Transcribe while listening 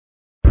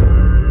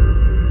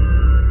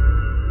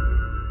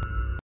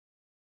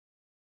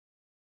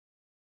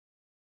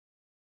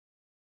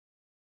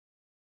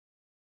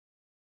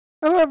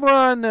Hello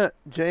everyone,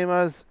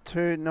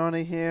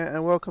 JMars290 here,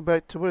 and welcome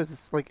back to, what is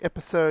this, like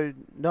episode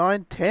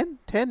 9, 10?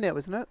 10 now,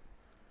 isn't it?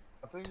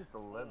 I think it's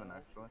 11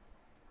 actually.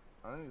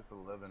 I think it's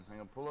 11. Hang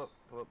on, pull up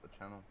the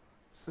channel.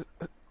 Pull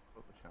up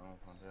the channel,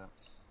 find out.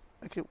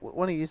 Okay,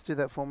 why don't you just do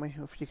that for me,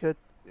 if you could?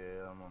 Yeah,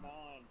 I'm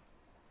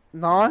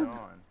on. 9? 9.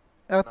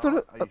 I thought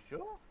it... Are you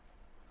sure?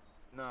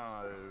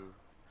 No.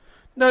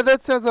 No,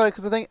 that sounds like,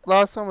 because I think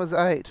last one was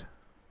 8.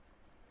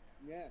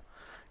 Yeah.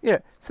 Yeah,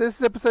 so this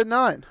is episode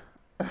 9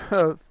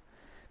 of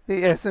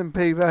the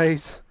Smp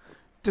base,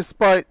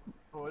 despite...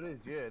 Oh, it is,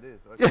 yeah, it is.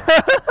 Okay.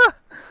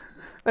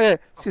 Oh,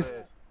 Just,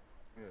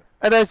 yeah.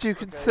 and as you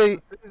can see...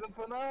 The season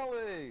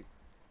finale!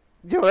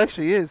 Yeah, it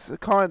actually is,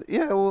 kind of,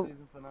 yeah, well...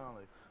 Season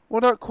finale.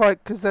 Well, not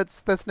quite, because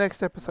that's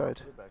next episode.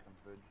 No, put it back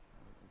in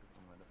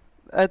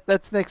the fridge.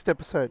 That's next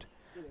episode.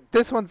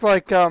 This one's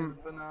like,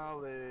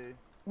 Finale.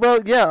 well,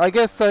 yeah, I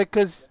guess so,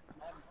 because,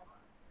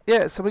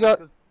 yeah, so we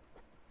got,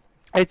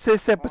 it's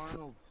this episode,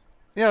 Finals.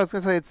 yeah, I was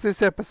going to say, it's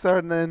this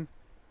episode,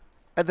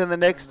 and then the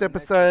next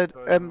episode,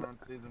 and, we're on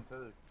season 2.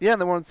 yeah,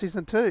 and then we're on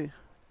season 2.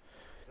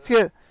 So,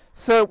 yeah,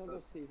 so,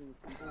 This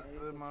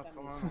is my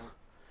finals.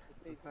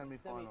 The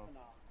semi-finals.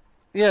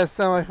 yeah,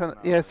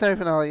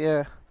 semi-finale,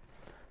 yeah.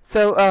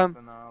 So,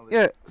 Finale.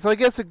 yeah, so I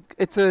guess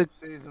it's a,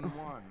 Season 1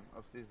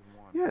 of season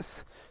 1.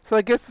 yes, so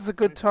I guess it's a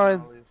good time.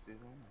 Finale of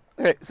season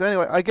 1. Okay, so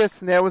anyway, I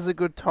guess now is a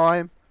good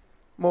time,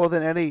 more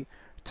than any,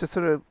 to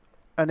sort of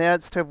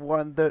announce to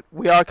everyone that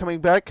we are coming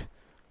back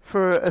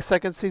for a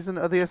second season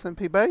of the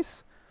Smp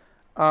base.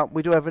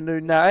 We do have a new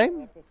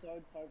name.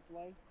 Episodes,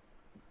 hopefully.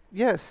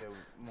 Yes. Yeah,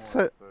 more So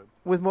episodes.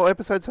 with more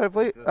episodes,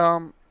 hopefully.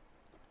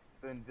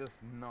 Then just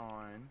 9.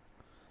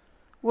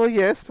 Well,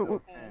 yes, but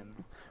till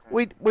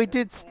we 10.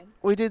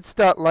 we did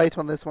start late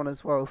on this one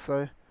as well.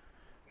 So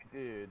We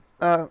did.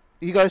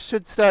 you guys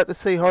should start to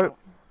see So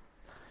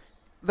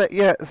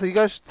you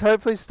guys should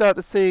hopefully start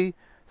to see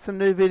some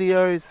new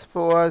videos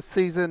for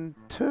season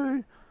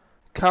 2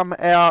 come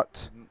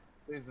out.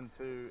 Season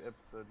 2,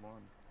 episode 1.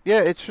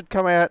 Yeah, it should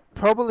come out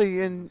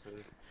probably in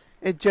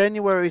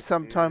January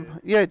sometime.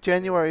 Yeah,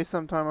 January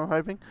sometime, I'm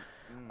hoping.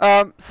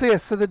 So yeah,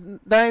 so the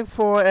name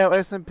for our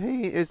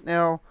Smp is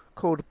now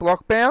called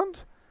Blockbound.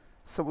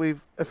 So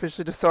we've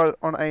officially decided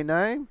on a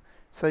name.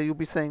 So you'll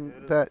be seeing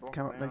that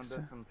come up next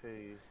year.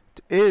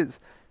 It is.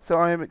 So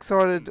I am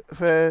excited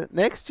for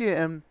next year,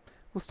 and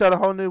we'll start a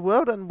whole new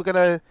world, and we're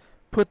gonna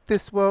make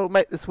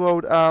this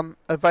world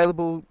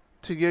available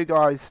to you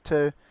guys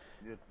to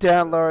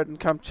download and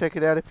come check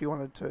it out if you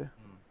wanted to.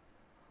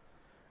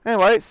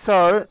 Anyway,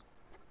 so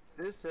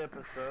this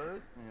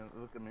episode,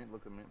 look at me.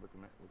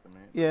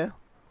 yeah,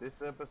 This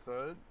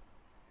episode,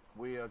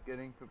 we are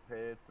getting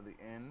prepared for the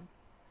end,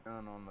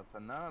 and on the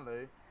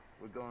finale,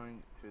 we're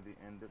going to the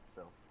end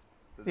itself.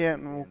 To yeah, the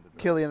and we'll end of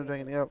kill it. the Ender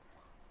Dragon. Yep.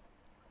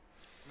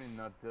 I mean,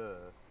 not duh.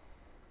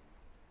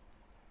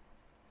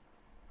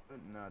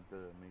 Not duh,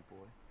 me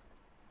boy.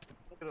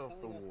 Get off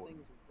the water.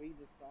 We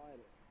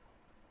decided.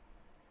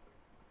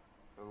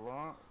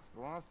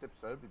 The last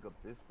episode, we got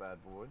this bad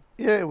boy.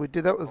 Yeah, we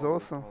did. That was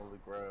awesome. Holy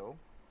Grail.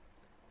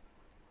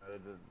 I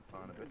did the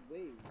sign of it.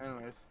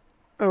 Anyways.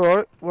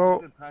 Alright, We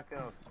well, should pack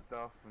our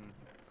stuff and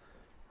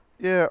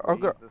yeah, I've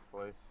leave got, this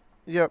place.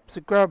 yep, so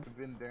grab, We've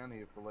been down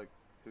here for like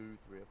 2-3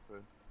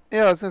 episodes.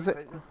 yeah, I was gonna say,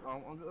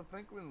 I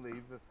think we'll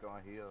leave this guy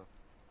here.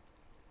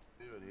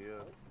 Do it here.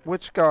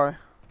 which guy?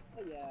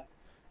 Oh yeah.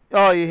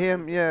 Oh, you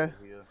him, yeah.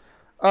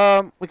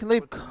 Here. We can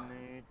leave, What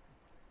you need,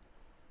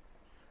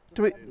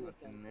 do we, do what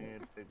you need,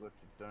 take what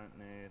you don't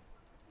need.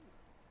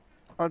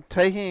 I'm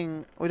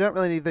taking, we don't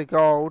really need the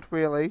gold,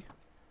 really.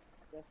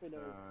 Yes, we do.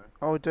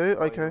 Oh, we do?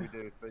 Oh, yeah, Okay. we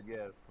do, but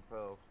yeah,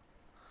 propels.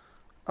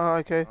 Oh,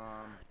 okay.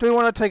 Do we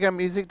want to take our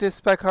music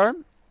disc back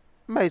home?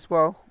 May as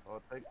well.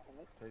 I'll take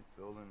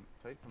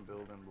some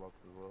building blocks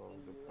as well.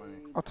 We've got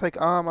plenty. I'll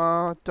take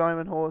armor,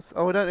 diamond horse.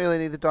 Oh, we don't really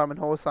need the diamond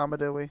horse armor,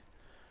 do we?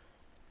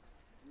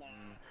 Nah.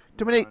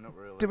 Do we No, need- not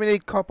really. Do we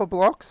need copper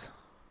blocks?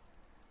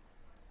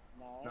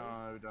 No.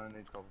 No, we don't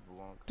need copper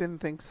blocks. Didn't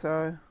think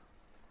so.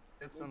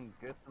 Get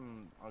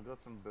some. I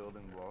got some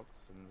building blocks,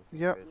 and just in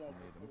Yep. case Yeah, we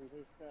need them.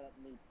 we straight up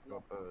need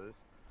Got those.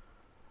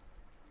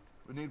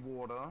 We need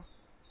water,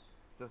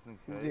 just in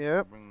case.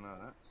 Yep. Bring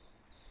that.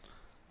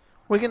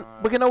 We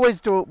can always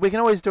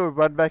do a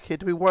run back here.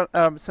 Do we want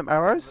some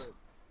arrows?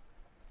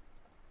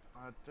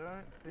 I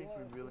don't think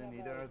we really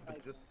need arrows,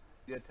 but just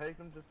take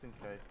them just in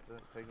case.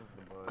 Take them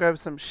for the bow. Grab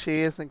some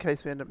shears in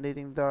case we end up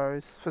needing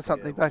those for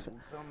something Yeah, back.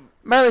 we'll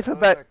Mainly for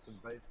go back. to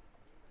the base.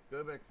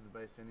 Go back to the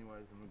base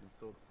anyways, and we can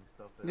sort some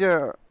stuff out.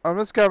 Yeah, I'm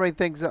just grabbing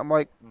things that I'm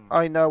like,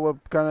 I know we're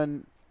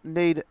gonna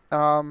need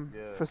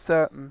for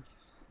certain.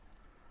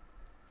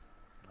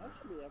 That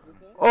should be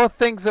everything. Or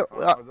things that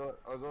I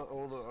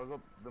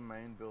got the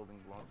main building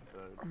blocks. So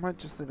I might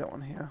just leave that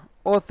one here.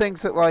 Or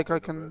things that like I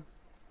can.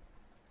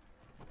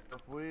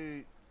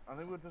 I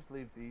think we'll just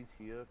leave these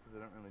here because I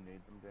don't really need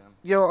them down.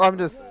 Yeah, I'm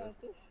just. Yeah,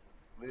 this,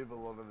 Leave a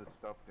lot of this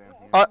stuff down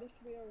here. I- this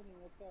should be everything.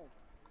 Let's go.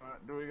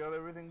 Alright, do we got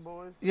everything,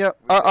 boys? Yeah,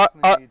 We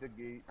definitely need to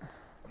gear.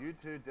 You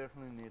two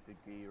definitely need to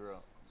gear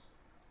up.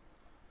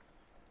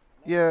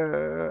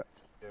 Yeah.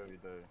 Yeah, we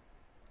do.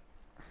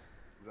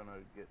 We're gonna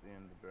get the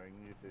end of dragon.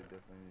 You two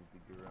definitely need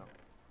to gear up.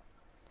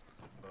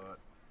 But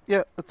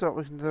Yeah, that's what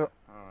we can do.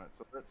 alright,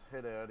 so let's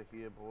head out of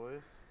here,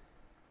 boys.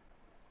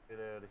 Get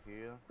out of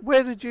here.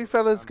 Where did you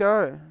fellas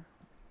go?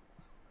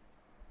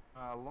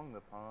 Along the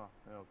path.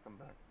 Yeah, I'll come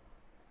back.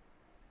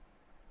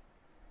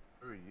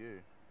 Who are you?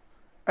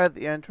 At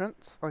the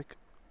entrance? Like,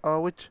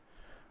 oh, which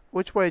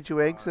way did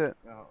you exit?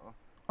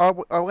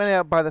 I went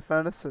out by the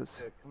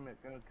furnaces. Yeah, come back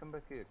here. Come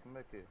back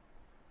here.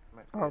 Come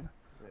back Oh, here.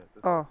 Yeah,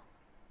 this oh, way.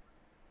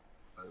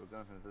 Right, we're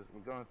going through this.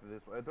 We're going through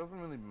this way. It doesn't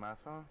really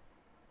matter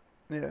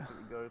yeah. what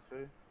we go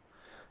to.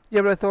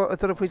 Yeah, but I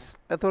thought if we,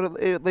 I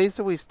thought at least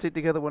if we stick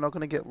together, we're not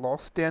going to get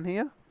lost down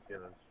here. Yeah,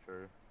 that's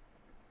true.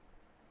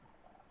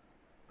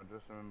 I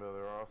just remember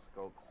there are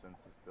skulk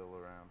sensors still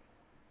around.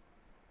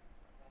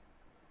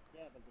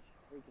 Yeah, but the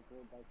shriekers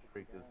will basically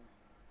Shriekers. gone.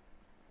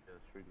 Yeah,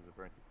 the shriekers are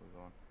practically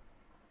gone.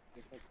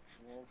 Just like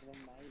 4 of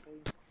them,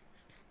 maybe.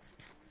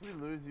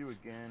 Did we lose you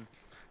again?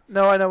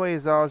 No, I know where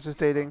he's. I was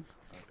just eating.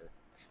 Okay.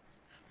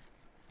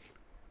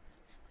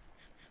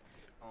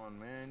 Come on,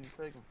 man,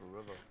 you're taking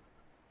forever.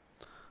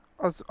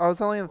 I was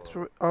only on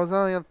I was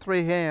only on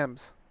 3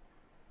 hams,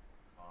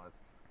 Nice.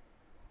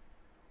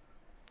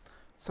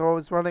 so I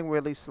was running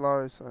really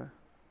slow. So Going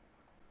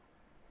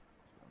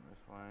this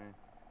way.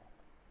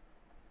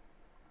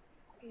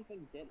 How do you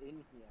even get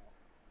in here?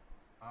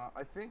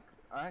 I think,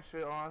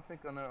 actually, I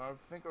think I know, I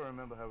think I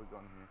remember how we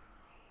got in here.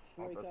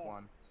 Oh, that's Shrieker.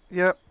 one.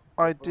 yep,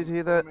 I did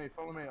hear that.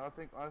 Follow me, I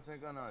think I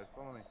know,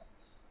 follow me.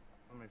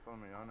 Follow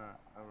me, I know,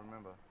 I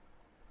remember.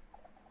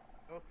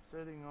 Stop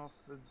setting off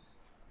the...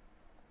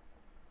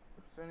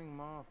 Stop setting them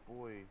off,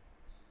 boy.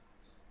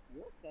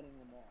 You're setting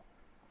them off.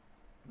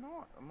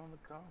 Not, I'm on the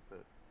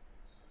carpet.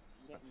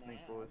 Get Sneak,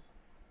 now. boys.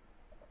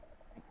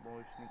 Sneak,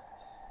 boys, sneak.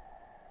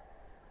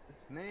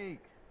 Sneak!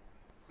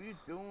 What are you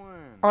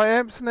doing? I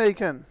am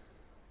sneaking.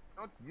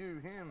 Not you,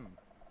 him.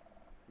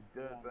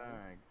 You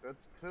dirtbag. That's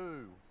 2.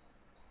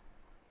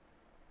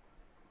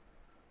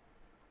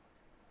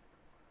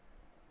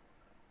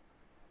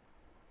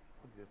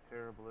 Oh, you're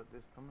terrible at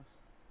this, Thomas.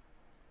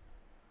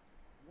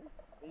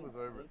 It was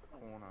over at the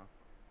corner.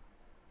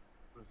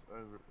 It was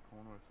over at the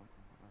corner or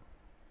something like that.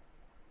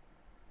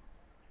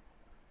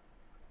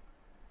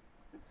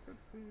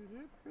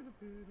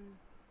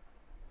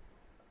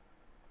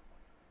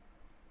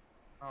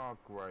 Oh,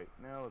 great.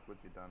 Now look what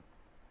you've done.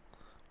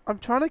 I'm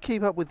trying to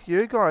keep up with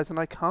you guys, and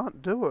I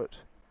can't do it.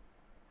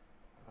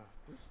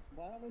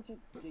 Why aren't we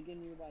just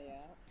digging your way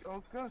out? I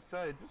was gonna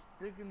say, just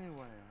digging your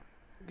way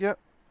out. Yep.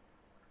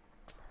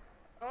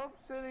 Stop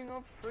setting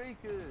off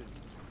shriekers!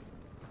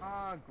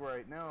 Ah,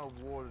 great. Now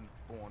a warden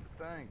spawned.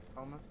 Thanks,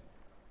 Thomas.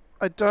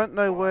 I don't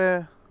know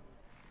where.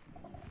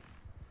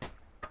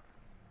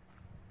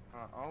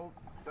 Alright, I'll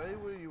stay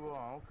where you are.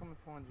 I'll come and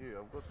find you.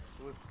 I've got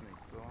swift sneak,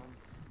 so I'm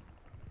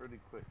pretty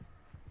quick.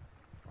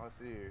 I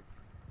see you.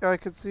 Yeah, I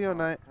can see your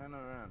name. Turn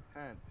around.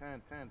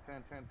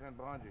 Turn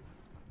behind you.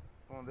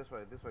 Come on, this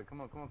way.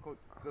 Come on, quick.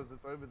 Because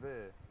it's over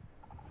there.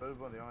 It's over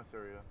by the ice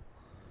area.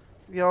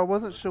 Yeah, I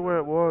wasn't sure where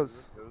it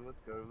was. Let's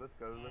go.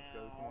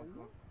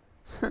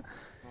 Come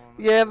on.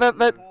 Yeah,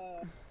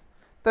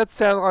 that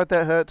sounded like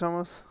that hurt,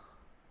 Thomas.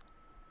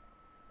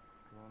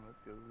 Come on, let's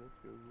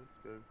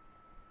go.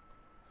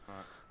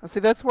 Alright. I see.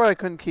 That's why I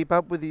couldn't keep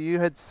up with you. You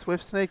had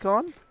Swift Sneak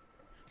on,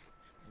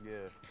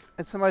 Yeah.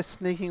 and so my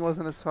sneaking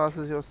wasn't as fast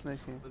as your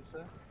sneaking. What's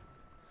that?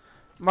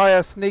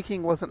 My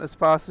sneaking wasn't as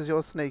fast as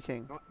your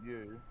sneaking. Not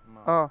you.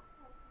 No. Oh,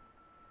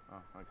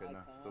 Oh, okay, no.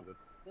 Still good.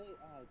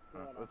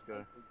 Alright, let's go.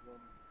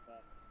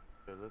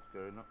 Okay, let's go.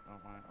 No,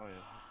 wait. Oh yeah,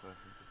 let's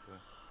go.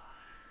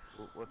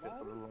 What's it,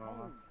 the little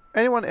lava?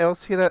 anyone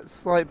else hear that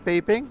slight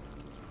beeping?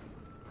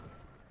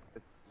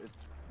 It's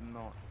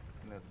not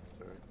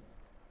necessary.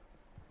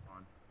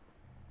 Fine.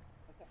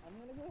 Okay, I'm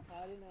gonna go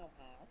hide in our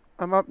house.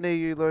 I'm up near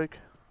you, Luke.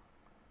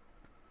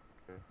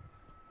 Okay.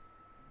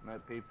 No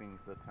peeping's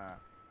the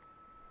tap.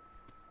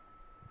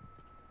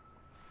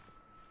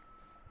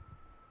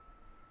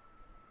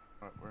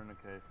 Alright, we're in a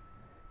cave.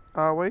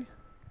 Are we?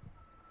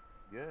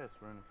 Yes,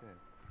 we're in a cave.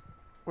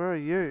 Where are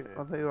you? Yeah.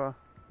 Oh, there you are.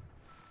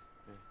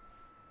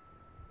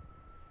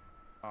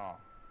 Oh.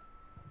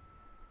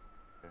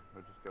 Okay,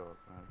 we'll just go up.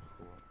 Just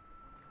go up.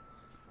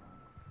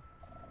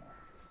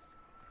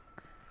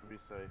 Be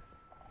safe.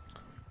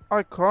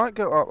 I can't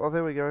go up. Oh,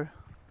 there we go.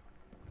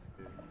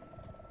 Yeah.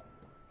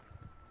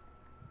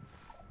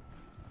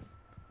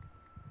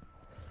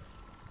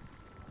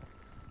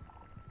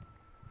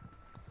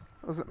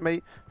 Was it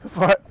me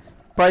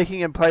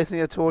breaking and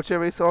placing a torch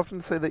every so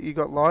often so that you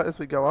got light as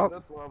we go up?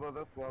 That's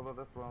lava.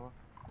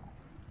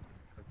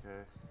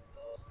 Okay.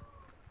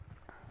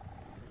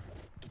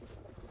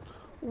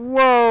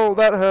 Whoa,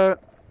 that hurt.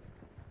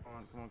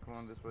 Come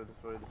on, this way.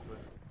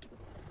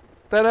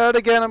 That hurt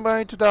again. I'm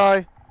going to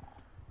die.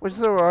 Which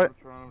is alright.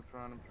 I'm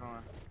trying.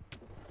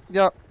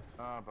 Yep.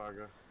 Ah,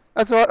 bugger.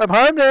 That's alright. I'm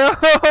home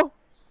now.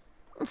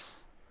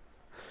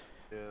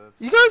 Yeah,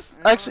 You guys,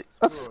 yeah, actually,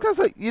 I was just gonna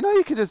say, you know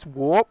you could just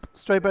warp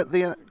straight back to the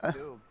You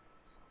you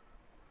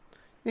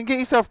can get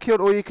yourself killed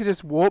or you could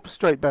just warp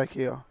straight back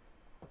here.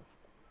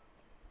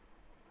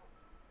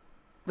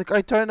 Like,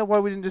 I don't know why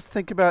we didn't just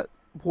think about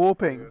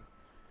warping. Yeah.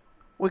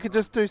 We could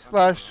just do I know,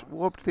 slash right?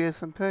 warp to the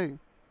SMP.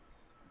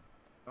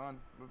 Done.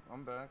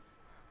 I'm back.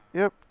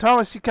 Yep.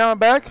 Thomas, you coming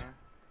back?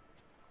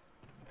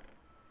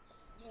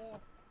 Yeah.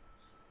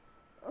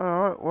 Yeah.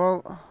 Alright,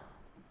 well...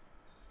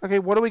 Okay,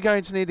 what are we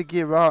going to need to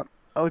gear up?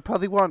 Oh, we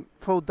probably want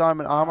full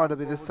diamond armor to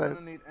be Well, this we're safe.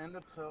 gonna need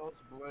ender pearls,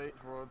 blades,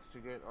 rods to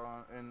get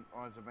on and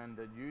eyes of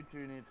ender. You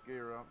two need to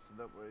gear up so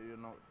that way you're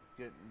not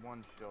getting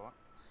one shot.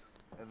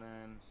 And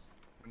then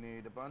we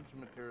need a bunch of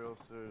materials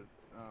to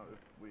if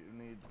we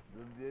need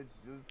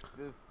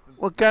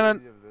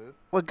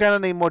We're gonna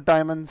need more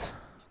diamonds.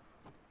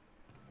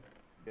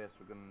 yes,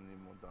 we're gonna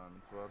need more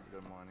diamonds. We'll have to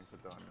go mining for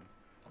diamonds.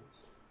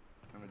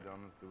 How many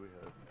diamonds do we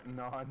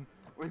have? None.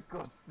 We've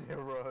got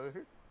 0.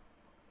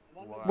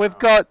 Wow. We've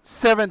got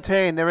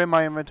 17. They're in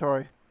my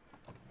inventory.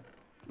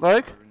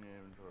 Luke? They're in your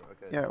inventory.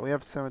 Okay. Yeah, we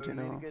have So 17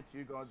 we need now. to get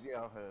you guys, yeah,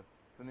 I'll have.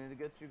 So we need to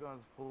get you guys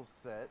full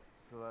set,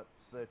 so that's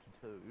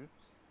 32.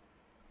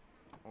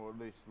 Or at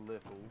least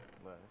little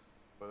less.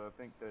 But I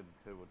think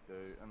 32 would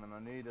do. And then I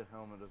need a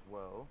helmet as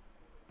well.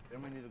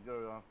 Then we need to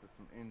go after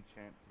some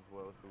enchants as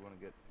well if we want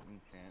to get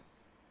enchants.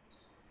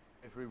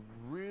 If we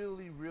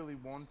really, really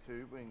want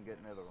to, we can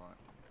get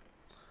netherite.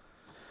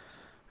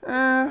 If we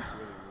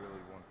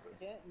really want to.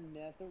 Get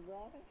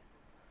netherite?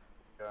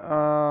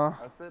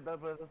 I said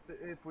that, but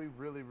that's if we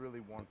really,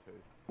 really want to.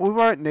 We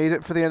won't need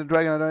it for the Ender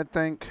Dragon, I don't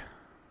think.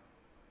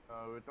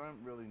 We don't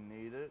really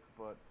need it,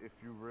 but if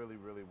you really,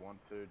 really want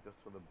to, just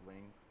for the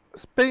bling.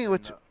 Speaking of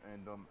which,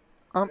 And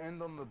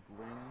end on the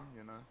bling,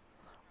 you know.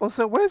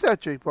 also, where's our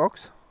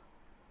jukebox?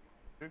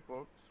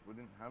 Jukebox? We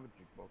didn't have a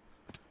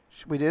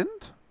jukebox. We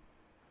didn't?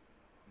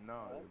 No,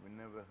 we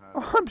never had.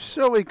 Oh, I'm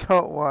sure we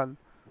got one.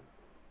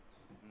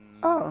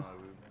 No, Oh.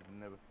 we've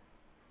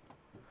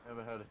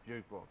never had a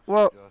jukebox.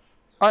 Well, Josh.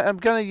 I am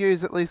gonna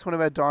use at least one of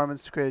our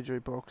diamonds to create a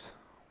jukebox.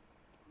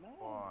 No.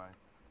 Why?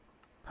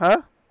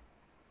 Huh?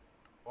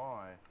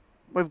 Why?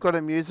 We've got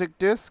a music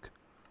disc.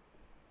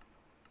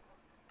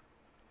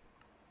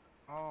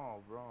 Oh,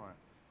 right.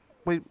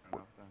 We Fair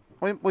enough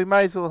then. we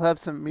may as well have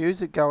some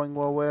music going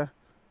while we're,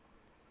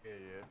 Yeah,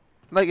 yeah.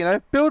 like, you know,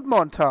 build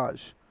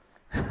montage.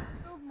 Build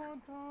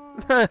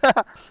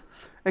montage!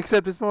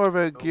 Except it's more of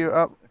a Build gear mon-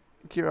 up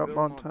Build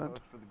montage.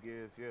 for the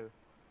gears, yeah.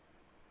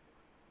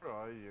 Where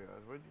are you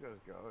guys? Where'd you guys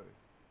go?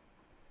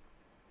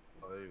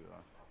 Oh, there you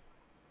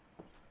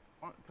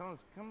go.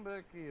 Come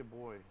back here,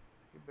 boy.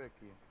 Get back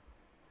here.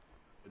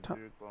 The Ta-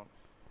 jukebox.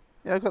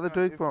 Yeah, I got the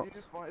jukebox.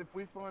 If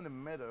we find a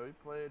meadow,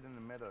 play it in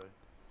the meadow.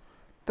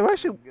 There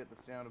actually, Get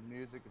the sound of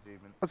music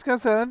achievement. I was gonna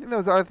say, I don't think there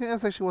was. I think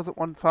there actually wasn't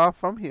one far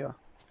from here.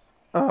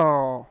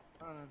 Oh,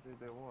 I don't think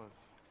there was.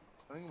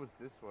 I think it was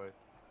this way.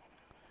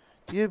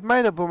 you've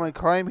made a blooming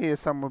claim here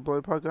somewhere,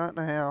 BluePug. I don't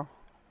know how.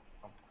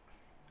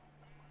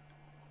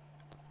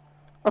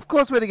 Of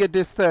course, we're to get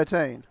disc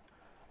 13.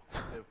 Yeah,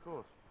 of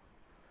course.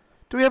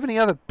 Do we have any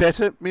other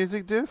better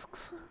music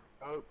discs?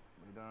 Oh,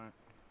 we don't.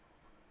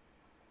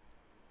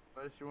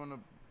 Unless you want to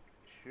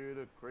shoot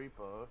a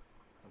creeper, or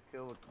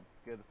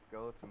get a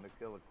skeleton to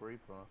kill a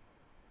creeper.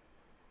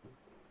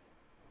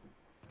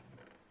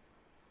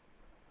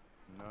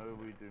 No,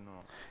 we do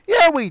not.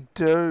 Yeah, we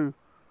do.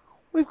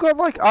 We've got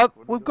like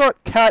we've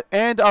got cat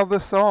and other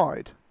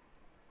side.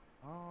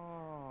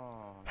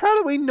 Oh. How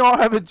do we not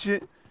have a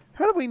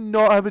How do we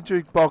not have a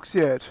jukebox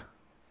yet?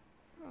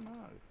 I don't know.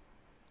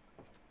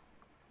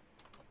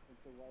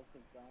 It's a waste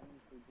of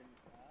diamonds we didn't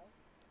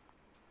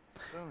have.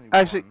 It's only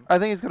Actually, one. I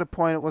think he's got a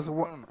point. It was a It's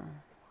one.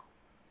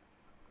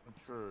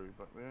 True,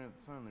 but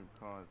it's only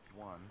requires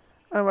one.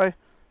 Anyway,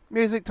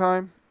 music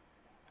time.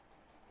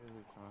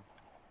 Every time.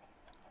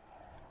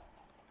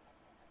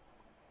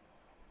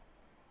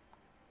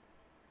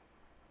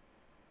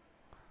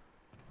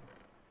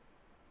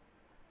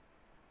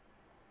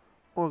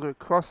 We'll go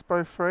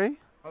crossbow free.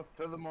 Up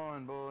to the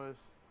mine, boys.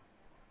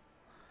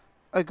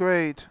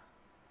 Agreed.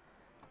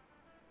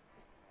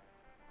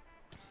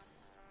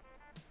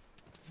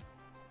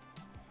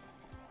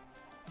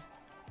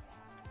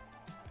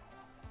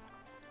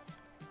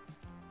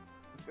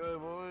 Let's go,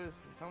 boys.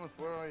 Thomas,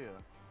 where are you?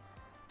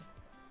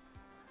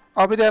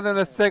 I'll be down in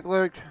a sec,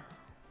 Luke.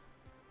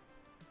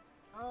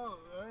 Oh,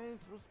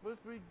 we're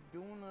supposed to be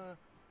doing a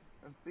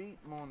beat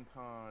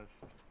montage.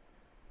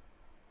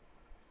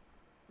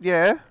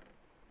 Yeah.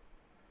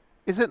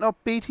 Is it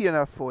not beaty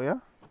enough for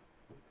you?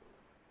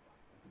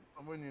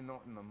 When you're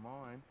not in the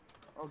mine.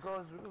 Oh,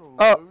 guys, we've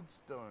got a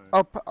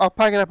lodestone. I'll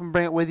pack it up and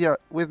bring it with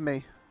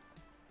me.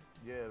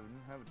 Yeah, we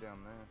didn't have it down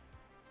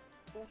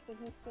there. Josh, does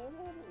the server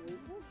have a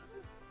resource?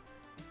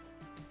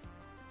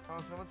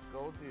 Thomas, how much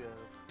gold do you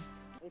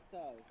have? It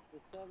does. The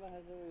server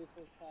has a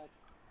resource pack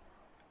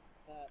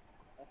that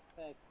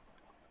affects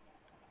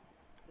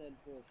said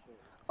bullshit.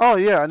 Oh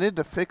yeah, I need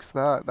to fix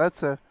that.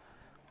 That's an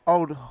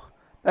old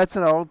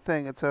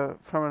thing. It's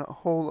from a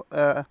whole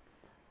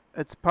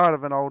it's part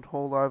of an old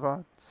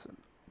holdover. It's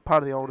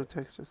part of the older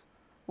textures.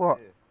 What?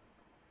 Yeah.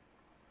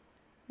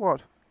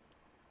 What?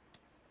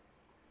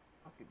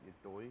 Fuck it, you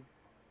doy.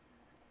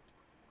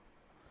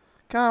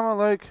 Come on,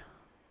 Luke.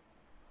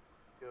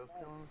 Yeah, let's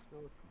go on,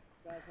 let's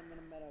go. Guys, I'm in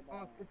a meadow Come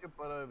on, biome. get your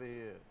butt over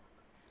here.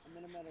 I'm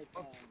in a meadow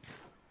Oh. town.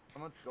 How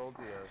much gold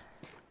do you have?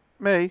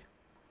 Me?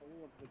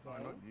 All of the No,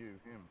 gold. not you,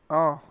 him.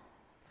 Oh.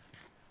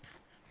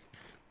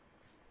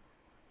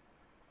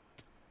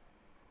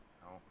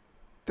 No.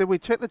 Did we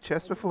check the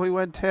chest before we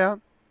went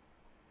down?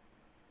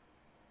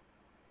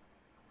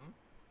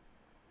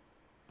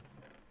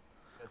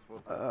 Yes,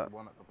 what, the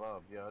one up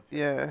above. Yeah, I checked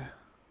Yeah. it.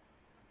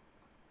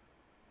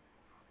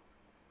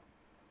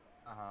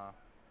 Uh-huh.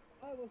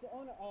 I was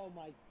on it. Oh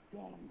my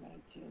god, I'm gonna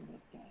kill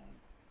this game.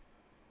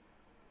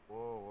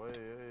 Whoa,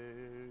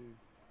 hey.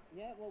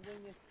 Yeah, well,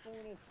 when your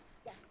spawn is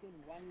stuck in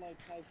one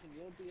location,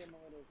 you'll be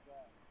annoyed as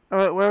well.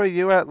 Alright, where are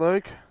you at,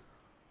 Luke?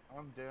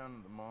 I'm down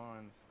at the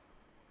mines.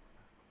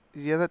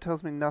 Yeah, that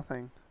tells me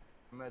nothing.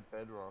 I'm at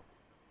bedrock.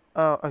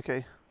 Oh,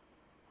 okay.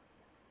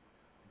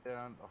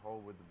 Down the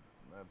hole with the,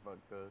 like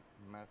the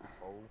massive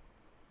hole.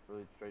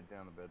 Really straight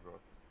down to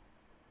bedrock.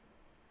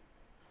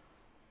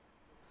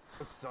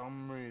 For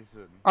some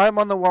reason. I'm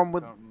on the one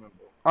with... Can't remember.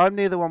 I'm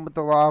near the one with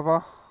the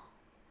lava.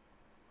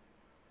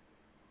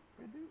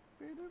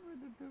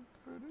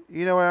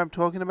 You know where I'm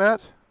talking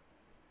about?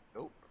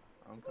 Nope.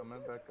 I'm coming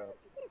back up.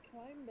 You gotta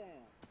climb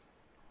down.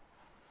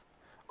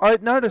 I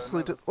noticed, Yeah,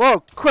 Luke. Whoa,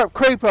 crap,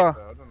 creeper!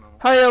 I don't know.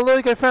 Hey,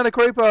 Luke, I found a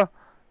creeper!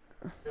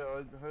 Yeah,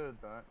 I heard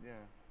that,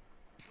 yeah.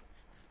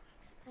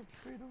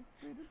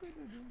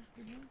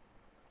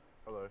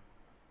 Hello.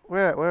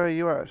 Where are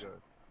you at? Go.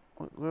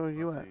 Where are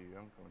you I at? see you.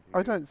 I'm coming to you.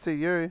 I don't see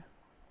you.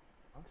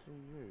 I see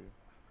you.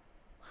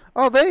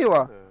 Oh, there you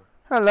are. There.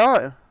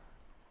 Hello.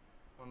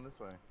 On this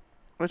way.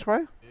 Which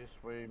way? This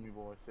way, me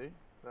boy. See?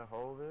 That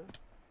hole there?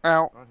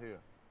 Out. Right here.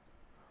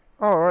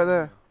 Oh, right Down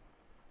there.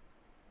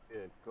 here.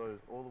 Yeah, it goes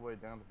all the way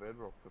down to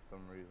bedrock for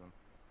some reason.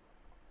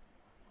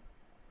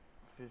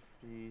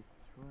 53.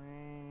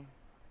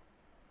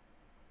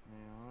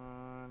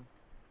 21.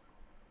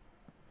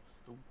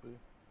 Stupid.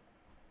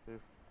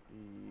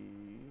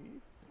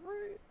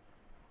 53.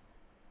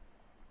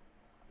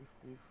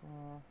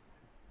 54.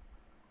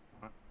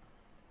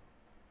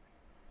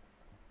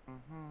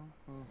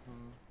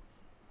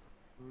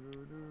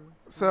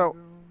 So,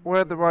 we're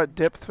at the right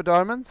depth for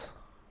diamonds?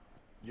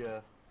 Yeah.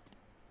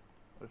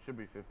 It should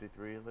be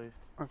 53 at least.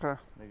 Okay.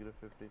 Negative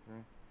 53,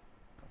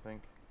 I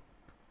think.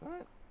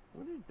 What?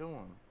 What are you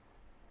doing?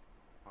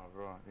 Oh,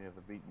 right. Yeah,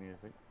 the beat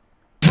music.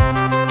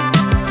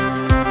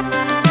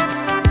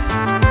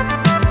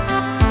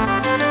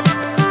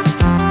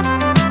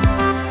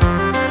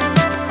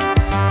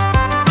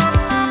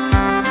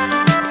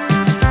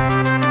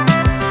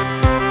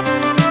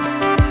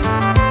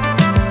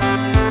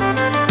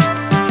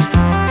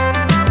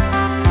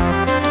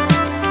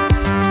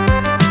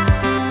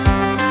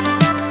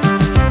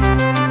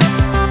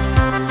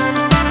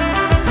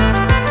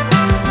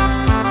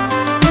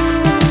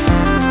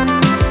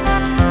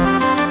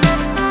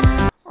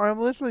 I'm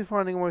literally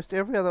finding almost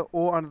every other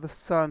ore under the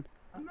sun,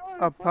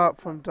 apart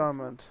from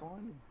diamond.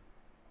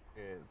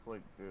 Yeah, it's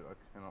like, dude, I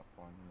cannot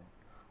find them.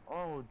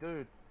 Oh,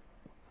 dude.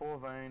 4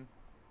 vein.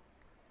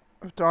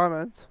 Of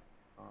diamonds?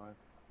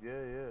 Yeah.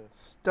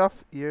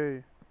 Stuff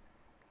you.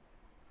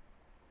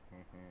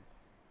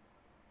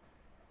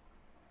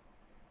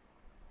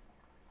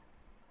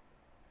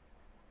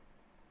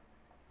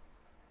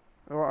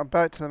 Well, I'm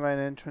back to the main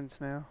entrance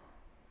now.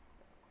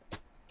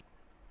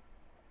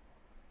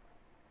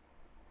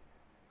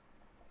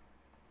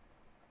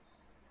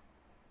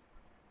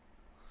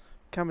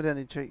 Come down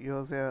and check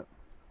yours out.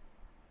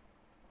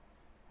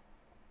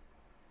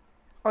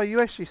 Oh, you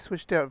actually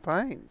switched out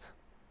veins.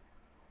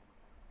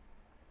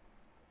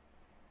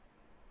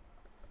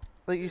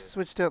 Like you Yeah.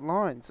 switched out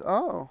lines.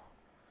 Oh.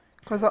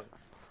 Because Yeah.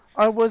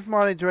 I was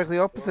mining directly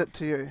opposite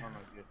to you. Oh, no,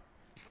 yeah.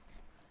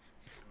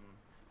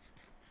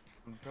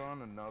 I'm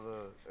trying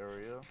another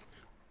area.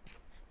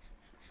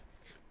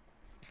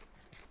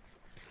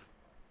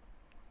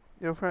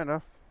 Yeah, fair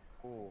enough.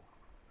 Oh.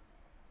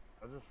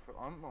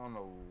 I'm on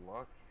a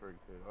luck streak,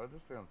 dude. I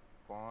just found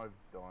 5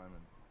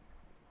 diamonds.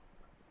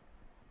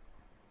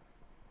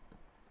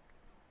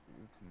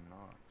 It's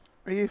nuts.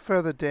 Are you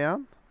further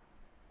down?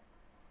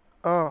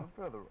 Oh, I'm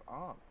further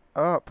up.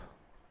 up.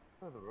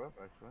 Further up,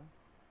 actually.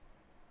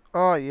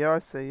 Oh, yeah, I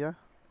see ya.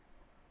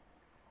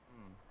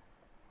 Hmm.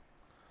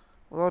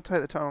 Well, I'll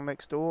take the tunnel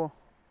next door.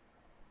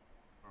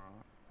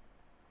 Alright.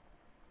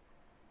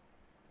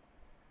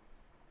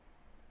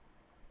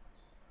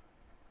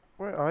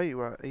 Where are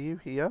you at? Are you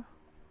here?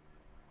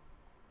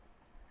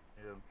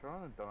 Yeah, I'm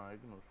trying a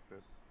diagonal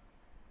strip.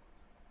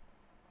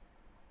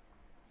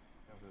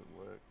 If it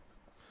works.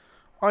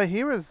 I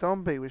hear a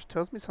zombie, which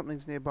tells me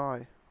something's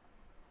nearby.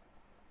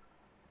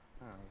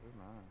 Yeah, I don't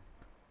know.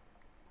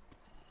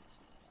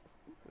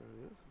 There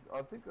it is.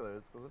 I think there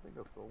is, because I think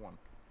I saw one.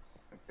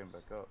 And came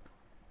back up.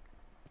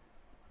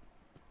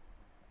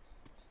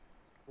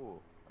 Oh,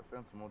 I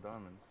found some more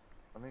diamonds.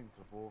 I think it's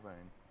a 4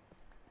 vein.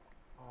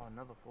 Oh,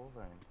 another 4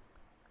 vein.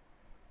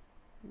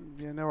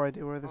 Yeah, no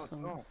idea where Oh, this it's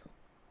one not. is.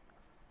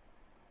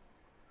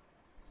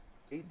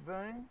 8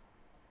 vein?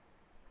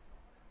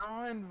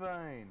 9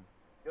 vein!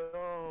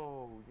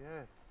 Yo,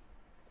 yes.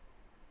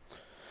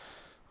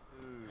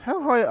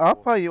 How high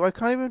up are you? I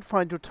can't even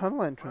find your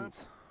tunnel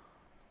entrance.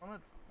 I'm at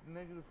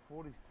negative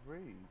 43.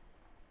 I've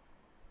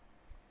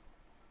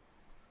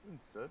been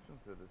searching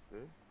for this,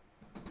 dude.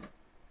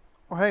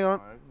 Oh, hang on.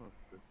 Diagonal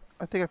strip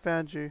I think I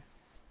found you.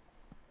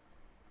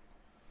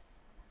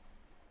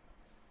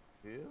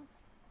 here?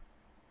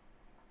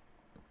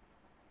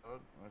 Oh,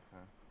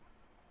 okay.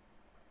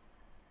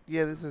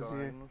 Yeah, this is you.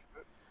 Diagonal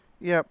strip?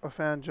 Yep, I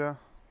found you.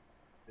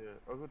 Yeah,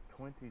 I got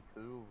 22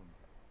 of them.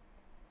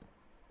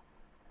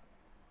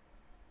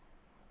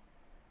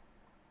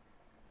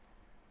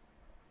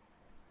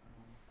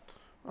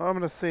 I'm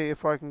gonna see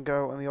if I can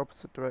go in the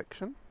opposite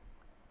direction.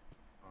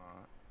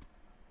 Alright.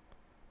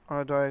 On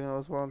a diagonal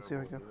as well and Go see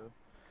if I all can here.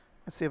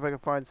 see if I can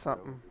find That will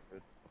something. be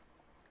good.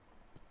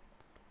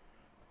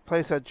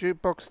 Place our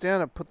jukebox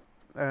down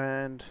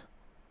and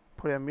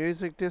put our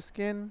music disc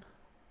in.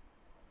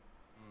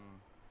 Hmm.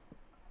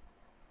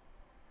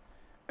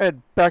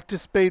 And back to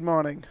speed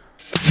mining.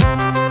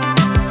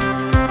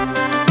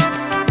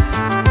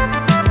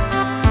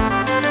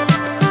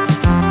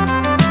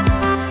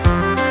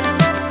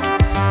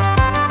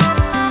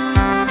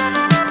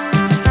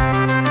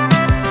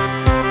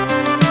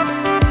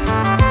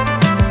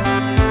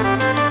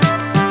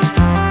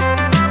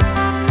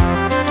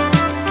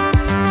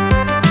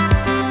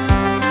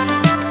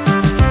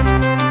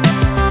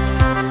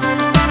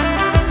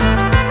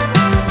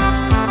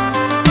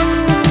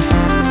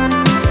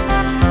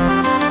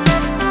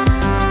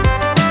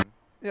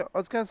 Yeah, I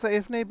was gonna say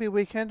if need be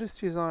we can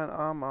just use iron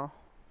armor.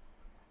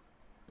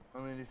 I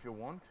mean, if you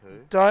want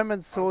to.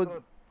 Diamond I've sword.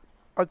 got,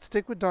 I'd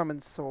stick with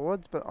diamond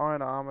swords, but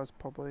iron armor's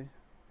probably.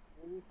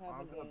 We have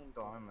I've an got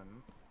anvil.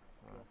 diamonds.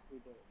 So Yes, we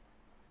do.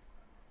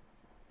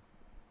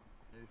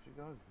 if you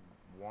guys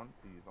want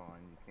to use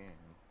iron, you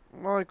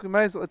can. Well, like we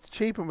may as well. It's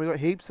cheap and we got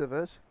heaps of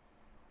it.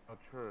 Oh,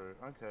 true.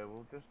 Okay,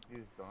 we'll just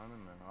use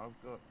diamond then.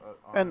 I've got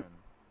And iron.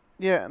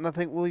 yeah, and I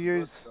think we'll I've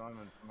use. got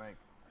diamond to make.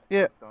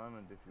 Yeah, Got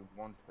diamond if you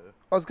want to.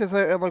 I was gonna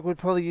say like we'd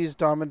probably use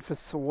diamond for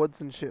swords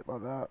and shit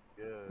like that.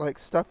 Yeah. Like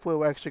stuff where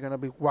we're actually gonna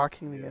be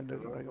whacking the Yeah, end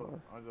of 'cause the dragon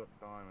with. I got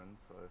diamond,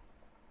 so.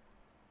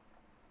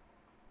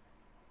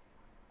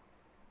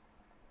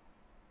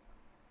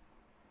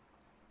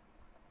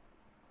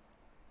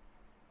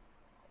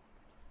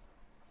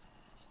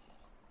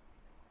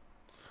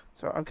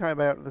 So I'm coming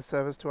back to the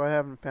service too. I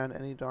haven't found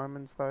any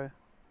diamonds though.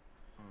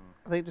 Hmm.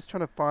 I think just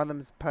trying to find them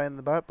is a pain in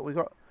the butt, but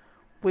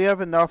we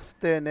have enough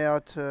there now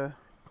to.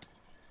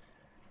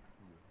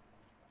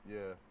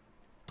 Yeah.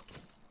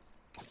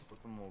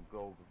 Put some more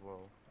gold as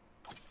well.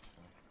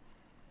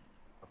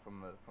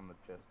 From the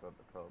chest at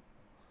the top.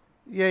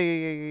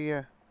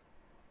 Yeah.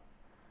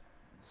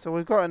 So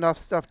we've got enough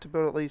stuff to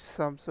build at least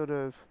some sort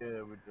of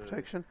Yeah, we do.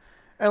 protection.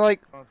 And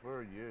like Nice, where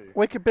are you?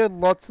 we could build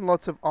lots and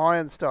lots of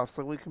iron stuff,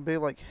 so we can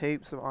build like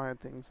heaps of iron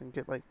things and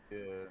get like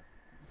Yeah.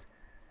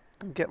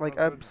 like Nice, where'd you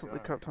absolutely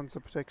go? crap tons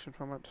of protection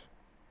from it.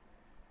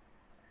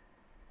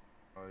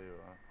 Oh, you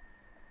are.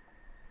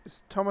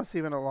 Is Thomas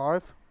even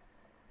alive?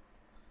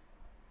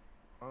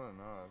 I don't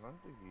know. I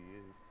don't think he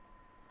is.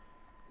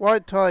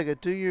 White Tiger,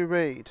 do you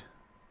read?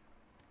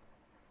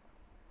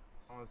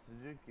 Thomas,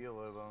 did you keel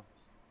over?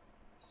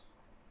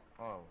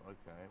 Oh,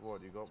 okay.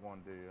 What, you got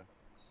one, do you?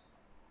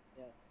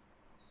 Yes.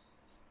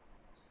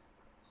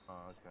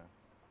 Oh, okay.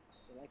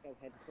 You like our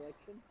head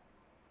collection?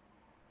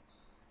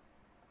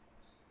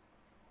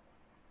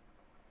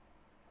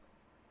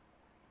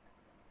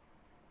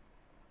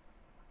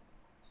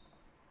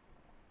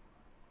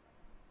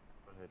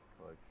 What head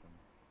collection?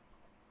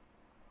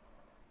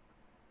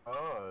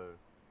 Oh.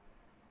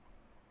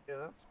 Yeah,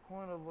 that's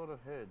quite a lot of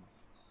heads.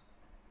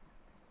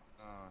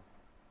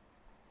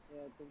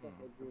 Yeah, I think the head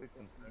It's a group bit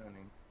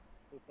concerning.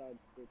 besides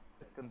group.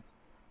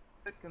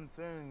 Bit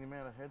concerning the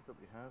amount of heads that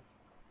we have.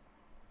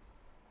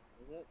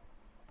 Is it?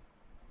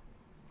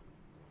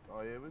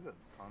 Oh yeah, we've got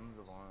tons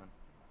of iron.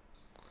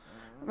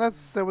 And that's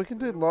so we can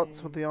do Where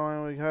lots with the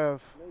iron we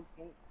have. Luke,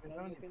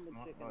 don't look in the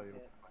Oh, chicken you're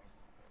pit. fine.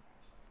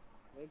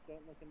 Luke,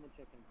 don't look in the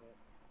chicken pit.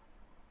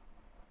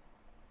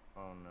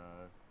 Oh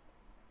no.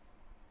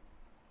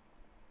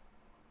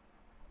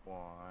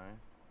 Why?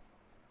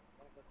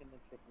 Don't look in the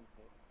chicken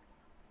pit.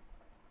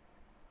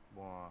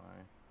 Why?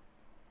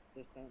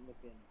 Just don't look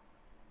in.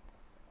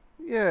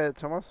 Yeah,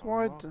 Thomas, I'm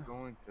why? not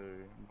going to.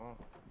 What?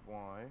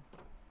 Why?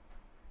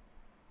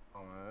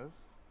 Thomas?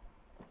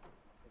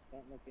 Just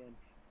don't look in.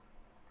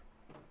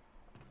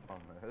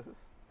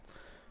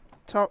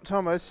 Thomas?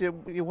 Thomas,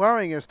 you're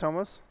worrying us,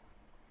 Thomas.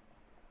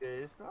 Yeah,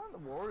 you're starting to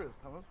worry us,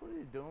 Thomas. What are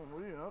you doing?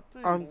 What are you up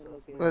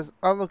to?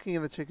 I'm looking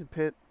in the chicken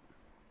pit.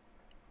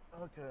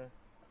 Okay.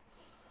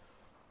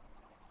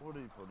 What are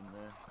you putting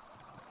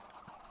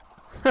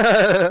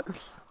there?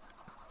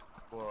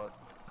 What?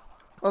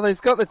 Well, he's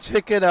got the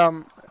chicken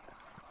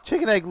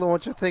egg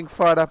launcher thing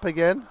fired up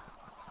again.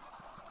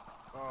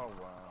 Oh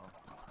wow.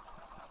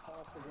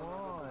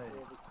 Why?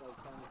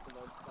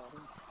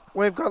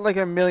 We've got like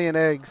 1,000,000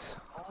 eggs.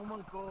 Oh my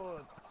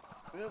god.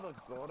 We have a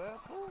god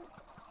apple?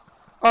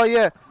 Oh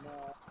yeah. No,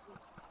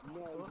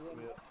 we're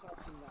not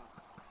touching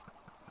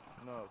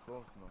that. No, of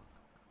course not.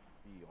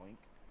 Yoink.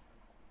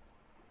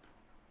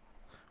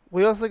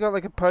 We also got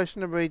like a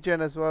potion of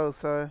regen as well,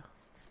 so...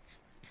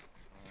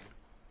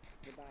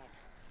 Get back.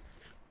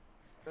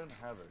 I don't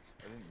have it.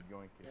 I didn't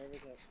yoink it. Where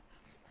is it?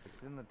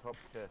 It's in the top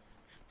chest.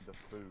 The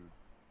food.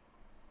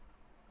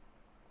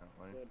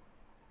 Apparently. Good.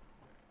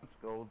 How much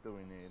gold do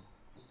we need?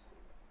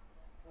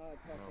 Oh,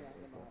 it's passing out the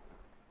okay. map.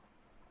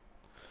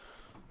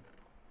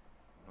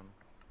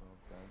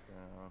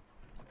 Down.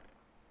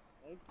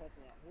 It's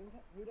passing out.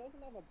 Who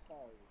doesn't have a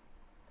bow?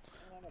 I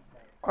don't have a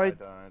bow. I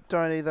don't.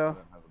 don't I either.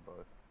 don't have a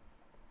bow.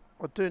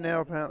 I do now,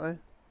 apparently.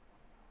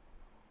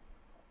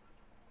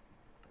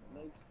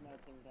 Luke's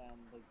smelting down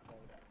the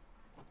gold.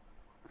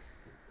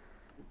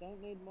 We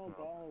don't need more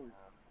gold.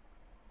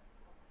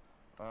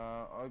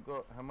 I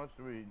got. How much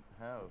do we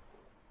have?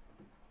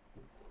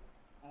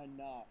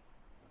 Enough.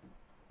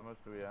 How much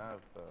do we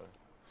have, though?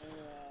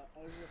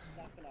 Over a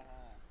stack and a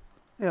half.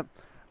 Yep.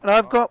 And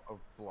I've got... Of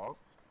blocks?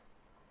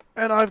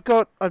 And I've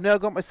now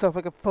got myself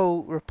like a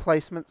full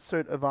replacement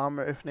suit of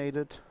armor if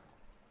needed.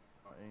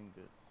 Oh,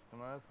 ingots.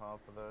 Can I have half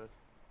of those?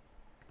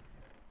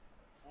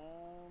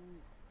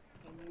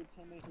 Can you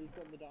tell me who's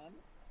got the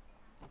diamonds?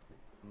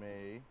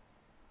 Me.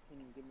 Can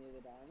you give me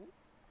the diamonds?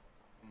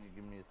 Can you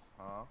give me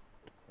half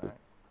a stack?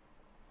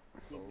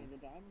 Give me the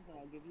diamonds and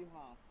I'll give you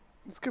half.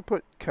 Let's go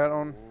put cat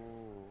on.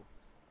 Ooh.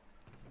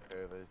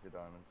 Okay, there's your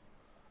diamonds.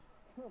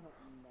 Nice.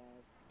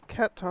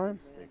 Cat time.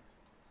 Man.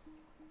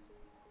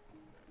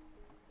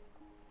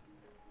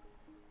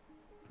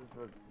 This is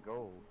the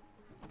gold.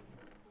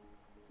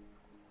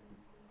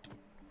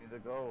 Give me the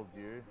gold,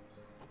 you.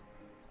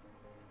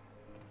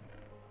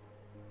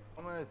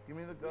 Thomas, give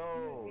me the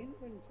gold.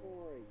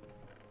 Inventory.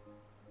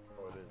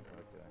 Oh, it is,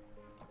 okay.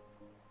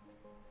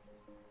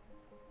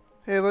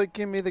 Here, look,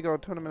 give me the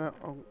gold. 20 minutes.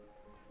 Oh. Right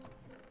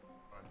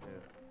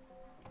here.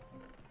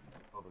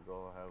 All the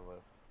gold I have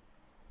left.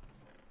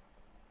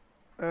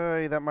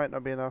 That might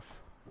not be enough.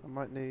 I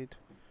might need...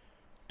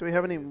 Do we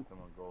have any... I used them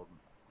on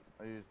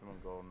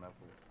golden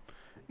apples.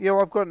 Yeah,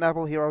 well, I've got an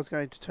apple here I was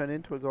going to turn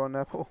into a golden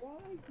apple. Why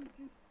did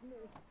you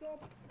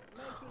stop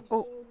making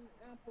Oh. golden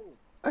apple?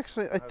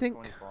 Actually, I think...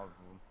 25 of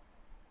them.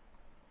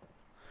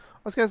 I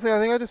was going to say, I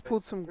think I just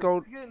pulled some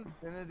gold... We get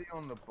infinity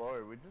on the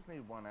bow, we just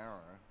need one arrow.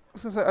 I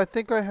was going to say, I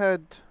think I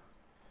had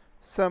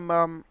some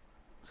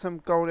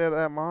gold out of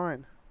that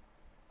mine.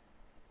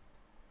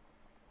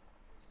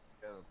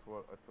 Yeah, that's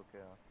what I took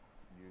out.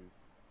 Used.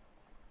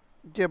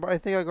 Yeah, but I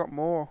think I got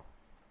more.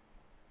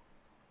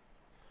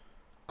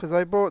 Because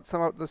I brought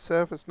some up the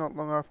surface not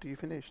long after you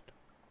finished.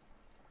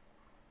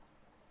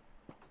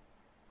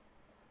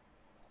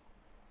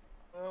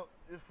 Well,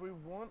 if we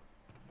want...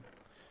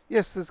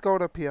 Yes, there's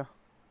gold up here.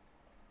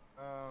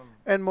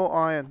 And more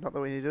iron. Not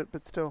that we need it,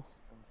 but still.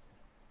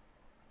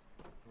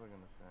 What was I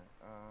gonna say?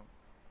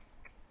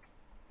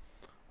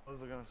 What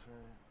was I gonna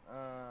say?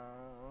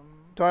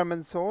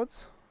 Diamond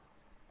swords?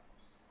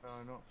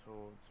 No, not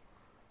swords.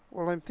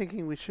 Well, I'm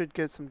thinking we should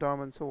get some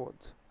diamond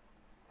swords.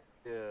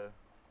 Yeah.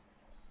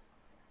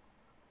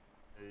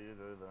 Yeah, you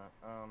do that.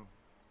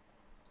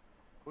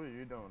 What are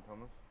you doing,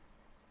 Thomas?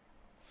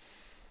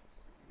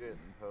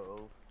 Getting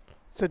pearls.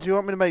 So do you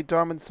want me to make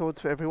diamond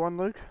swords for everyone,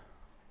 Luke?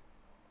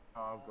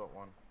 Oh, I've got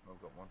one.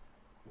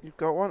 You've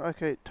got one?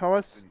 Okay,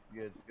 Thomas?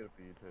 Yeah, just get it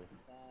for you too.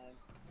 Fine.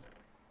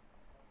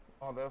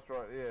 Oh, that's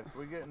right, yeah. So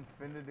we get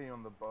infinity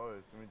on the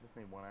bows, and we just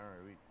need one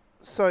arrow each.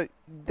 So,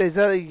 is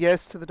that a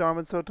yes to the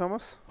diamond sword,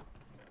 Thomas?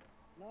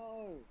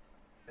 No.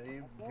 And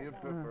you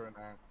prefer an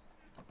axe.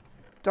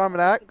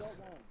 Diamond I axe? got one.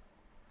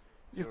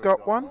 You've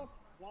got one?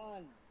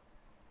 One.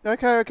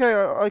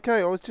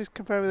 Okay, I was just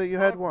confirming that you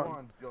had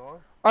one.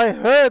 Josh. I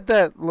heard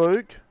that,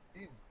 Luke.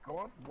 He's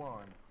got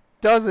one.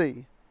 Does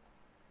he?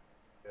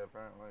 Yeah,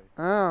 apparently.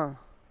 Ah.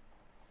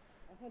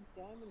 I've had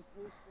diamond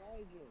tools for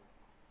ages.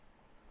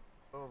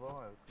 So have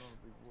I, it's not a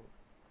big whoop.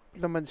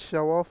 Lemon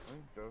show off. I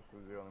think Josh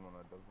was the only one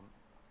that doesn't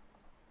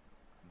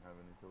have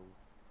any tools.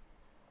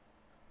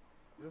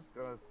 You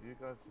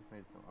guys just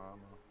need some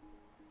armor.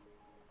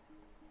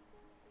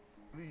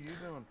 What are you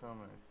doing,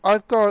 Thomas?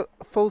 I've got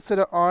a full set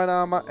of iron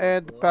armor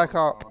and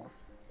backup.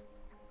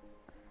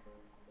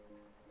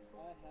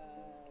 I have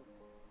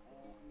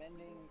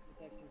mending,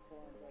 protection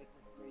 4 and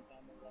breaking 3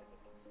 diamond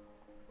leggings.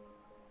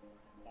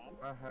 Done?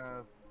 I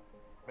have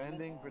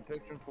bending,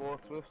 protection 4,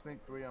 swift sneak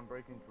 3,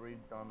 unbreaking 3,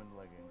 diamond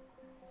leggings.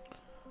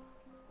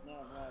 No,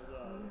 right,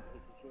 yeah,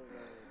 because you're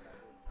very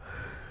doubles.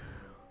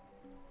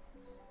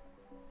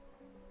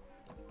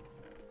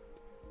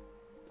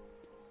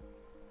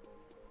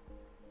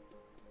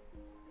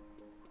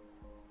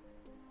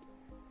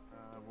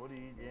 What are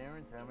you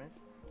doing, Thomas?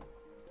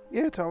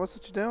 Yeah, Thomas,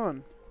 what you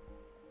doing?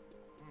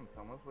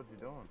 Thomas, what you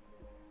doing?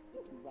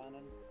 Just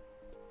running.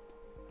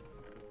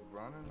 Just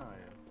running, are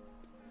you?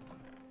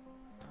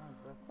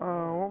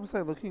 What was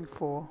I looking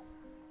for?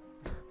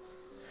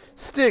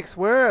 Sticks!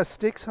 Where are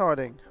sticks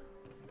hiding?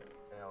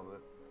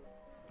 Albert.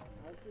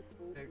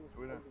 Sticks,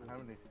 we don't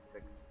have any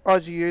sticks. Oh,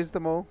 did you use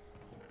them all?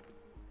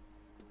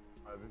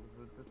 No, because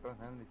we just don't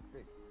have any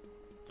sticks.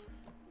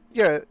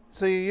 Yeah,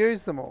 so you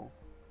used them all?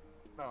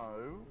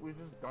 No, we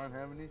just don't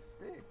have any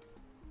sticks.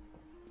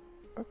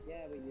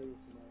 Yeah, we used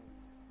them all.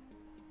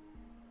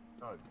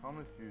 No,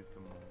 Thomas used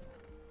them all.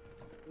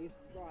 He's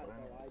right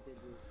though, I did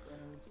use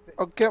them.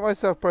 I'll get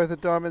myself both a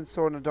diamond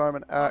sword and a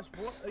diamond Thomas,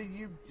 axe. what are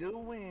you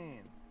doing?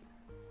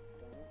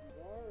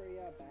 Don't worry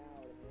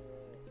about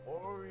it.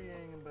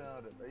 Worrying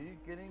about it. Are you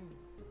getting,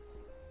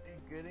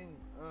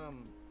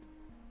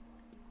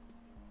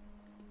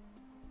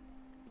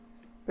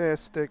 There,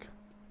 stick.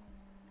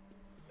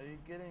 are you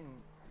getting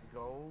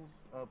gold,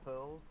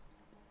 pearls?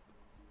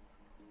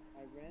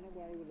 I ran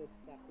away with a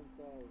stack of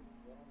gold.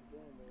 What I'm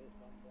doing with it,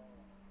 don't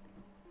worry.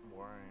 I'm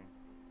worrying.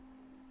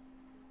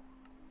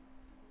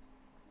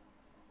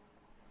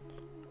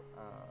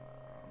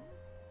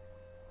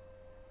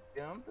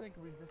 Yeah, I'm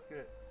thinking we just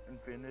get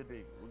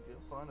infinity. We can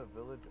find a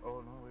village.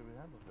 Oh no, we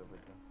have a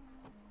villager.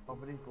 Oh,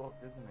 but he's locked,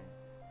 isn't he?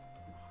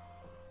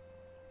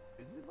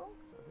 Is he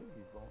locked? I think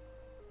he's locked.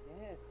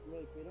 Yes,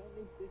 look, we don't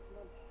need this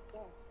much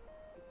stuff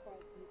to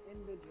fight the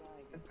Ender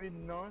Dragon. It'd be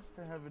nice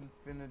to have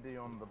infinity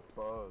on the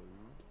bow.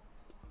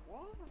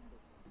 Why?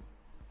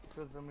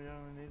 Because then we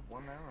only need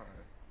one arrow.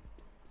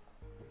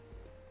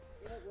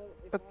 Yeah, well,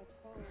 if I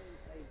find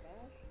a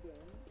bastion...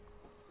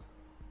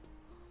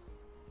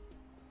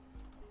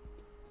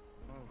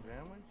 Oh,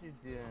 damn, what you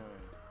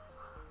doing?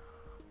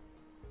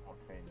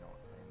 Okay, naughty.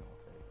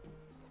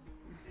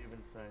 Even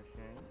so,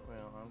 Shane,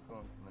 well, I'm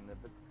going to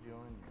maneuver to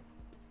join you.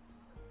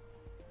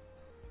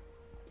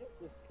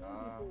 It's a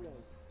scary boy.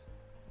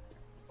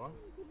 What?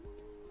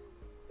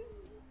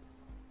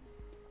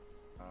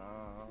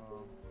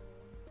 Oh.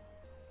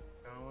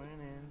 Going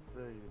in, so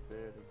you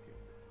better get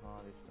the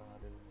party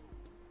started.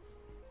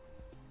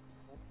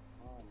 What's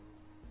hard?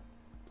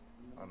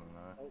 I don't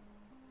know. Oh,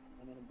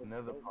 and then a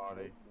Another bespoke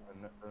party.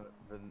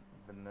 delta.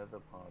 The nether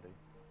party.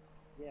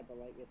 Yeah, but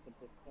like, it's a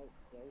bespoke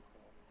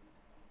delta.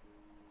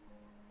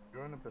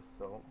 You're in a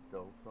basalt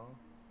delta?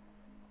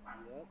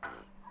 Yep.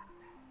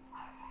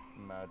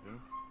 Imagine.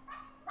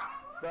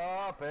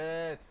 Stop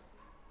it!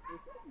 Is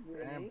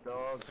it Damn really?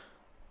 dog.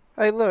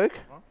 Hey, look.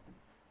 What?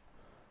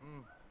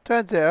 Hmm.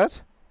 Turns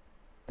out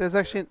there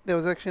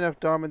was actually enough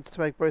diamonds to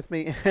make both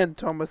me and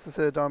Thomas a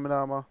set of diamond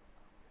armor.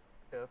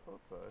 Yeah, I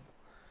thought so.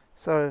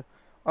 So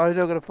I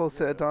now got a full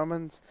set of Yeah.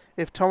 diamonds.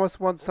 If Thomas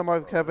wants some,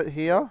 I have it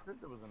here. I said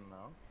there was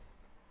enough.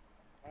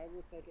 I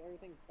will take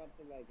everything but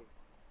the leggings.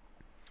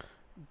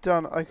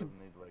 Done. It I can.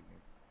 doesn't need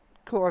leggings.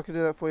 Cool. I can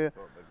do that for you.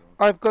 Got leggings.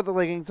 I've got the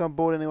leggings on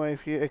board anyway.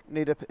 If you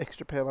need an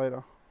extra pair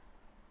later.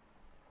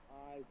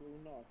 I will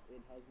not.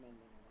 It has mending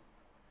on it.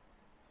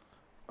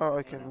 Oh,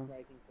 okay And I'm then.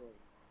 breaking through.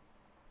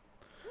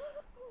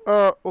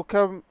 Alright, well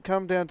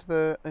come down to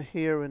the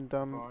here and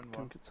Fine, come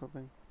what? get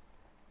something.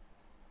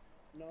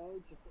 No,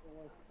 just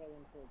almost fell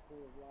into a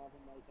pool of lava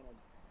making a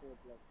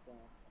 4-block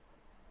down.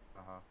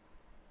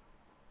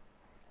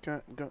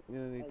 You're gonna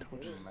need I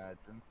torches. did.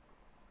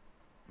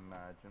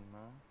 Imagine,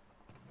 man.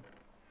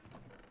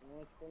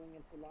 Almost falling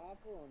into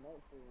lava or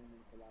not falling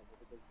into lava,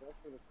 because Josh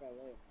would have fell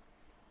in.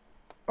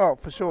 Oh,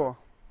 for sure.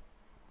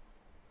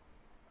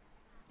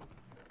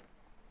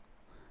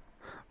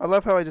 I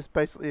love how I just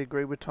basically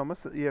agree with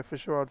Thomas that yeah, for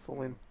sure I'd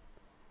fall in.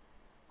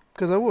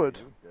 Because I would.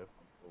 You would definitely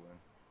fall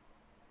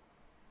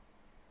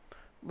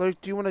in. Luke,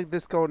 do you want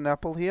this golden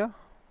apple here?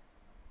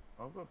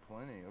 I've got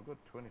plenty. I've got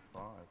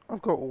 25.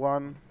 I've got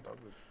one. Covered.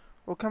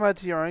 Well, come add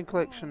to your own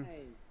collection. Why?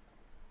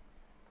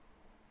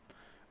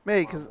 Me, Why,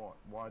 because what?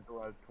 Why do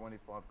I have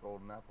 25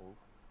 golden apples?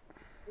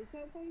 Is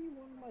that why you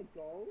want my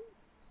gold?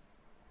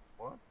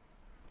 What?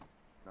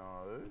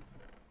 No.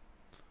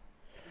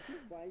 Did you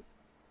waste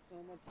so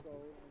much gold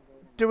on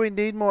gold? do we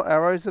need more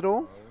arrows at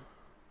all? No.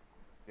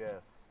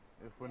 Yes.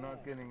 If we're not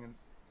Yeah.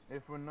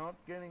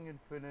 getting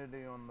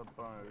infinity on the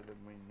bow, then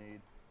we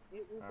need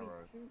It will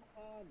arrows. be too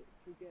hard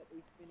to get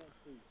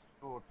infinity.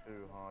 Or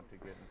too hard to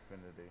get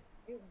infinity.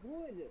 It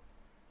would.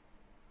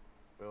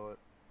 Will it?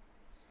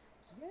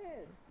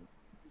 Yes.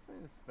 You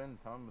need to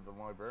spend time with the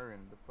librarian.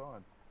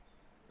 Besides,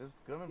 it's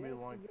gonna be Yes,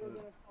 like you're the.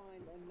 gonna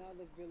find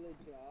another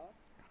villager.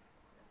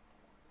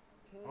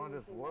 Turn Might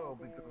as into a well,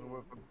 because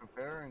we're librarian,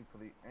 preparing for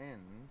the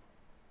end.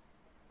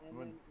 and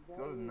We've then got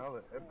roll his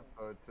another stone.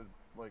 episode to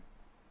like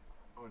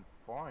go and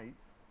fight.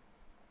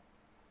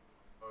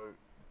 So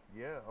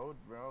yeah, I would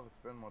rather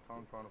spend my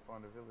time trying to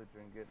find a villager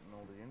and getting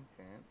all the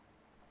enchants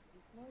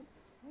There's no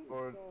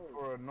point, though.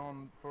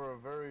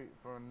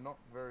 for a not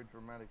very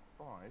dramatic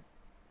fight.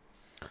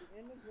 The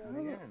end of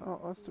In the end. Oh,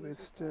 that's to be a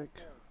stick.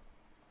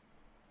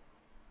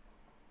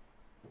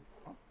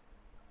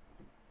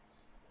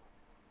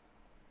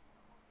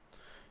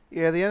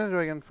 Yeah, the Ender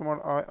Dragon, from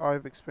what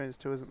I've experienced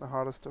too, isn't the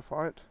hardest to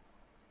fight.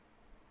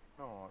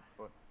 No,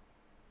 but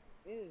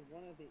It is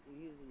one of the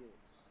easiest.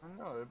 I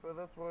know, but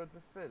that's what I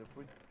just said. If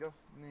we just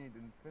need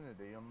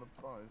infinity on the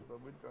bow, so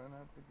we don't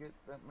have to get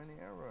that many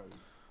arrows.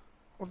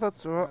 Well,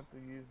 that's We alright. don't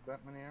have to use that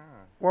many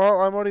arrows.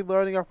 Well, I'm already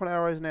loading up on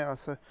arrows now,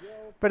 so.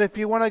 Yo, But if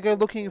you want to go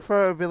found looking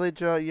for a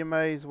villager, you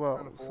may as Found well.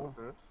 a So.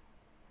 fortress.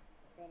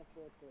 a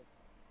fortress.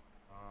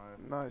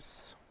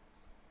 Nice.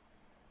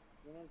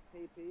 You want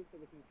TP so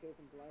we can kill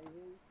some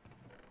blazers?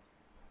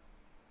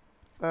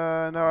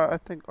 No, I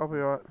think I'll be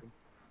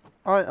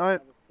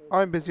alright.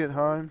 I'm busy at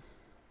home.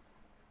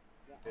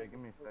 Yeah, give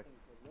me a sec.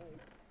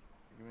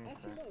 Give me a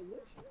Actually, sec. no,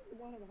 Luke should be the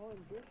one at home.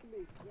 Josh should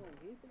be filming.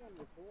 He's the one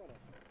recording.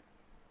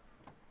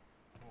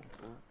 Oh,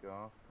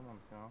 gosh. Come on,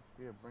 gosh.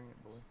 Yeah, bring it,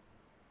 boy.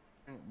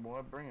 Bring it,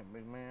 boy. Bring it,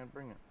 big man.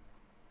 Bring it.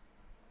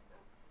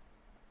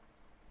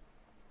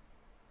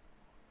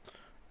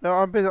 No,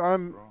 I'm busy.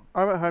 I'm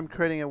Right. at home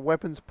creating a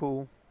weapons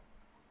pool.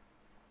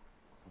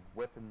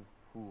 Weapons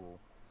pool.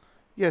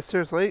 Yeah,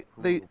 seriously.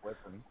 Pool of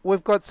weapons.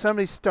 We've got so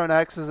many stone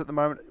axes at the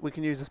moment. We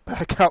can use as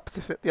backups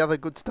if the other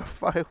good stuff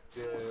fails.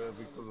 Yeah,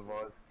 because of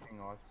King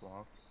Ice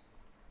Blast.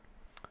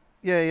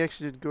 Yeah, he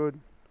actually did good.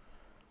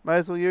 May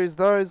as well use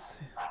those.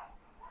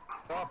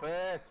 Stop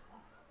it!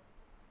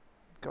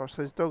 Gosh,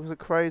 those dogs are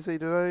crazy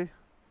today.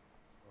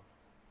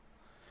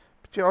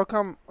 But yeah, I'll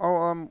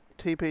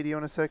TP to you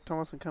in a sec,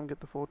 Thomas, and come get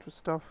the fortress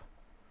stuff.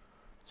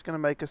 Just gonna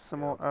make us some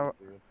Yeah, more I'll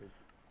take it.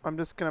 I'm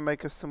just gonna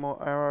make us some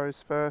more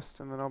arrows first,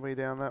 and then I'll be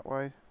down that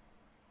way.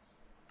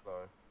 So,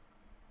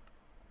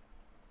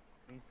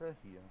 Lisa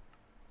here.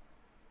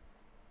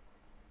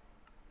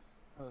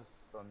 Her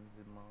son's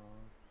in my eyes.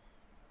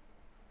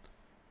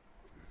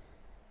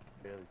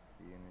 Barely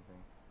see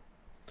anything.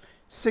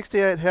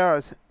 68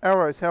 arrows.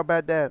 Arrows. How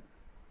about that?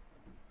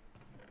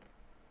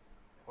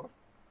 What?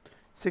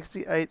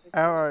 68 It's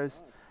arrows.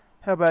 nice.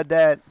 How about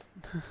that?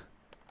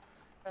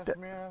 Ask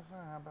me how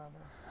about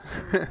that?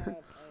 We have a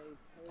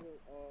total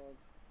of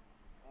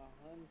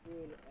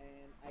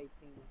 118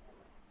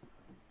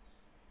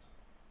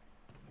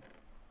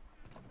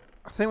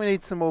 I think we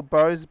need some more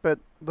bows, but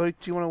Luke,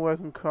 do you want to work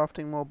on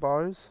crafting more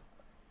bows?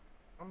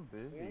 I'm We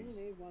busy. only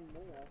need one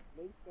more.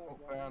 Luke's got Oh,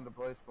 one. found a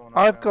place spawner.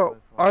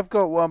 I've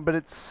got one, but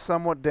it's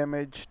somewhat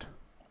damaged.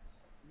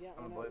 Yeah, I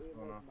Found a know, blaze it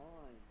was spawner.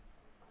 mine.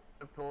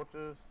 I have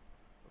torches. I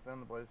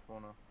found the blaze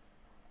spawner.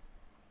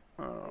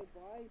 Hey,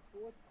 why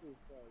torches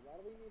though? Why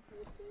do we need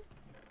torches?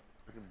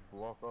 We can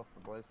block off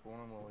the blaze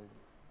spawner while we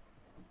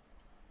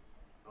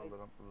I build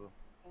it up to the...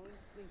 don't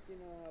think you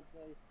know how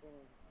blaze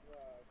spawns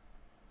work.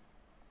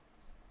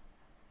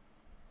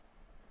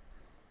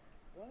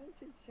 Why don't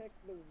you check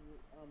the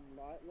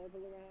light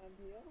level around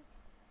here?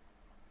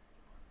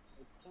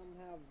 It's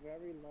somehow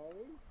very low.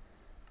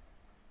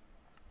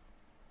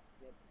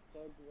 Yet so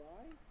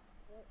bright.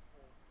 What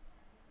the?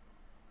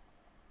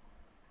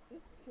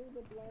 Just kill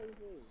the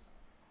blazes.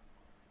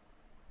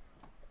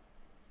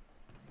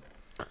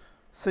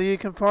 So you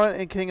can find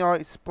in King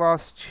Ice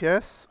Blast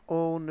chests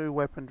all new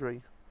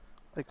weaponry,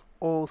 like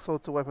all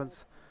sorts of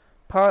weapons.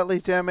 Partly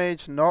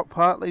damaged, not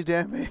partly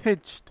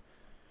damaged.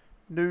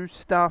 New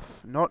stuff,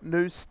 not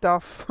new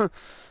stuff.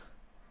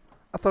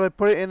 I thought I'd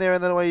put it in there,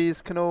 and then way you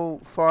can all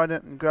find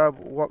it and grab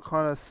what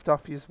kind of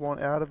stuff you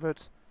want out of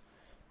it.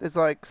 There's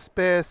like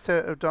spare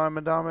set of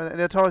diamond armor, and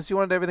it told us you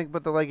wanted everything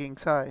but the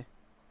leggings, hey?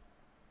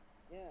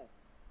 Yes.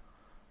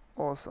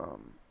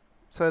 Awesome.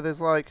 So there's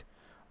like,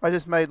 I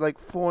just made like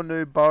 4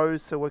 new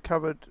bows, so we're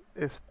covered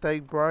if they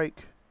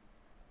break.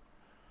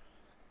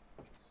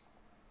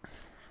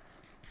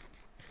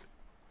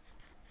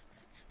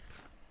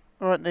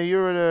 Alright, now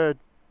you're at a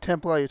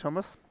temple, are you,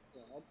 Thomas?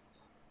 Yep.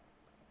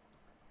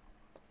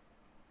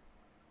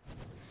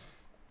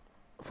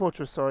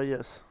 Fortress, sorry,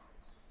 yes.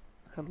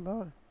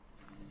 Hello.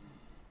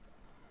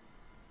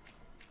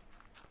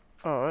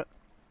 Alright.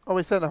 Are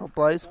we setting up a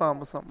blaze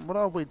farm or something? What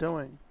are we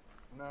doing?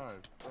 No,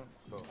 don't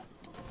stop.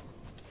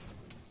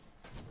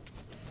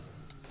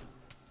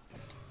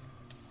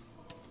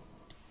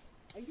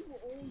 Are you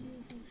all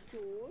using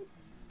swords?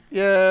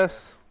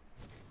 Yes.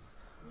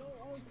 No,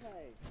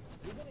 okay.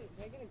 We're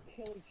gonna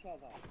kill each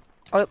other.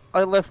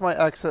 I left my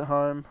axe at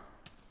home.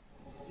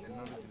 You And guys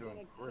notice are you're gonna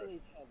doing kill crit.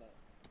 each other.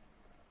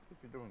 If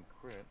you're doing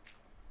crit.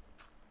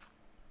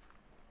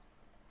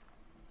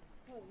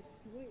 No,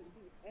 the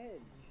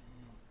edge.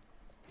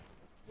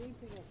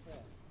 Sweeping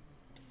effect.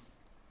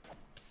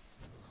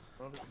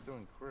 Notice you're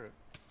doing crit.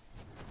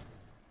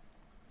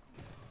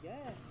 Yeah.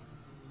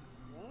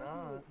 One of you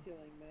was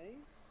killing me.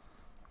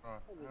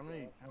 Alright, Holy how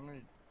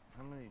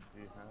many do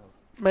you have?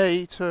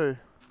 Me, 2. None.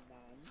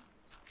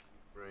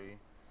 3.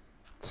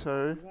 2.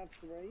 You have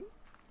 3?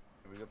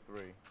 We got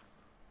 3.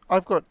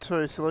 I've got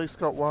 2, so Luke's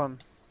got 1.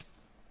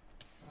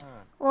 Ah,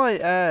 Oi,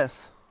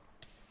 ass.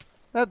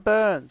 That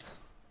burns.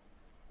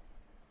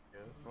 yeah,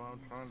 that's why I'm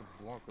trying to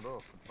block it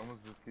off, but someone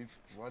just keeps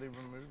bloody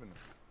removing it.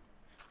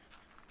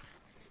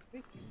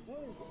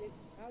 Because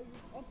it's how you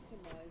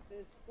optimize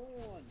their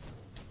spawn.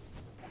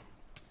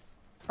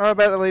 I'm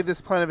about to leave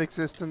this plane of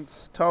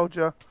existence. Told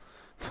ya.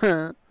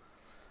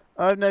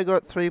 I've now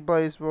got 3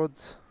 blaze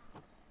rods.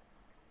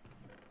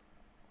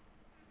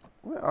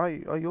 Where are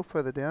you? Oh, you're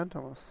further down,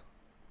 Thomas.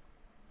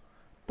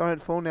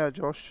 Don't fall now,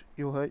 Josh.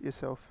 You'll hurt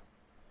yourself.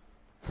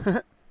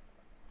 Where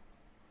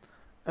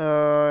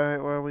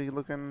are we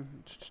looking?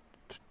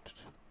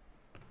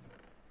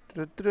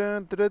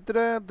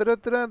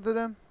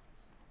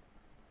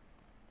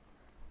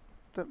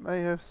 That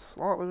may have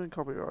slightly been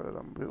copyrighted.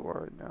 I'm a bit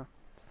worried now.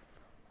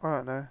 I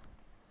don't know.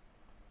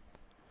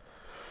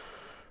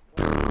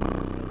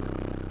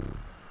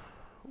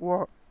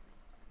 What?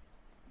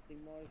 The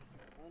most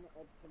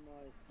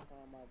unoptimized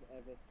farm I've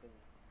ever seen.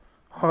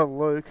 Oh,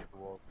 Luke.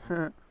 Well,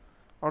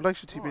 I'd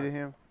actually TP to Nice.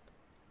 him.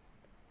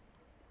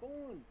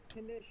 spawn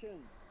condition.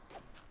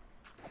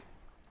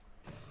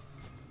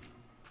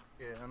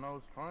 Yeah, and I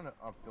was trying to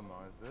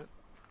optimize it,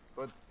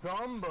 but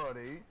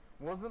somebody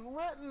wasn't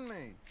letting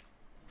me.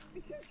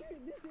 Because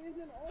this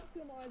isn't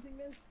optimizing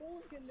their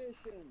spawn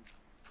condition.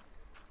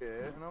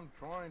 Yeah, and I'm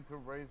trying to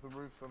raise the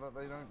roof so that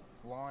they don't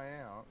fly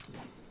out.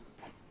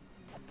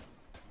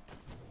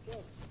 Just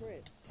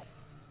crit.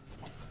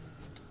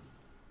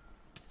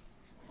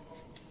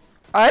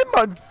 I'm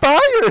on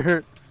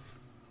fire!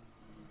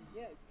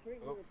 Yeah, crit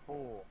I got roof.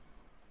 4.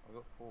 I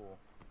got 4.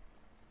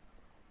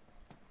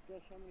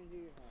 Josh, how many do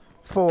you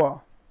have?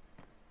 4.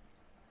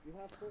 You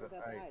have 4,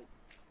 that's 8.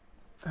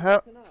 How?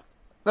 That's enough.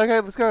 Okay,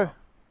 let's go.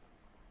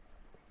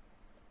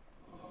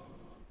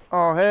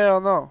 Oh, hell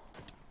no.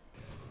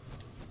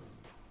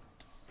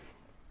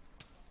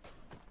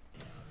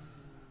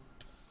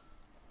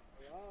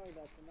 Oh,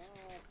 that's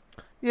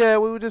enough. Yeah,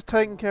 we were just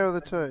taking care of the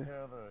Taking two.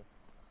 care of those.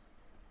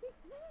 Just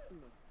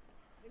run.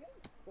 They're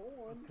gonna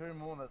spawn. There's 2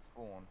 more that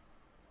spawn.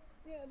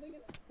 Yeah, they're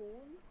gonna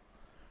spawn.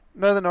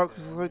 No, they're not,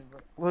 because Yeah,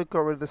 Luke got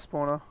rid of the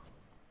spawner.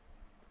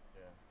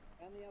 Yeah.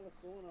 And the other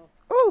spawner.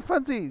 Oh,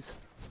 funsies!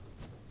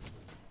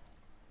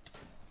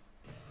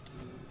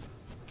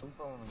 I'm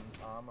calling them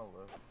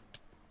armorless.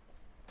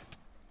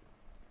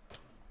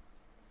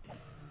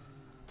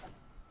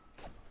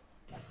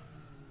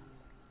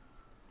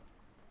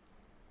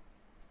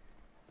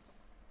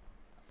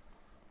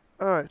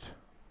 Alright.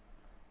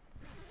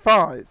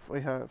 5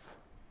 we have.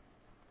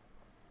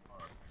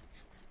 Alright.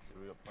 So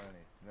we got plenty.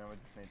 Now we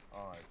just need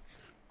eyes,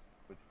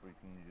 which we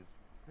can use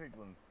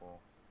piglins for.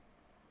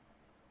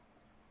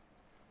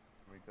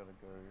 We gotta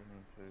go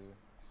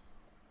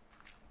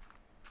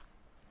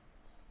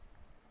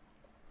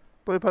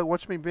into... BluePug,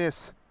 watch me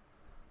miss.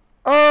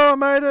 Oh, I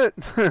made it!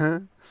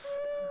 There's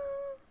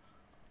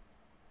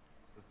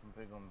some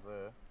piglins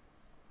there.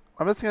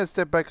 I'm just going to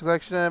step back because I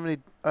actually don't have any.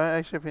 I don't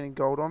actually have any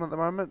gold on at the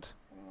moment.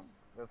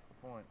 That's the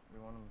point. We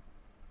want them...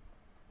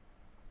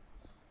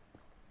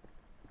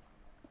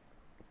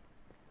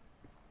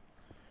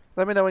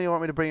 Let me know when you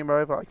want me to bring him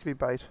over. I could be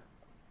bait.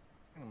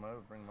 Bring them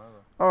over, bring them over.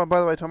 Oh, and by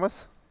the way,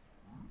 Thomas.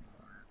 How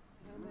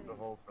many? The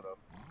hole set up.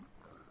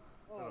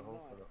 Oh, Got a hole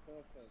nice, set up.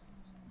 perfect.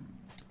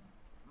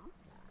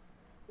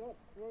 Go,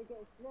 throw,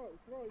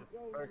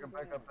 Back up,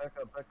 back up, back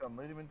up, back up.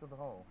 Lead him into the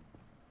hole.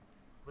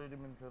 Lead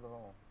him into the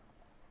hole.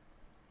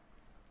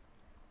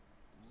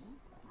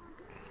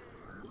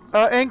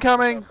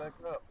 Incoming! Back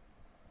up.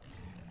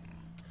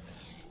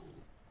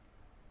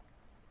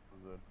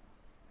 Good.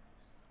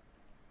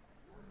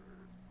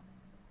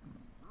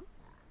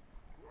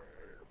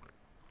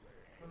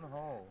 In the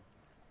hole.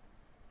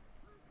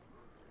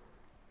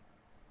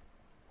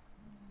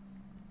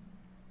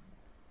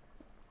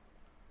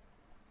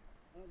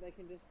 No, they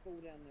can just fall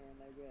down there and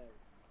they will.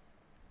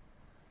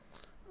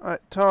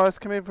 Alright, Thomas,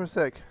 come here for a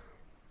sec.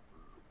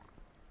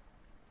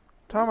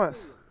 Thomas,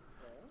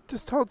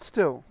 just hold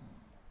still.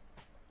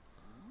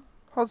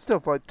 Hold still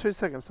for like 2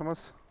 seconds,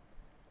 Thomas.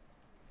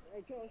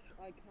 Hey Josh,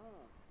 I can't.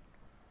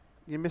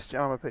 You missed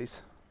your armor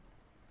piece.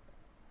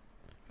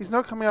 He's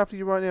not coming after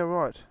you right now,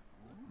 right?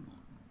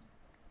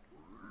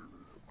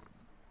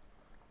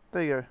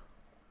 There you go.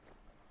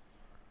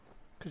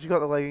 Because you got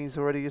the leggings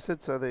already, you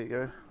said so, there you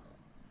go.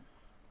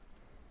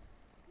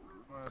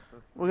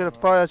 We'll get a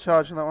fire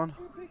charge on that one.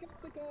 Pick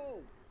up the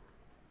gold.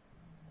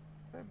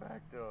 Stay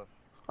back, Josh.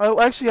 I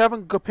actually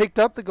haven't picked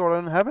up the gold, I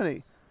don't have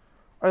any.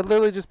 I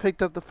literally just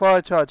picked up the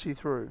fire charge he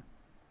threw.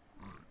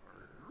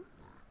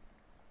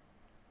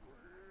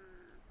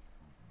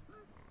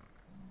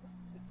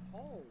 It's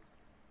hole.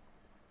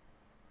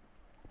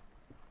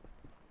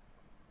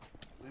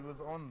 He was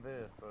on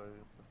there, so I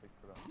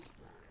picked it up.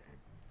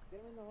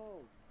 Get him in the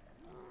hole.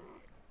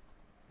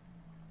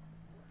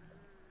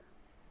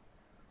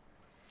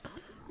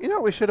 You know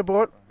what we should have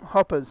bought?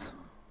 Hoppers.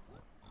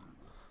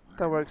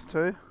 That works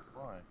too.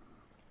 Why?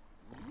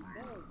 No,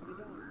 you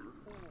don't.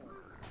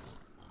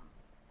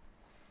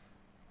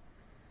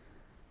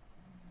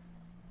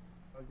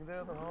 Oh, get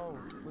out of the hole.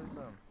 Please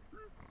them.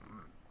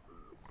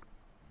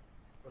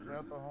 Push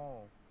out the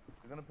hole.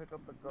 You're gonna pick up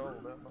the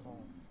gold out the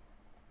hole.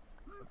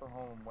 Put the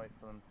hole and wait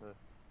for them to...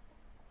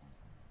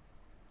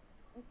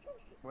 Oh,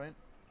 Josh, Wait.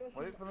 Josh,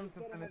 Wait for them you've to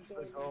gotta finish have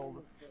the gold.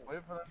 first.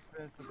 Wait for them to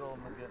finish the gold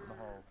and then get in the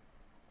hole.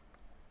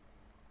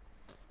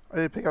 I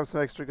did pick up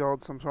some extra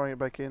gold, so I'm throwing it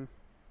back in.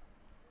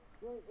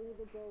 Throw all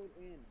the gold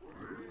in.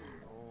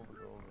 All the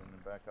gold in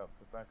and back up.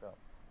 Just back up.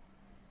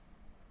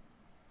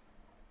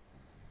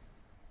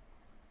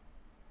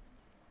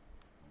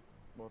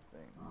 What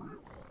thing?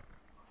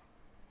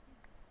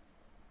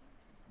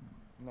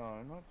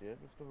 No, not yet.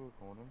 We're still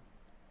recording.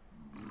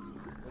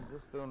 We're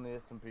just doing the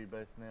Smp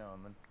base now,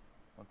 and then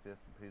once the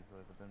Smp's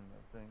over, then I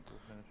think we'll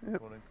finish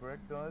recording.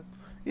 Correct, guys?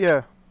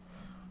 Yeah.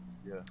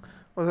 Yeah.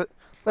 Well,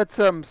 let's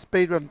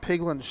speedrun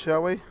Piglins,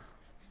 shall we?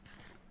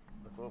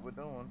 That's what we're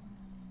doing.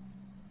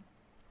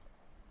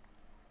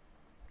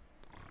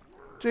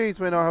 Jeez,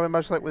 we're not having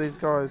much luck with these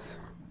guys. These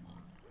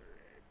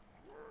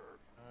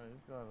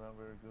guys aren't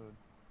very good.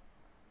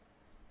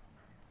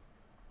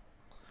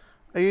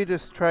 Are you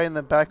just trading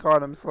the back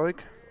items,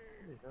 Luke?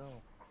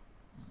 hell.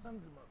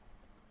 Sons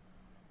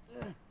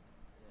of a...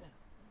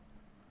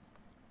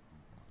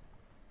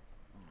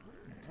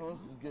 Thomas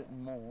is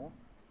getting more.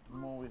 The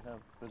more we have,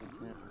 better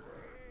chance.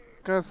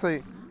 Go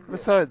see.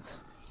 Besides,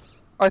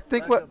 I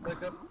think what.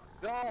 Back up.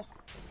 Gas!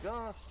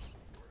 Gas!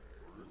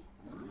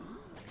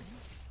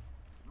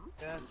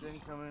 Gas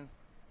incoming.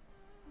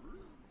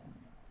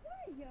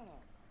 Yeah.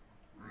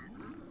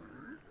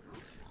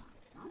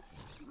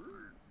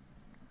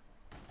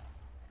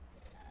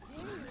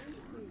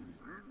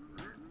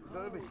 It's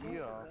over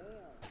here.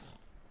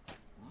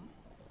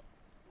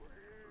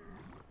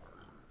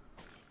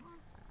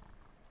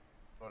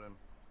 Got him.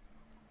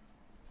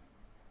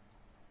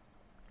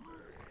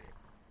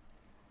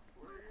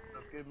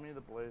 Just give me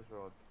the blaze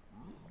rod.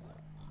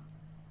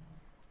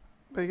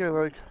 There you go,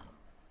 Luke.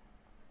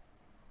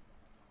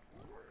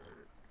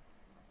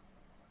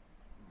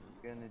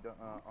 Get any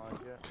eyes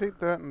yet? Keep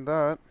that and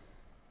that.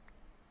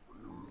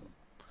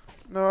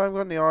 No, I haven't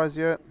got any eyes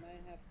yet.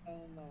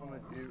 I'm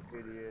with you,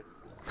 idiot.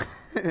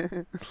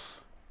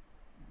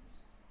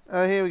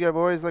 Here we go,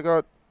 boys. I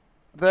got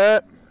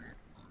that.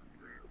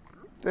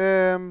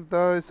 Them,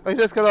 those. I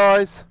just got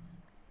eyes.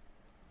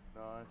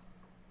 Nice.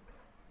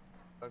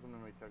 Chuck them to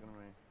me, chuck them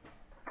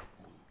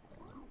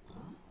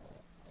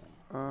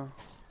to me.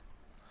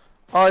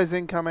 Eyes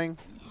incoming.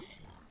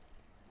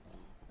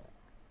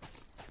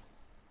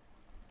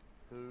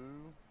 2.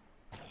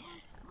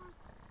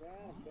 Yeah,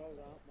 gold,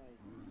 aren't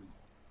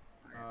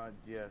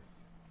we? Yes.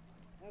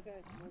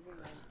 Okay, moving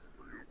on.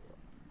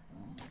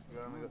 We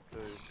only got 2,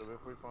 so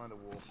if we find a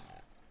wolf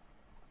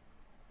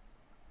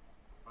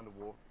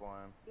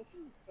biome. Just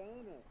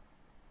burn it.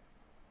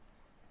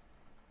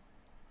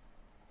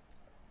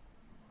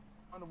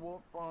 Find a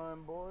wolf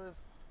biome, boys.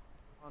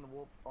 Find a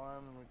wolf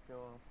biome and we kill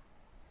him.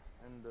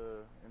 And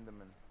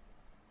Enderman.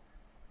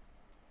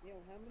 Yo,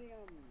 how many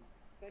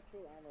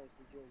spectral arrows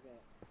did you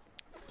get?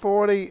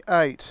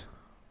 48.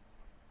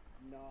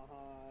 Nice.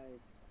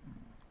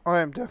 I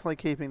am definitely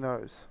keeping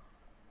those.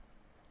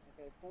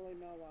 Okay, follow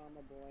no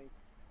armor, boys.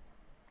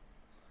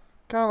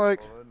 Come on,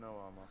 Luke. Follow no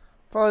armor.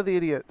 Follow the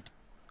idiot.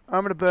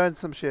 I'm gonna burn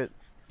some shit.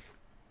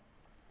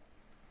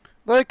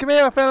 Luke, come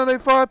here. I found a new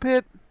fire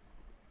pit.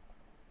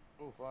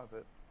 Oh, 5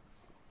 hit.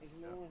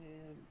 Ignore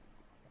him.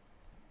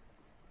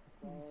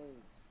 Go.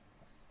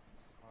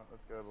 Alright,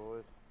 let's go,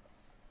 boys.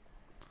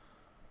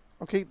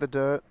 I'll keep the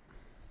dirt.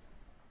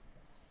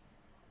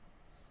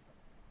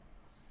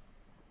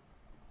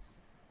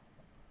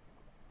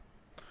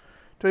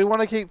 Do we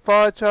want to keep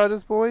fire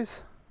charges, boys?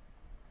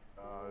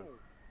 No.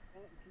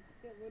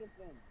 Just get rid of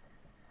them.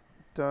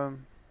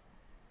 Done.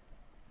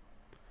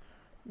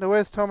 Now,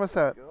 where's Thomas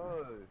at?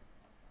 Go.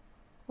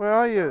 Where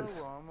are you?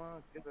 No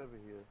armor, get over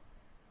here.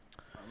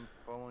 I'm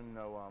following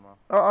no armor.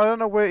 I don't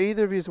know where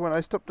either of you went.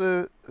 I stopped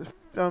to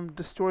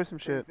destroy some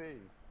shit. TP.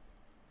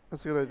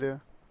 That's a good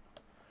idea.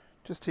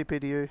 Just TP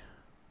to you.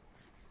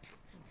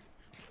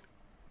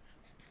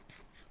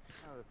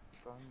 Oh, the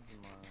sun's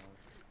in my eyes.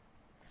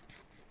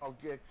 Oh,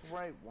 yeah,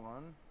 great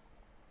one.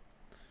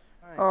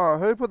 Hey, Oh,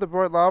 who put the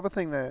bright lava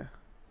thing there?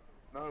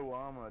 no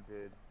armor,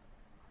 dude.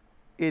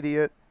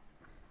 Idiot.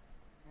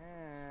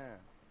 Yeah.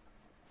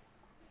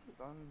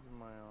 Sun's in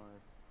my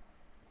eyes.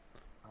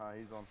 Ah,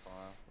 he's on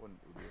fire. What an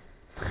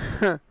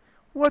idiot.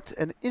 What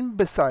an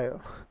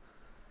imbecile.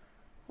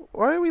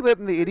 Why are we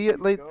letting the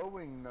idiot lead?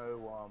 Going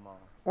no armor.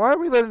 Why are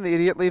we letting the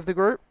idiot leave the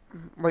group?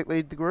 Like,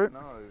 lead the group? No.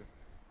 I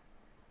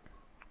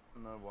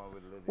don't know why we're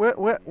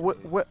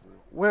letting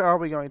Where are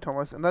we going,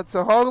 Thomas? And that's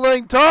a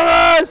hoggling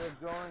Thomas!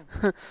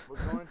 We're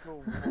going to a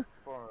wolf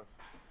forest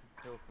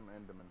to kill some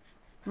endermen.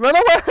 Run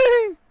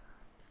away!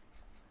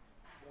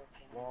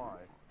 Why?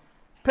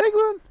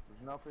 Piglin!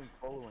 There's nothing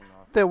following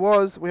us. There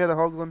was. We had a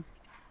hoglin.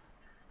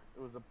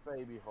 It was a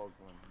baby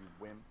hoglin, you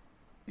wimp.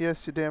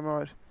 Yes, you're damn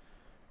right.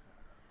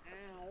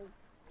 Ow.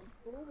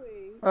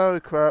 Bully. Oh,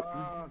 crap.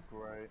 Ah,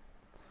 great.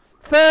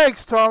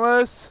 Thanks,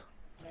 Thomas!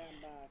 Now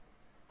I'm back.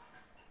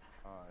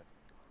 Alright.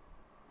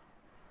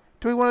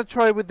 Do we want to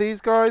trade with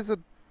these guys, or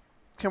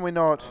can we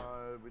not?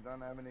 No, we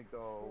don't have any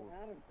gold. We're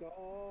out of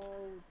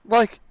gold.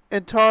 Like,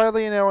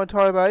 entirely in our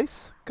entire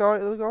base?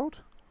 Gold?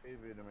 Give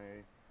it to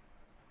me.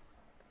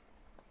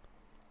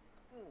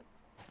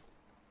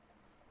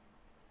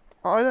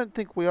 I don't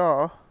think we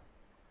are.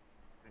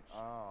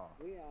 Ah.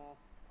 We are.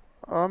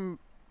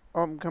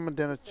 I'm coming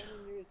down a...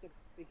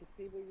 Because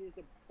people use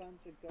a bunch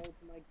of gold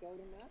to make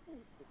golden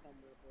apples for some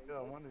reason. Yeah,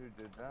 I wonder who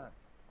did that.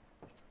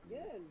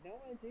 Yeah, no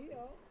idea.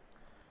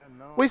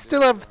 No We idea.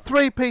 still have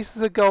 3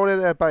 pieces of gold at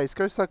our base.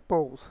 Go suck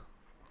balls.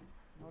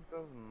 It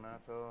doesn't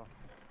matter. Oh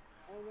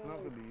no, Not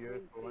gonna be 3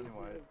 useful pieces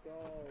anyway. of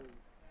gold.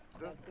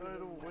 Just That's gonna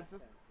go to, be we just,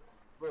 nothing.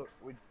 look,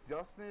 we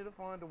just need to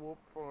find a wolf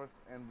forest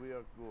and we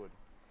are good.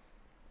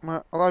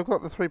 Well, I've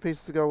got the 3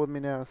 pieces of gold with me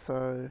now,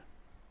 so...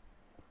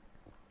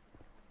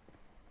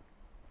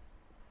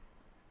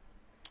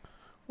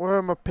 Where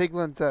are my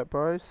piglins at,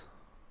 bros?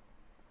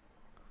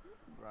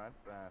 Right,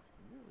 bastard.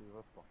 You leave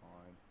us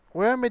behind.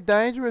 Where are my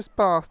dangerous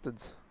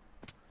bastards?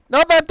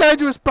 Not that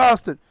dangerous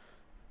bastard!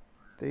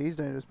 These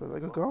dangerous bastards. I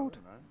got gold.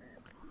 I don't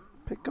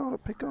know. Pick gold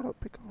up, pick gold up,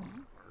 pick gold up.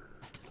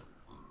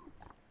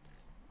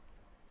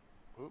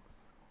 Oops.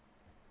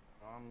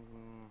 I'm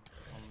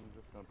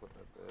just gonna put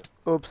that there.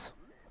 Oops.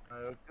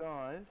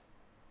 Guys,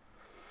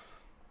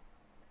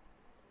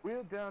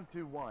 we're down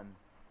to 1.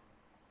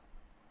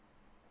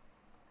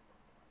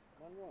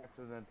 One what?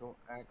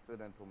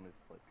 Accidental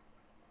misclick.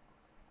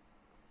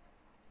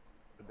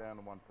 We're down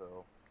to 1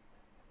 pearl.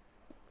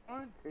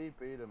 Don't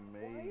TP to me.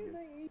 Why are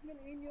they even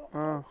in your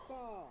Oh.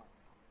 car?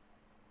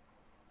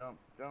 Jump,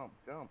 jump,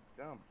 jump,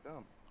 jump,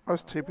 jump. I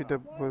was TP'd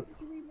up Why with.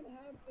 don't you even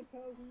have the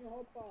pearls in your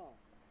hotbar?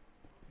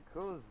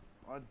 Because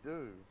I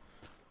do.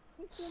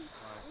 Put them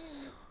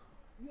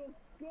in your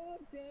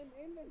goddamn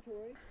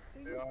inventory so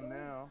They you are don't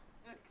now.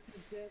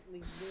 accidentally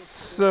miss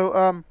So,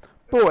 them.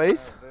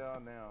 boys, They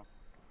are now.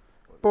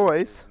 What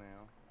boys, is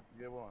now?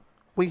 Yeah, what?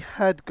 we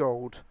had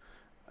gold.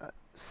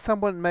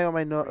 Someone may or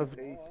may not have.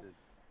 Repeated.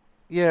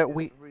 Yeah, It's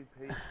we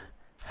repeated.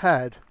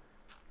 had.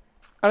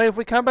 I mean, if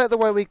we come back the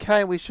way we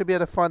came, we should be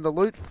able to find the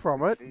loot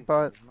from it, Repeated.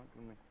 but... It's not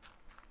gonna...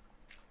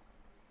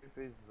 2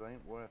 pieces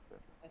ain't worth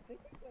it. I think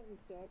we got in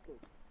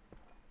circles.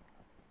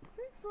 I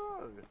think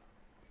so.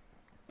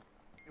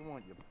 You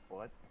want your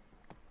butt?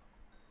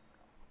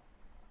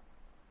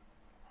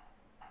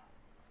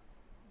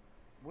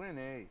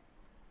 Winnie.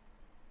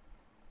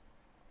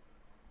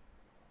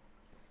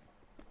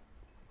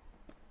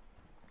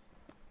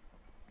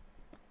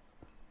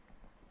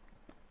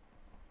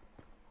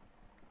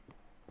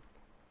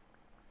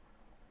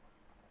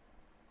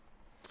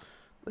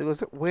 It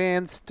was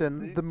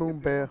Winston, the moon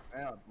bear.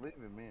 Out. Leave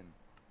him in.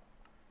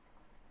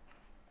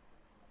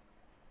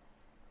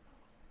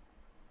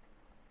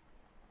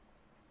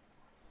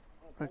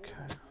 Okay.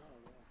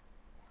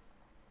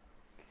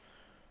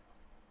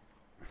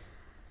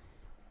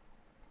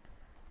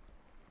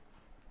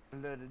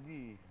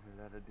 La-da-dee,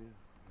 la-da-do,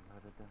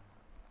 la-da-da.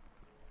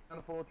 And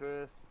a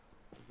fortress.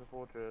 It's a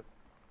fortress.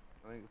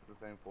 I think it's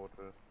the same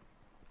fortress.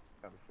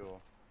 Can't be sure.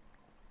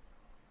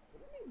 What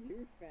do you mean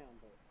you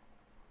found it?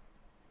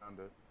 Found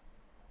it.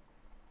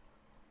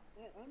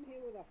 Man, I'm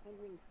here with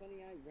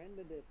 128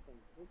 render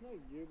distance. There's no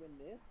you in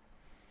this.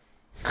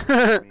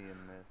 Me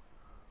in this.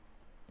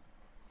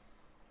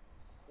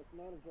 It's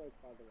not a joke,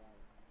 by the way.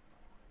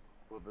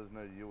 Well, there's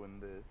no you in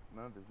this.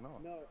 No, there's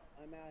not. No,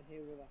 I'm out here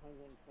with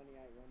 128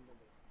 render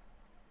distance.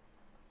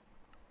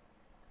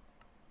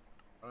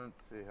 I don't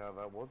see how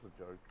that was a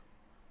joke.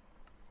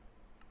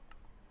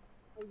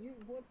 Oh,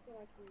 what's the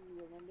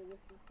actual render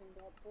distance thing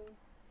up to?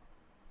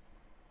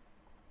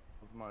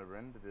 What's my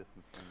render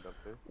distance turned up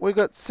to? We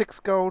got 6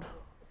 gold.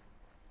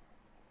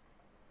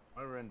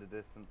 My render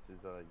distance is,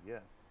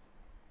 yes.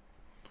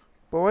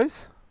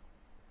 Boys?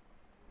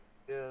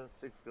 Yeah,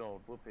 6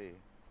 gold. Whoopee.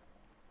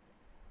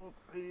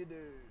 Whoopee do.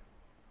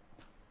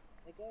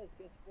 Hey guys,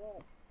 guess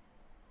what?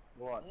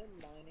 What?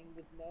 I'm mining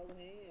with no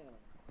hands.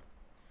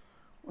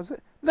 Was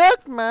it?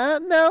 Look,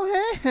 man, no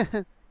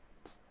hands!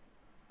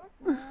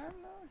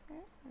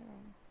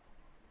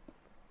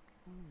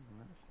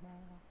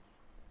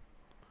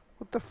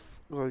 What the f...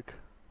 Luke?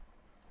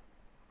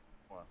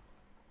 What?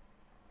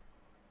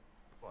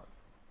 What?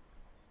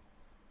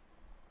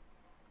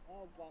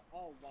 Oh,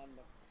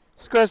 wonderful.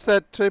 Scratch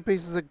that, 2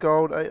 pieces of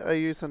gold. I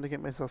used them to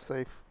get myself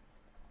safe.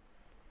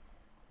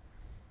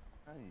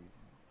 Hey,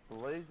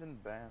 blazing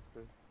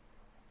bastard.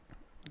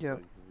 Yep.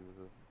 He was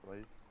a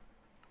blaze.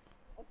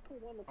 That's the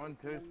wonderful.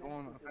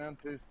 I found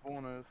 2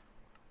 spawners.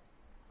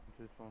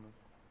 2 spawners.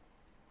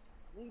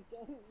 We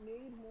don't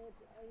need more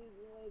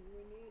players,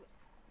 we need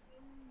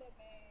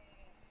Enderman.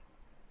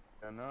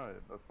 I know,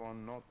 that's why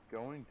I'm not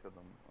going to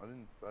them. I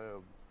didn't say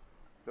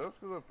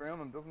just because I found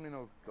them doesn't mean I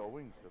was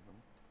going to them.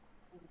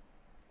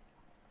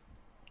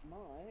 My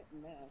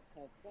mouse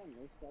has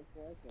suddenly stopped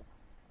working.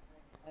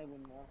 I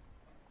wouldn't know.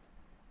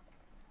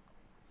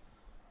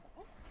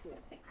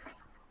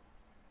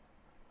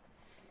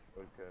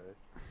 Okay.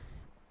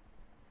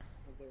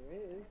 But there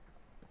is.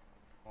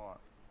 What?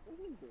 What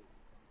is it?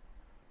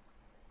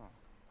 Huh.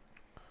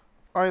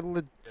 I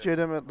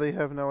legitimately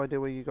have no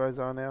idea where you guys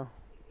are now.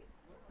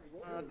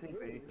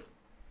 TP.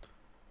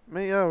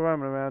 Me? Oh,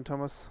 roaming around,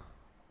 Thomas.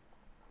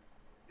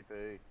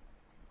 TP.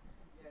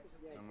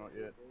 No, not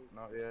yet.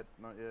 Not yet.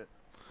 Not yet.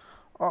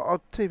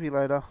 I'll TP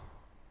later.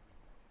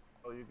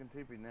 Oh, you can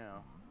TP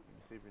now.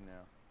 You can TP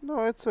now.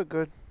 No, it's so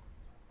good.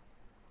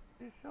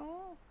 You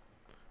sure?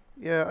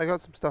 Yeah, I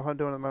got some stuff I'm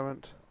doing at the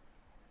moment.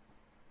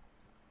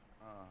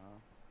 Uh-huh.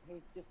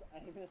 He's just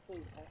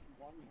aimlessly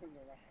wandering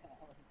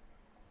around.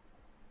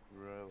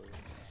 Really?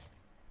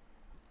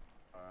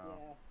 Wow.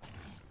 Yeah.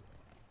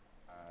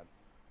 Sad.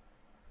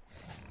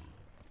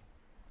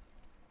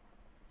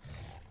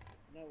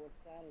 No, what's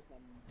sad is my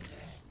mouse.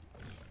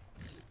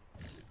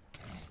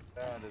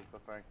 Sad is the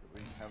fact that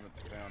we haven't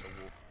found a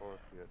wolf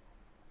forest yet.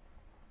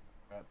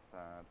 That's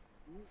sad.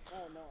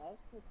 Oh no, I was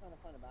still trying to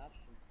find a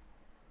bastion.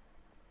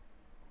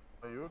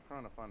 Oh, you were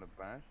trying to find a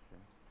bastion?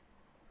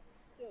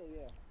 Still,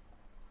 yeah.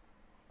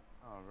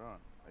 Oh,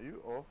 right. Are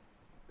you off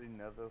the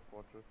nether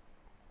fortress?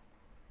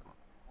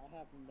 I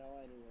have no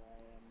idea where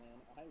I am, man.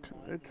 I Can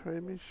might they need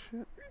trade to me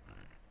shit?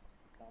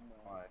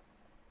 somewhere. Why?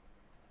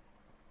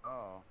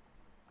 Oh.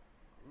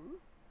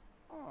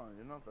 Oh,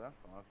 you're not that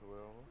far to where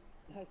I was.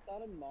 I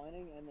started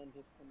mining and then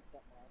just couldn't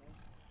stop mining.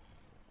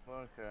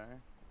 Okay.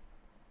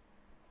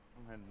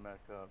 I'm heading back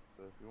up,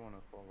 so if you want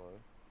to follow.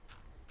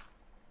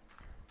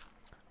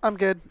 I'm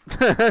good.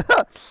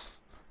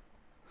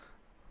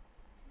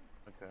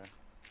 Okay.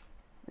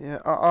 Yeah,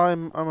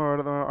 I'm alright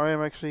at the moment. I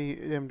am actually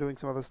doing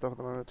some other stuff at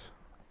the moment.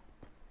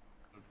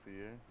 Good for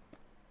you.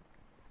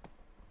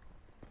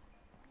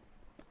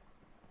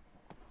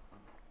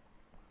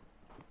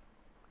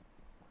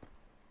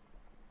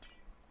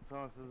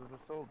 So, the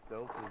basalt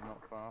delta is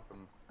not far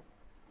from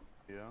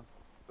here.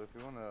 So if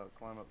you want to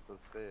climb up the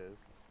stairs.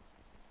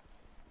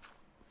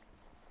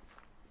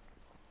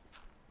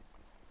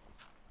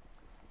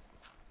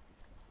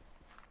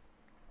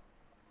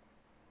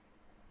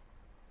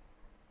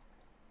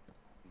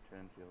 You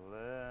turn to your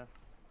left.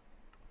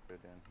 Go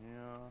down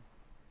here.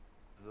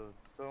 The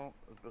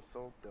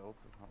basalt delta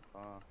is not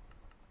far.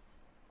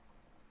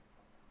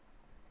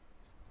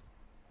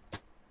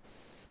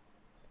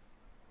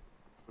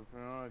 If we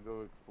want to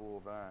go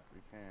explore that,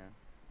 we can.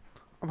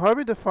 I'm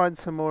hoping to find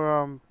some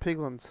more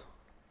piglins.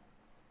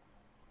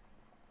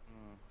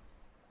 Hmm.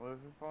 Well, if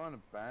we find a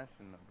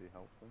bastion, that'd be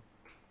helpful.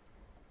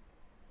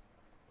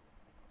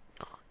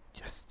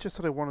 Yes, just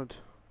what I wanted.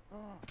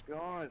 Oh,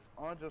 guys,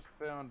 I just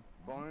found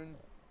bone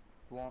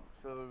blocks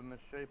that are in the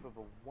shape of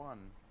a 1.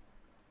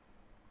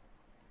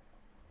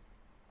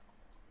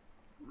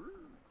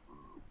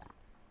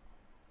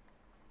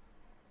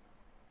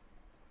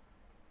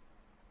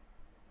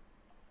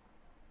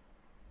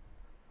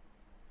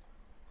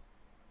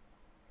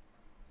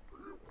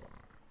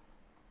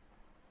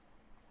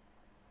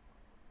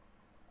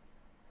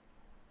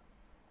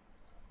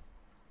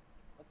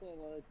 Okay,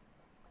 look.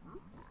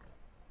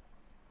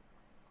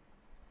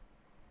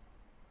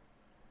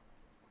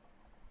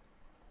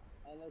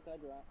 Hey, look,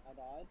 I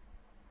died.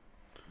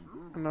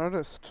 I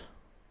noticed.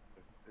 I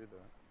can see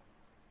that.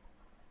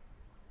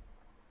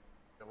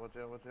 Yeah, watch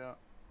out, watch out.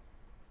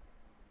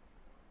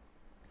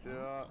 Watch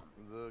out,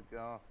 the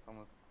gas,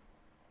 Thomas.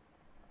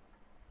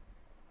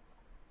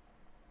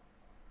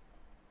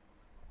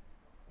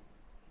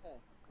 Okay.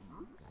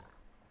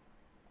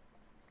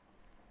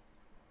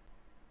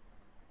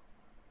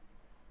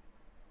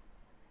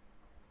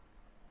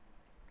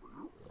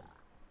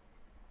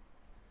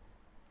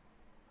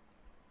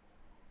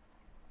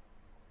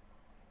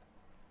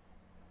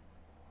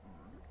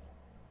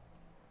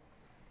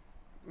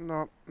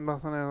 No,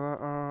 nothing out of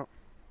that.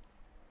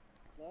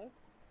 Look,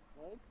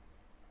 look.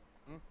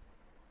 Hmm?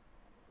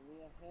 We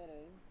are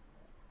heading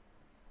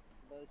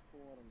to those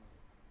coordinates.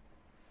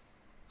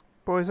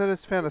 Boys, I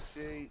just found a.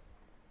 Cheat.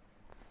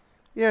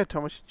 Yeah,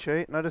 Thomas, you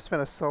cheat. And I just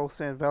found a Soul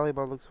Sand Valley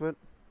by the looks of it.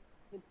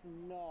 It's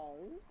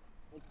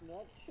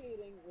not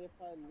cheating if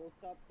I look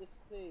up the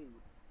speed.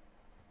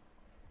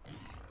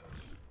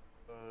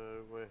 So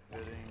we're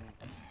heading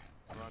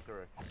the right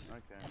direction.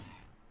 Okay.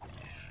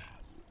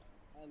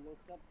 I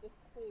looked up the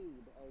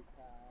speed,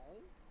 okay?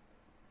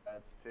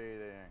 That's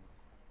cheating.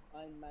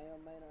 I may or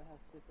may not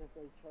have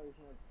specifically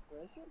chosen a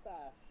treasure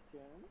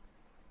bastion.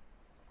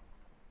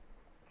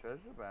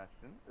 Treasure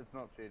bastion? It's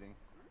not cheating.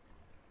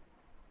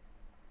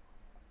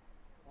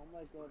 Oh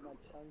my god, my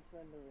chunks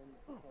rendering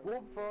so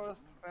Warp weird.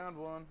 forest, found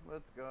one.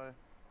 Let's go.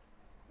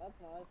 That's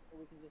nice, but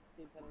we can just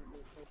keep heading to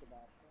the treasure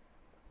bastion.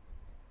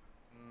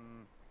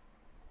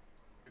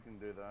 We can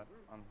do that.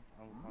 I'll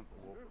hunt the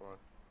warp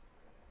forest.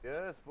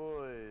 Yes,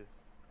 boys.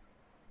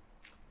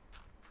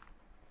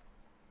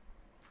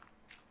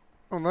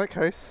 In that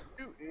case,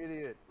 You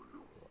idiot.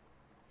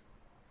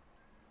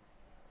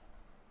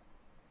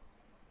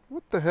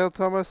 what the hell,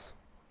 Thomas?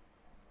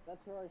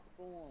 That's where I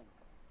spawned.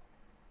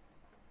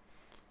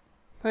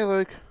 Hey,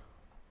 Luke.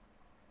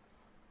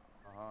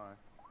 Hi.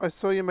 I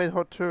saw you made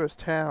Hot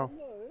Tourist. Hey How?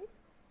 Luke,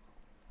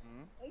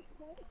 Hmm?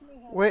 explain to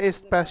me how Where this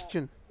is is about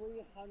Bastion?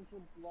 300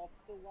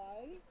 blocks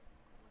away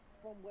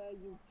from where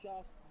you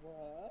just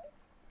were.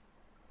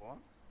 What?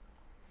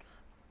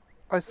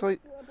 I saw.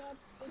 It's like 300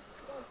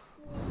 blocks away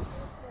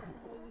from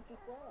where you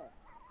just were.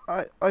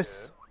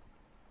 Yeah.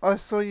 I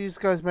saw you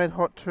guys made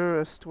Hot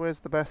Tourist. Where's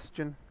the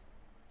Bastion?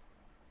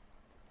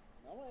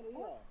 No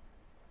idea.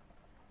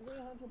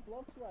 300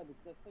 blocks away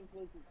because I think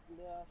Luke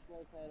last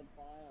located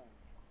biome.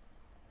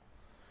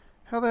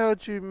 How the hell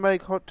did you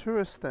make Hot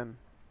Tourist then?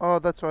 Oh,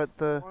 that's right.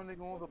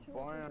 Finding all the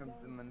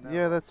biomes in the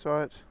Yeah, nether. that's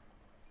right.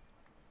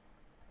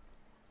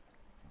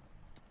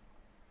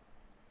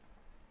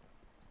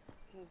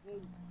 Because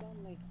he's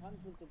only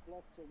hundreds of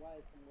blocks away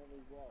from where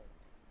we were.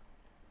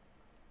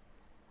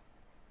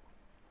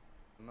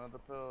 Another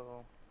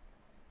pearl.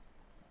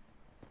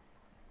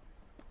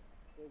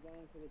 We're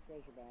going to the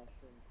treasure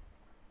bastion.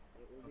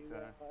 It will be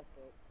Okay. worth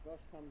it.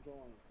 Just come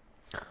join.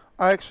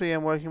 I actually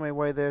am working my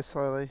way there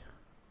slowly.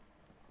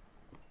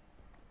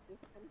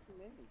 Just come to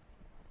me.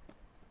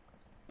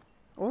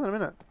 Hold on a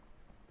minute.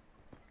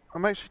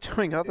 I'm actually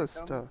doing other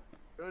Come stuff.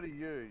 Go to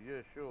you.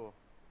 Yeah, sure.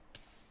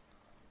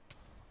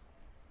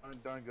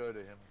 Don't go to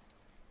him.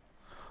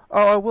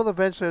 Oh, I will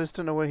eventually. I just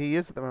don't know where he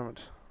is at the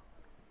moment.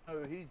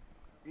 No, he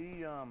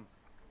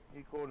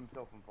He caught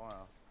himself on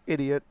fire.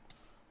 Idiot.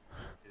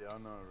 Yeah, I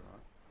know,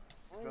 right?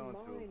 I Fell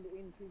mined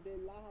into the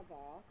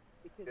lava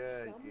because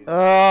Yeah, somebody...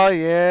 Oh,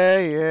 yeah.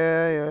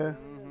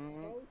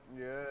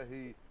 Yeah,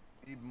 he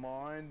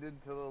mined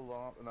into the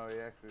lava. No, he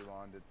actually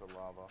lined into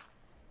lava.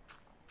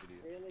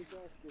 Idiot. Really,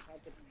 Josh? You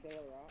had to fill her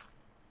up?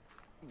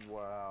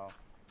 Wow.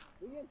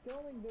 We are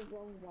going the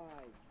wrong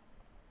way.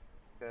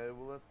 Okay,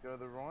 well let's go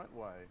the right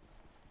way.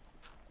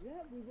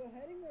 Yeah, we were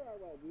heading the right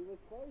way. We were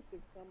close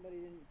if somebody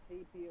didn't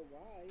TP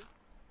away.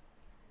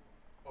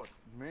 What,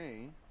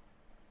 me?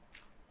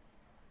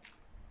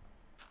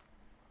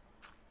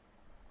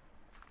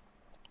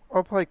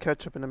 I'll play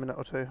catch up in a minute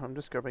or two. I'm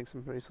just grabbing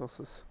some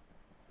resources.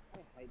 I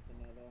hate the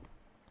nether.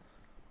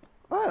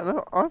 I don't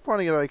know. I'm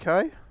finding it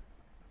okay.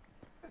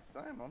 Yeah,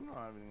 same, I'm not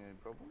having any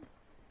problem.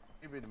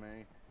 Give it to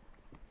me.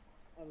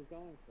 I was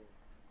going to.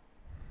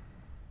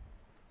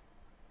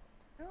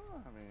 Yeah, I'm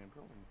not having any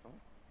problem, son.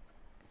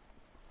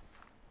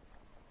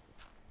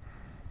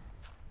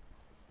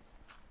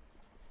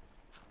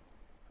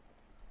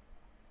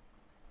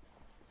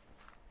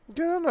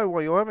 Yeah, I don't know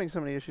why you're having so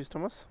many issues,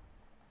 Thomas.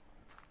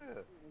 Yeah.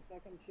 It's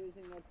like I'm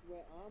choosing not to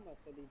wear armor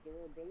so the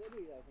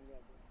durability doesn't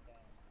get worn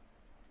down.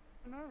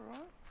 I know,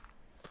 right?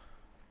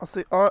 I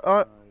see.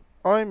 No.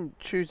 I'm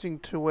choosing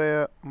to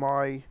wear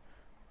my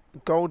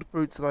gold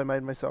boots that I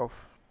made myself.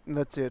 And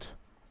that's it.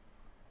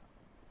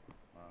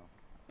 Wow.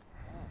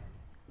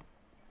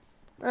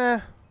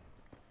 Why?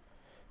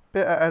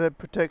 Bit of added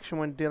protection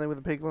when dealing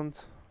with the piglins.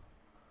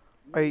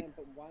 Yeah,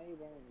 but why are you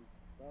wearing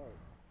gold?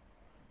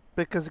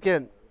 Because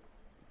again,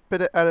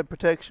 bit of added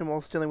protection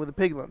while dealing with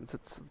the piglins.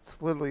 It's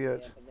literally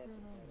it. Yeah, but that's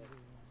pathetic.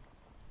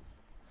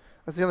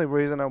 That's the only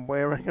reason I'm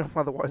wearing them.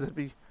 Otherwise, I'd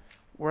be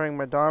wearing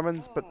my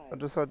diamonds. But I Why?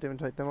 decided to even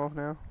take them off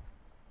now.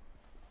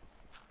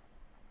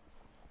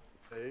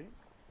 See?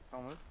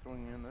 Thomas,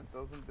 swing in it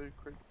doesn't do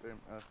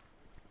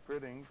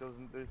critting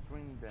doesn't do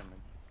swing damage.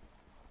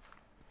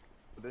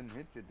 I didn't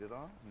hit you, did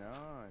I? No,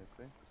 I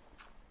see.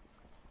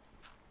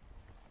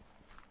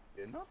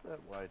 Yeah, not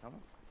that way, Thomas.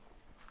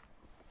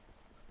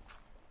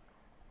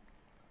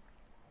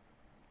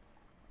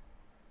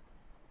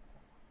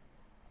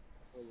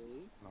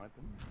 Fully.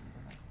 Sniping.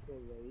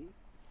 Fully.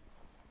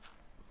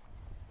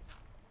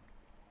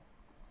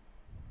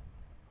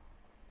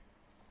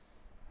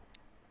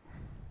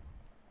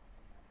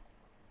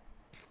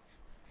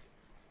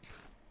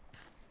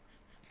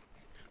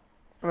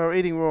 And I'm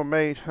eating raw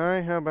meat,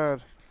 hey? How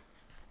bad?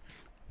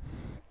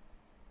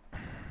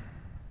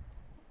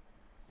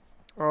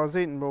 I was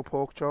eating raw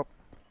pork chop.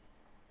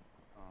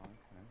 Oh,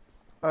 okay.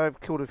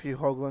 I've killed a few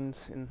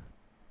hoglins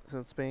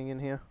since being in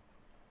here.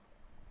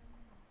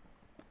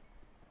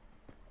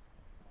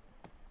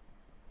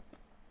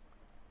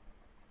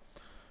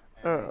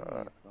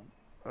 Alright.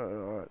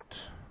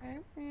 Hey,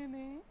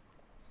 Winnie.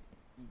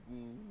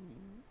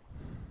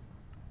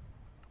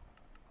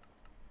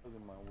 Look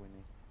at my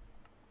Winnie.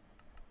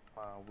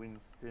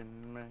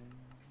 Winston, man.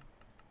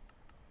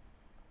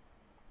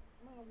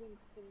 My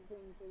Winston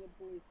brings all the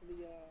boys to the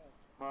yard.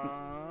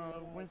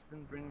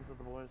 Winston brings all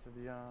the boys to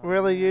the yard.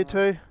 Really, you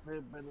two?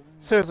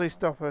 Seriously,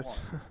 stop it.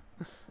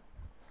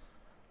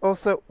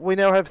 Also, we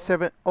now have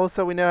 17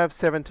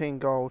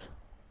 gold.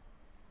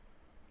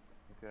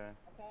 Okay.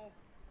 Okay.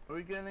 Are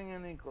we getting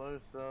any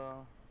closer?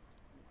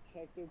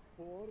 Check the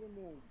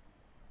tournament.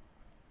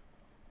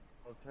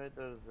 I'll take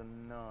that as a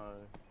no.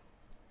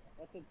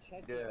 That's a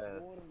check Yes. the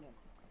tournament.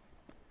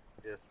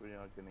 Yes, we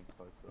are getting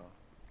closer.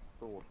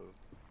 Sort of.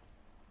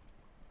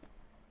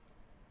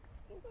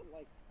 Still got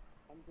like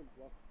 100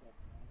 blocks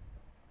left,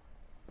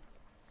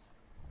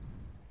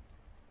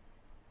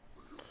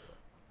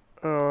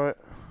 man. Alright.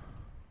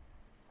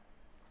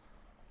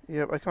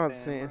 Yep, I can't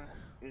see it.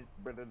 It's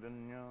better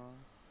than yours.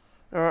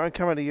 Alright, I'm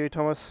coming to you,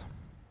 Thomas.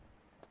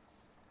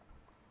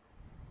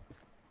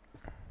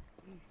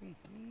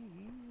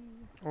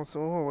 Also,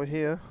 while we're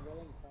here.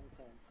 Thrilling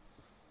content.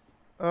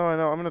 Oh, I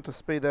know, I'm gonna have to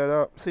speed that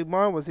up. See,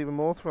 mine was even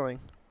more thrilling.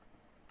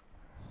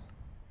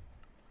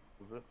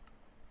 Was it?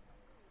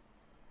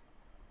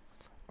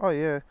 Oh,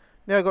 yeah.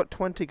 Now I got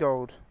 20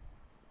 gold.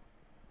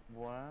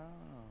 Wow.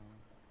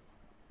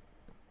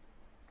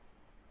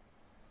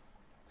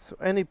 So,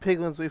 any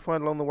piglins we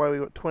find along the way, we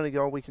got 20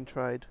 gold we can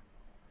trade.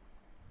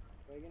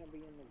 We're gonna be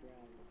in the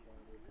ground, Michelle.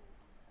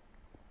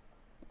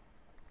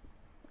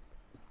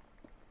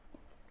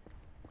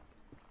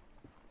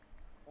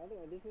 By the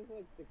way, this is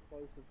like the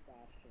closest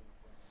bastion.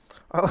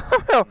 I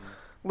love how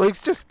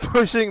Luke's just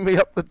pushing me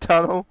up the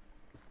tunnel.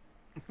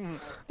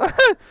 I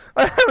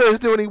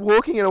haven't done any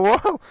walking in a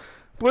while.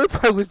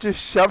 BluePug was just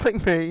shoving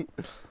me.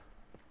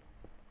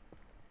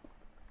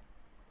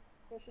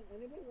 Question,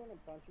 anybody want a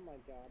bunch of my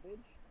garbage?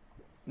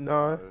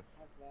 No. Have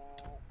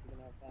that, you can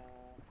have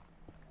that,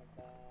 have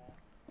that.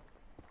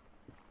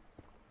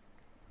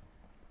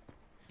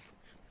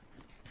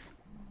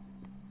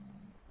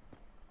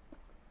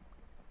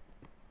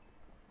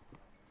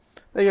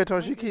 There you go,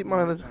 Thomas, you keep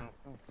mine.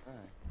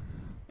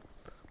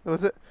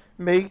 Was it?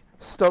 Me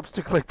stops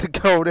to collect the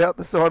gold out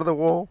the side of the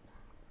wall.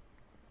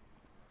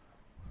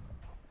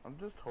 I'm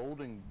just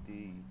holding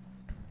D.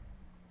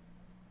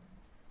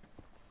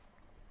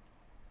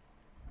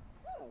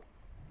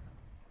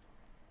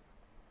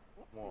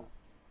 What?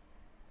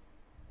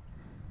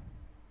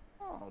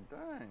 Oh,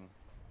 dang.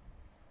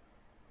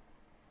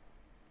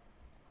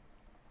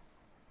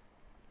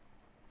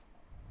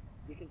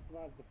 You can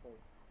survive the fall.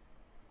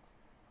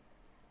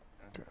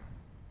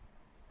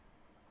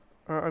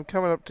 Alright, I'm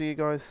coming up to you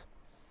guys.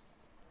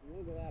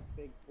 Look at that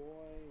big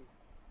boy.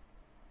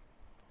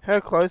 How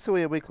close are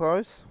we? Are we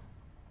close?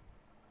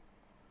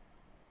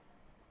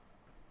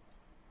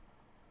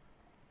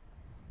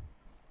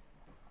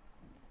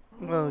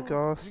 Oh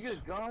gosh. Did you get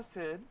a gas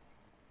head?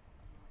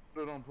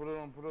 Put it on, put it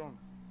on, put it on.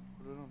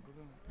 Put it on, put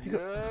it on. You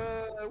got-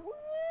 Yeah!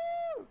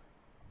 Woo!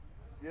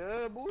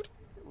 Yeah, boy!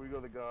 We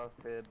got the gas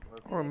head.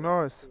 Let's Oh go.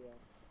 nice.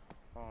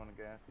 Oh, and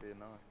a gas here,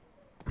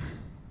 nice.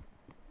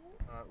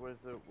 Alright, where's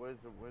we going? Where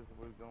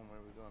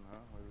we going, huh?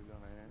 Where we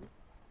going here?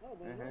 Oh,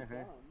 we're not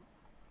done.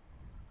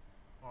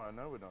 Oh, I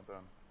know we're not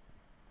done.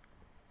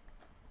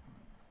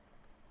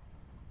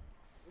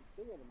 We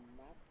still got a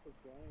massive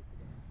journey to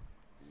go.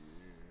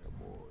 Yeah,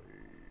 boy.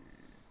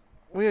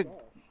 Oh We gosh.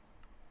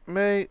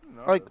 Mate,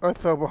 No. I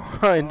fell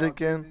behind Oh,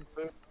 again. Gizzy's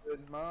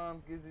pooping.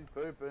 Mom, Gizzy's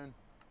pooping.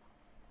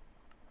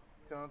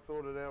 Can't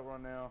sort it out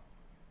right now.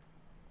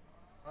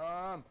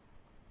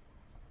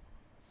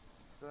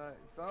 Say,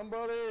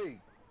 somebody!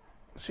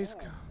 She's.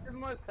 Isn't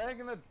like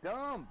taking a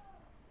dump?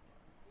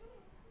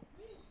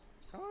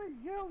 Can't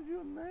yell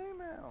your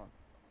name out.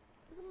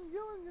 I'm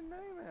yelling your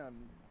name out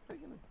and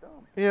taking a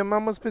dump. Yeah,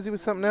 Mum was busy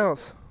with something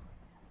else.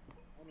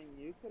 I mean,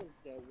 you could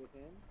have dealt with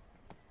him.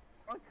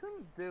 I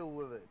couldn't deal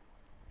with it.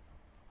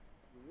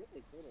 You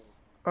really could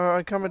have.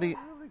 I'm coming to I you.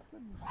 really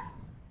couldn't.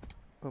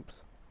 Oops.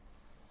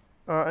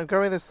 I'm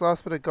grabbing this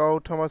last bit of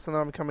gold, Thomas, and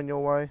then I'm coming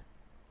your way.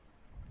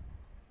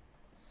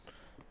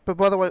 But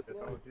by the way,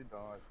 You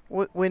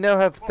died. we now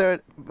have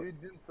third. You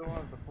didn't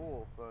survive the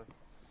fall, so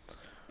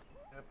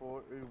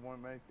therefore you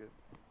won't make it.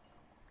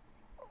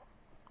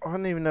 I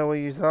don't even know where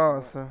you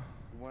are, so.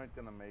 You weren't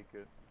gonna make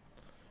it.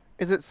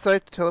 Is it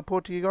safe to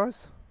teleport to you guys?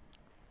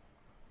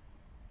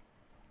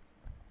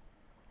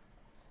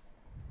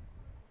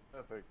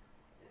 Perfect.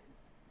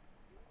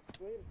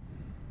 Sweet.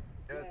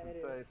 Yes, Yeah, it's it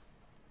is. safe.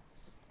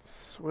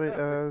 Sweet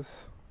as.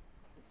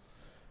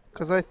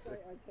 Cause I I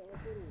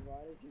teleported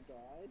right as you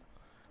died.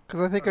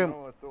 think I I'm.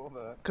 know, I saw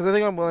that. Cause I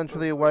think I'm well and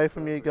truly away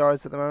from you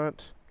guys at the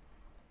moment.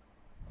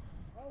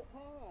 Oh, hi!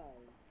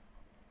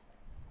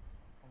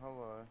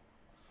 Hello.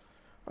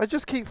 I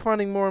just keep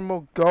finding more and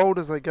more gold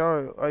as I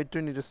go. I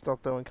do need to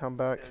stop though and come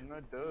back. Yeah, no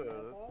duh,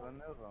 that's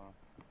another.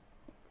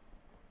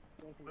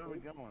 Want some Where are we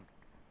boots? going?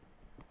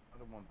 I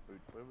don't want boots.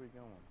 Where are we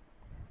going?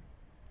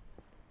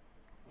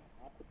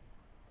 Up.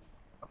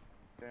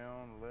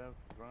 Down, left,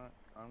 right.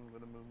 I'm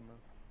gonna move my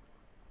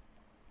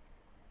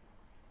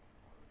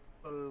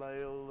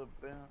flail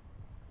about.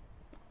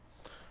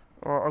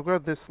 Alright, I'll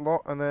grab this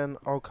lot and then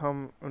I'll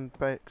come and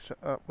back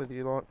up with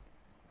you lot.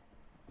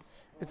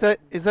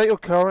 Is that your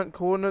current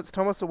coordinates,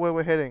 Thomas, or where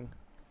we're heading?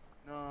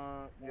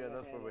 No, yeah,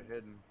 that's where we're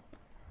heading.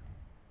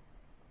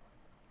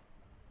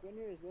 Good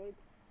news, Luke.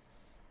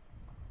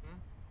 Hmm?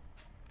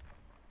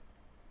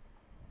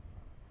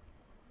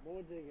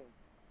 More digging.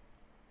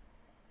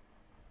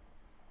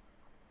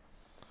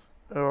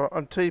 Alright,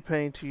 I'm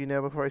TPing to you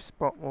now before I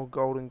spot more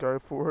gold and go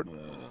for it.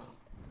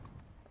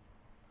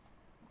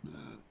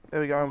 There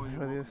we go, I'm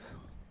with this.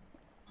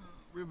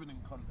 Riveting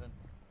content.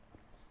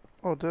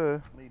 Oh, duh.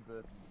 Me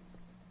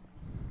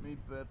burping. Me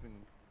burping.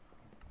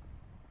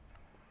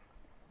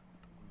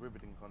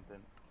 Riveting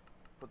content.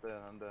 Put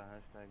that under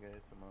hashtag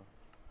ASMR.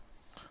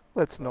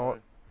 Let's Sorry. not.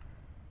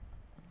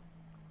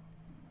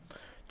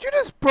 Did you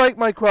just break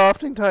my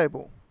crafting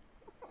table?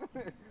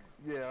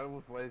 Yeah, I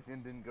was lazy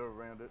and didn't go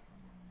around it.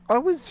 I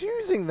was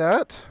using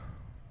that.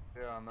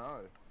 Yeah, I know.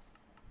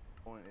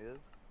 Point is.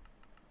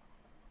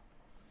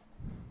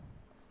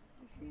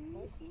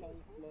 My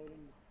chunks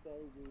loading is so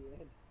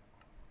weird.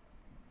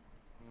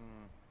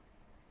 Hmm.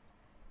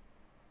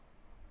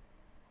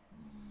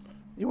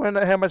 You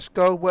wanna know how much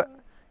gold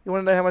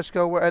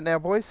we're at now,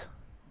 boys?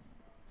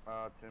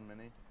 Too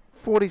many.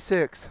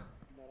 46.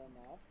 Not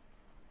enough.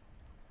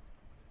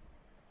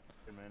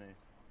 Too many.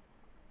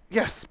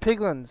 Yes,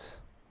 piglins.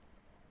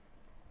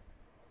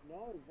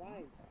 No,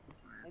 wait.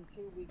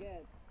 Until we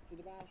get to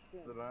the bastion.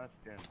 The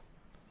bastion.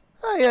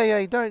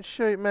 Hey, don't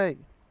shoot me.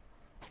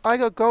 I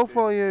got gold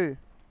for you.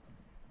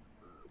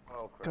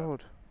 Oh crap.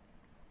 Gold.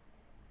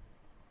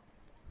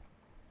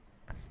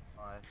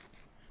 Nice.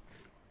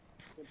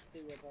 Let's see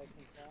what I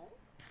can find.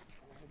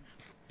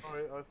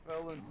 Sorry, I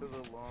fell into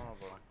the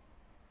lava.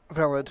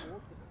 Valid. I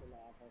walked into the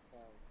lava, so.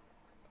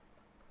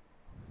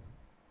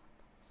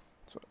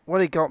 So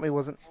what he got me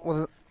wasn't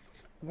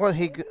what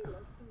he. Totally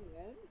left in the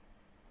end?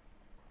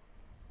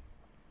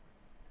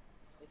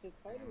 It's a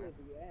total at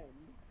the end.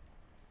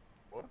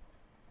 What?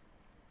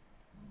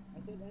 I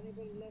said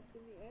anybody left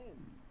in the end.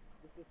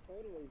 This is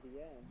totally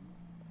the end.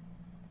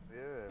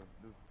 Yeah,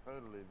 this is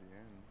totally the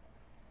end.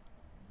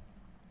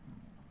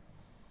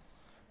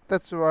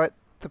 That's alright.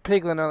 The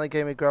piglin only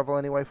gave me gravel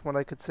anyway, from what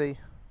I could see.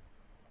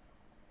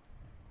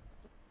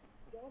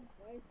 Stop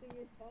wasting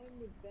your time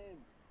with them.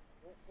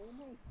 We're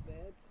almost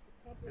there. Just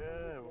a couple Yeah,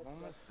 hundred we're blocks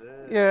almost left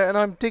Yeah, and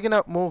I'm digging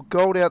up more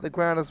gold out the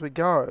ground as we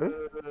go,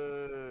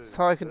 Boo.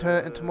 so I can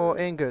turn it into more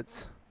Boo.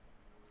 ingots.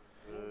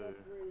 No, that's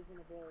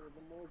reasonable.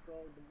 The more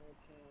gold, the more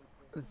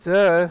chance.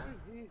 Duh.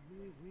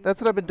 That's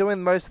what I've been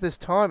doing most of this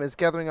time, is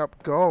gathering up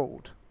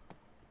gold.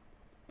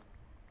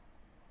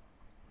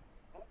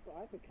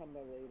 I become the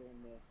leader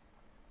in this.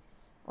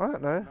 I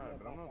don't know. No,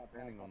 but I'm not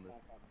standing on this.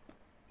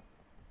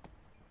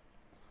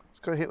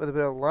 Just got hit with a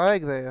bit of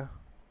lag there.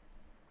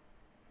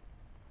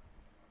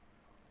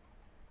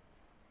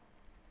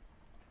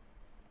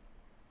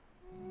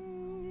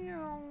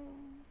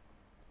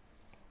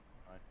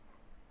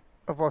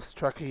 I've lost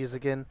track of yous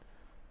again.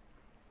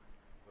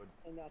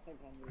 And nothing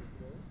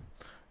unusual.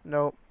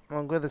 No,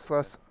 I'm good this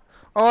last.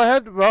 Oh, I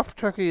had rough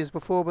track of yous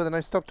before, but then I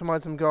stopped to mine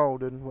some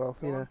gold, and well,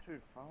 you know. Gone too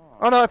far.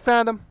 Oh no, I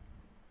found them.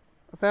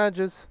 I found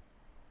yous.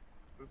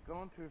 We've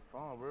gone too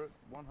far. We're at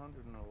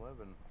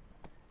 111.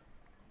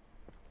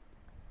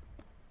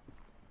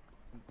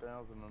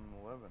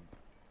 1,011.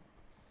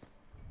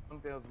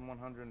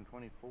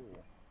 1,124.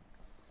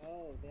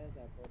 Oh, there's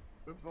that book.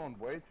 We've gone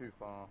way too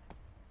far.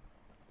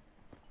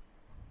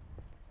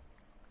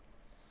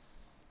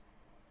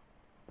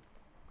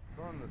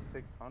 We're on the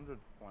 600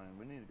 plan.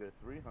 We need to go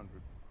 300.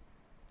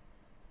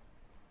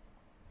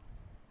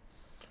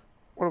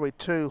 What are we,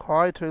 too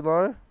high, too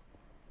low?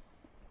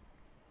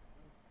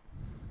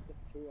 Just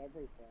through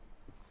everything.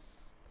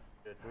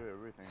 Yeah, do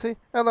everything. See?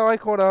 Hello, I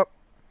caught up.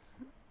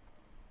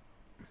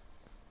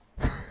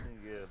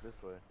 Yeah, this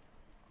way.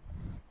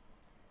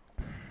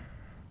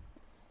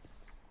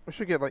 We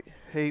should get like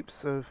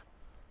heaps of...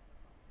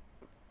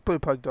 Blue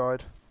Pug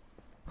died.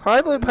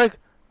 Hi, Blue Pug!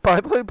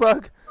 Bye, Blue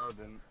Pug! No, I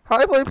didn't.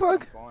 Hi, Blue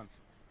Pug! I'm fine.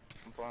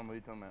 I'm fine. What are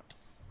you talking about?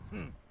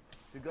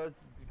 Did you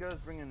guys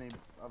bring any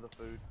other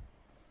food?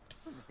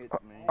 Hit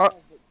me. I have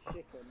the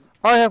chicken.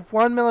 I have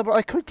 1 million, but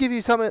I could give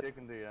you something. What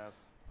chicken do you have?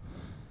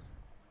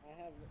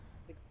 I have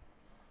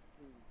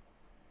 16.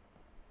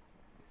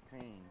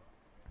 16.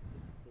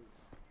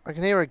 I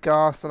can hear a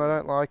gas and I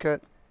don't like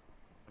it.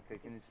 Okay,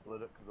 can you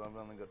split it? Because I've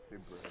only got 2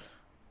 bread.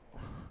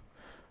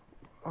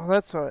 Oh,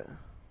 that's right.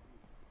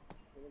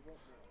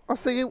 I was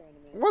thinking,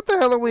 what the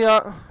hell are we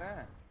at?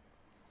 Stack.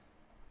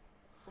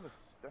 What a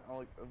stack.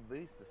 Like, at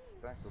least a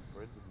stack of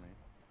bread with me.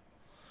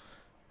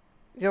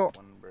 You know,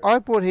 One bread. I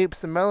bought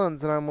heaps of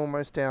melons and I'm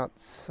almost out,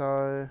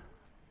 so...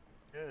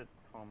 Yeah,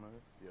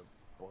 Thomas, you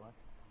boy.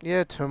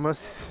 Yeah,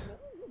 Thomas.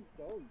 Melons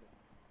are gold.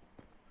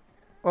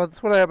 Well,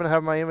 that's what I happened to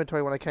have in my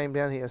inventory when I came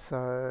down here,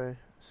 so...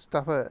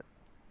 Stuff it.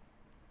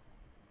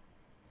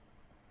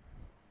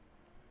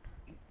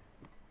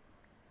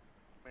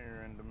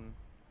 Random.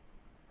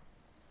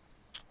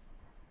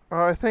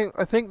 I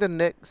think the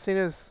next, seeing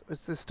as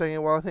it's this taking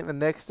a while, I think the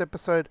next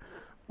episode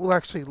we'll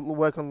actually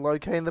work on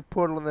locating the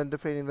portal and then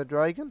defeating the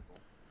dragon.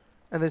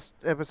 And this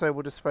episode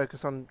will just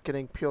focus on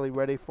getting purely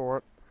ready for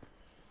it.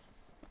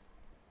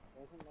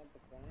 Wasn't that the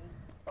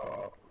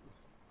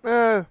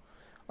plan?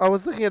 I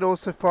was looking at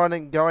also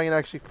going and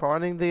actually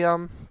finding the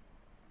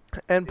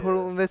end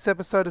portal in this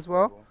episode as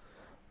well.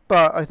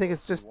 But I think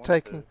it's just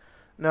taking...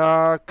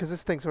 Nah, because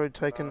this thing's already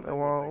taken a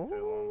while.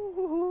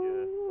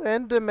 Ooh,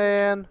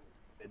 Enderman!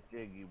 Get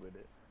jiggy with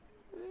it.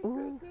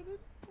 Ooh.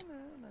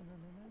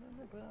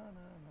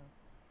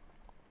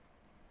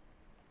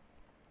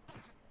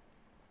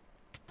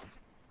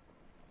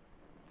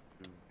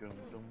 Dum,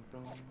 dum,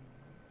 dum.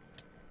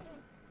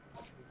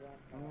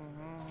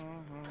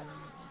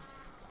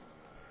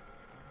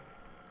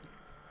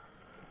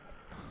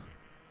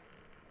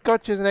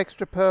 Gotcha's an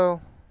extra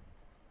pearl.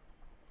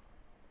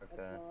 That's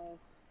Okay. nice.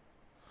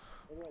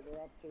 So what, we're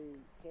up to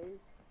 2?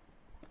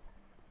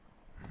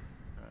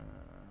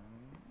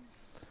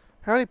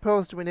 How many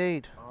pearls do we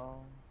need?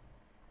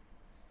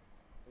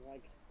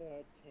 Like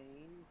 13?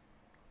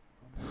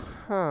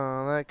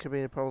 Huh, that could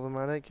be a problem,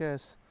 I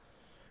guess.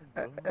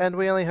 And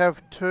we only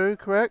have 2,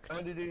 correct? How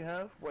many do you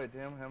have? Wait,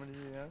 damn, how many do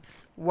you have?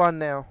 1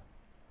 now.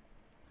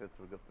 Because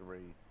we got 3.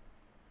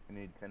 We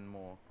need 10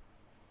 more.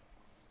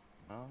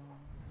 To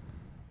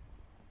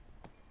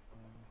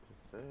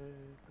say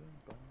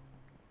goodbye.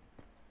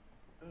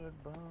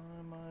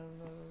 Goodbye, my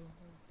love.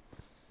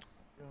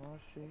 Your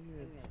she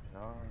is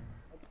time.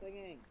 I'm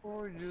singing.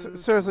 For you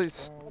Seriously, to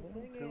fall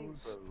into singing.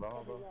 the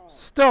lava.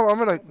 stop, I'm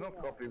gonna... It's not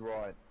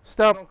copyright.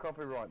 Stop, It's not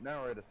copyright.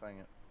 Narrator sang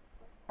it.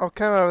 I'll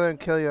come over there and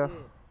kill you. Yeah.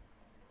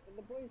 But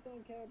the boys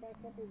don't care about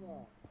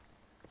copyright.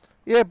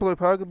 Yeah, Blue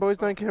Pug, the boys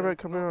don't It's care about not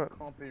copyright.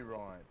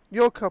 Copyright.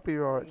 Your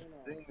copyright. You know.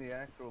 Sing the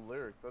actual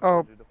lyrics. I Oh,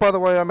 told you to by the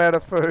fucking way, I'm out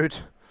of stop. food.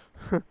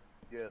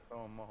 Yeah,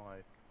 so am I.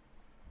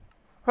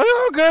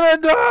 I'm gonna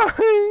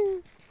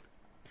die!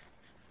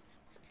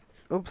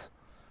 Oops.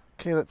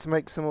 Okay, let's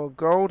make some more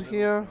gold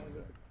here. Stay with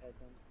the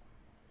peasant.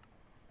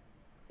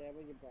 Stay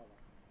with your brother.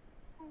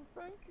 Oh,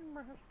 thank you,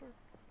 master.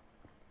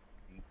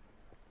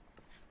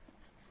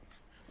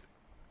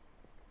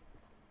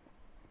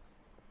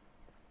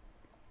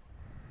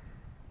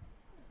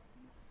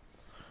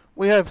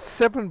 We have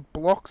 7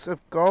 blocks of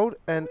gold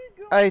and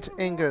 8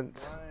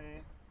 ingots.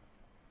 Maybe.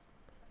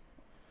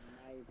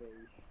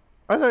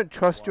 I don't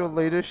trust your Wow.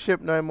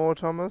 leadership no more,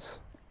 Thomas.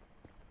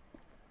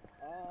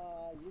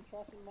 you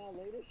trusting my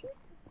leadership?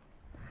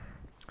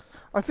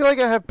 I feel like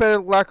I have better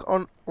luck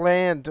on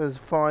land as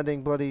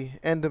finding bloody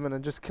Endermen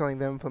and just killing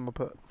them from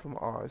my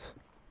eyes.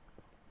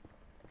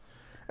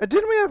 And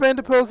didn't we have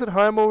Ender pearls at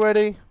home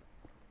already?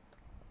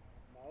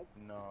 Nope.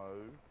 No.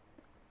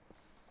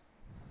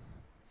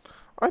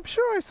 I'm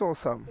sure I saw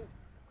some.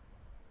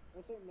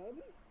 Also,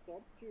 nobody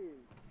stopped you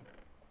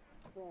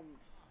from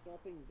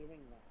stopping doing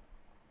that.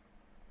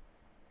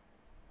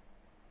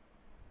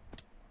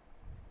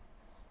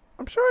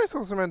 I'm sure I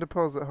saw some Ender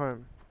pearls at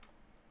home.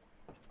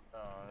 No.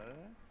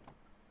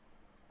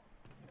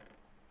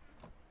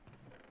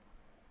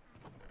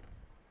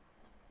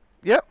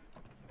 Yep,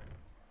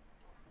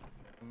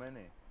 How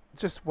many?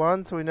 just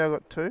one, so we now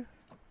got two.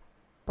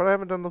 But I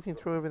haven't done looking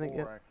through everything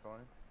yet. Four,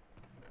 actually.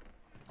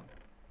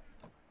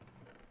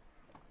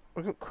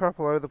 I've got crap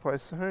all over the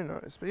place, so who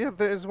knows? But yeah,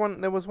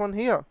 there was one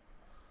here.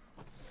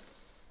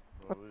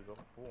 Well, we've got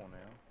four now.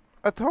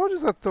 I told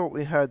you I thought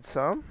we had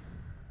some.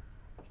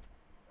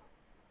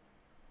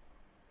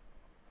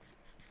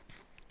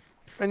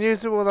 And you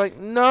were like,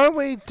 no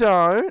we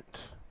don't.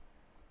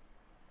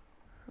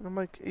 And I'm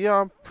like, yeah,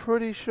 I'm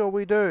pretty sure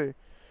we do.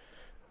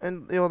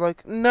 And you're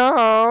like,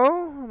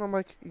 no. And I'm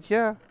like,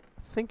 yeah,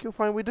 I think you'll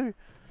find we do.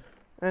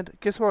 And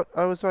guess what?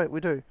 I was right, we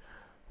do.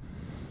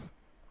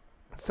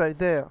 So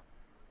there.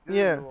 You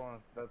Yeah.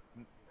 realise that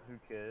who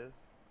cares?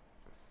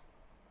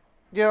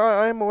 Yeah,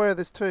 I am aware of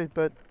this too,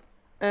 but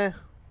eh.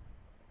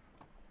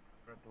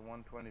 We're at the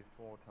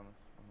 124, Thomas.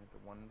 I'm at the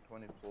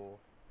 124.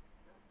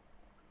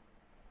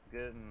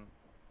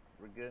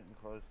 We're getting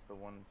close to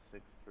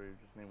 163. We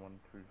just need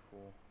 124.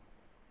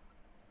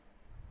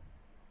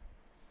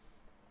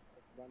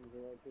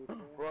 1024.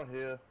 Right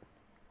here.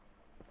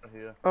 Right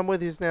here. I'm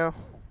with you now.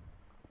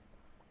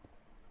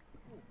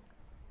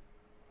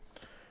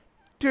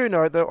 Do you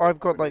know that I've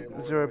got like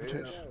Yeah, zero yeah.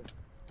 potential?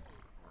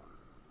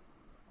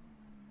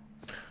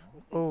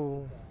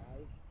 Oh.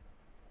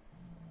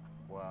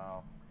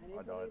 Wow.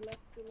 I died.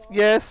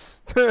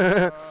 Yes.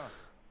 Ah,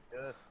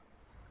 yes.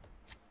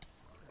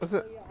 Was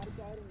it? Oh, yeah, I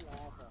died in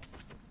lava.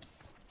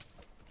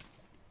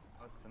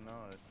 Nice to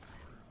know.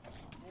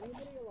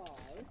 Anybody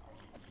alive?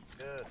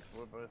 Yes,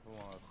 we're both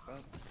alive.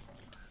 Don't...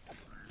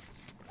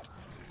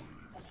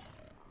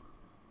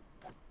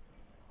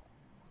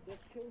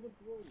 Just kill the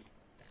broom.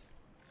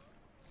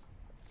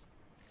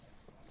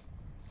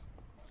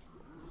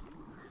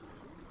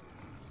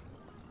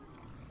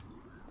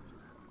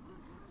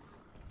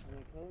 And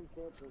I can't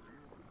stop it.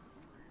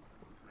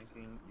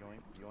 Yoinking,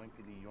 yoink,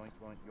 yoinkity, yoink,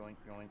 yoink, yoink,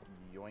 yoink,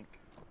 yoink.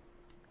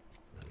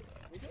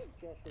 We got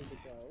Josh in the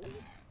go.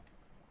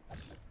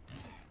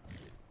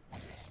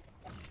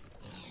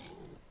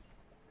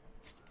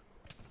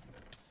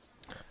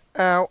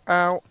 Ow,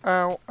 ow,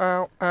 ow,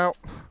 ow, ow.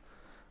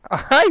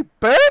 I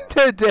burned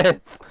to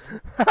death!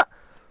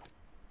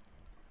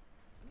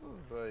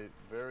 This is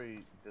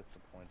very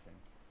disappointing.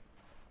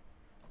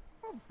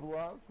 Oh,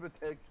 blast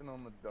protection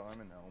on the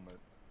diamond helmet.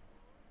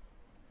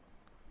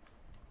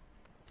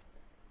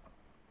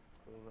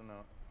 Close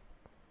enough.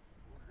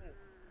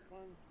 Hey,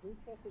 who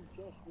trusted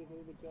Josh with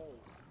all the gold?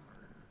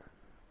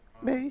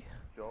 Me?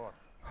 Josh.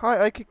 Hi,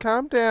 okay,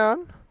 calm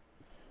down.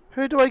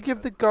 Who do I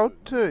give the gold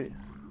to?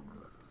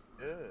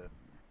 Yeah.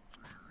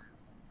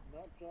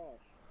 Not Josh.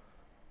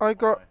 I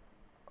got...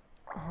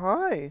 Hi.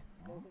 Hi.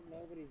 Doesn't know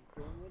what he's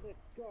doing with it?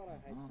 God,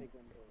 I hate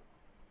Pigman Bros.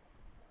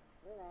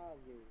 Where are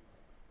you?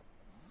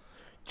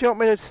 Do you want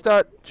me to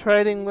start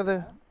trading with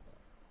a...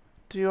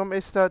 Do you want me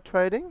to start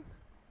trading?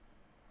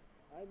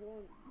 I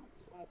want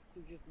us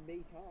to just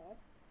meet up.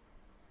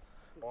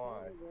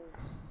 Why?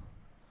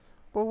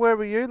 Well, where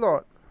were you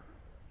lot?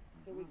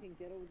 So we can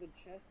get all the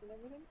chests and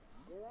everything?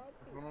 Where are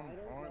That's we? what I I'm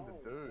don't trying know.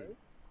 to do. Okay?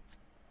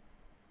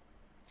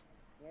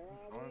 Where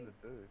are Trying we? to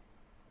do.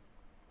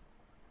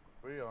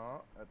 We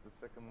are at the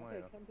second Okay,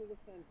 layer. come to the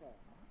center.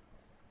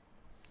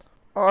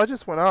 Oh, I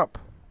just went up.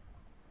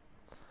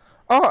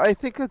 Oh, I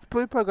think it's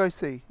BluePug I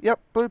see. Yep,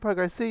 BluePug,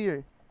 I see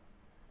you.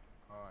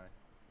 Hi.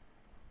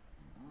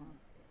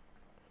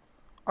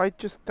 I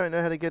just don't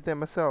know how to get there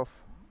myself.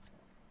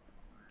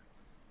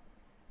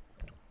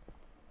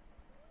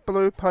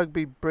 BluePug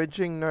be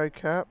bridging, no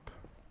cap.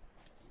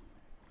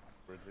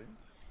 Bridging.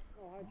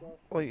 Oh, hi Josh.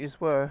 Well, you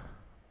were.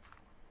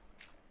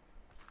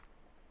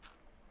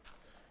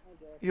 Hi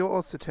Josh. You're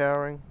also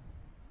towering.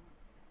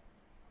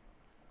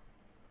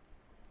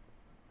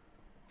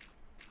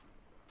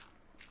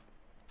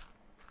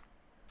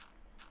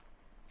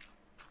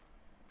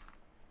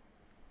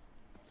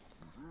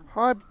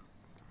 Hi.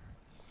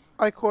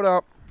 I caught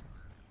up.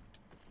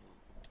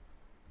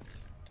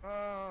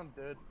 Oh, I'm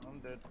dead. I'm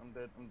dead. I'm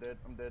dead. I'm dead.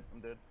 I'm dead. I'm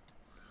dead.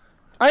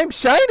 I'm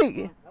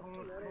shiny!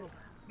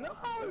 No!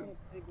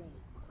 Pigman.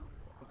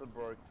 Something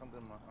broke.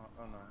 Something.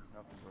 Oh no,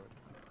 nothing broke.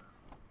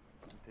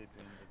 I'm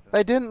TPing the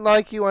They didn't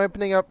like you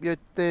opening up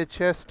their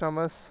chest,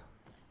 Thomas.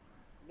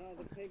 No,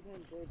 the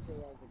Pigman Bros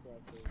are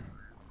aggressive.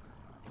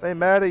 They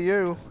mad at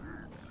you.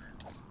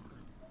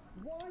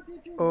 Why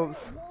did you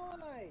Oops.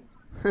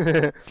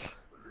 Why?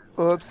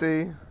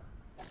 Oopsie.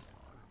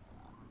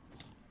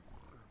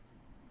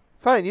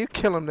 Fine, you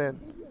kill him then.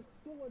 You're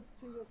still a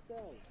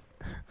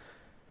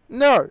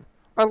No,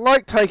 I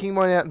like taking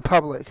mine out in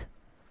public.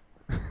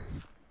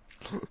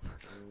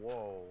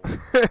 Whoa.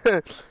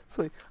 It's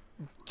like,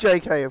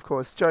 JK, of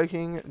course.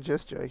 Joking,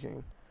 just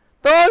joking.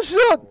 Oh,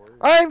 shit!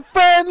 I'm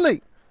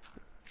friendly!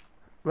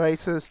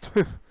 Racist.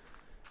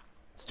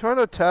 It's trying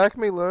to attack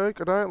me, Luke.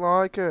 I don't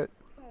like it.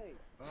 Hey,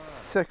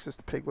 Sexist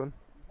piglin.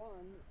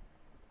 one,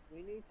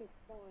 we need to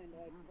find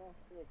a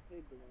cluster of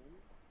piglins,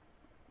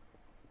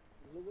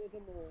 lure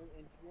them all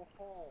into a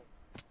hole.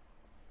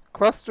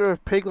 Cluster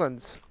of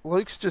piglins.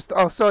 Luke's just...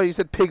 Oh, sorry, you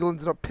said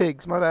piglins, not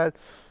pigs. My bad.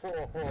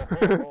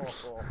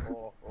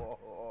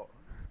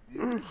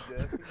 You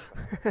jerking.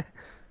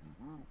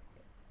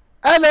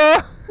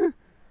 Hello!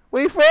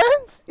 We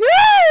friends?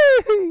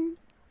 Yay!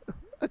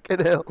 Fucking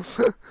hell.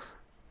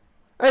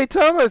 Hey,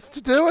 Thomas, what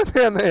you doing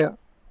down there?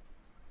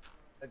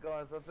 Hey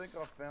guys, I think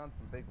I found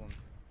some big ones.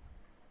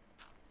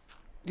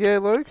 Yeah,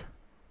 Luke?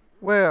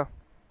 Where?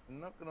 I'm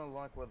not gonna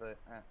like where they're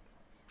at.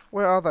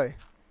 Where are they? On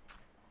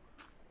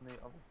the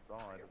other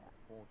side of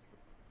the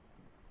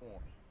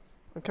fort.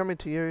 I'm coming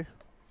to you.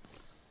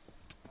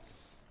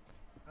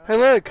 Hey,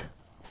 Luke!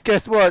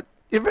 Guess what?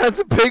 You found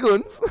some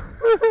piglins!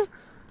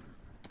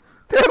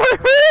 They're my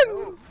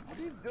friends! What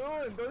are you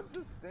doing? Don't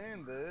just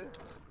stand there.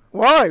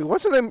 Why?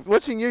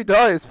 Watching you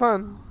die is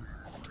fun.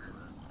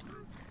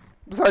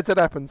 Besides, that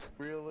happens.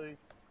 Really?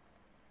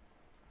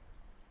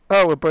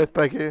 Oh, we're both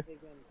back here. Piglin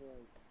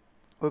group.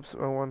 Whoops,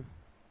 wrong one.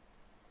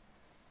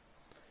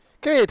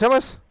 Come here,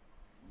 Thomas.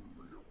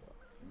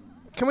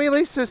 Can we at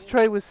least just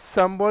trade with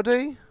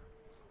somebody?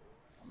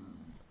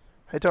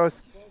 Hey,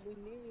 Thomas. Well, we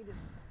need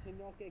to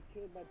not get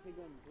killed by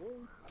piglin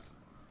groups.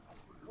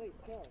 Wait,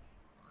 Josh.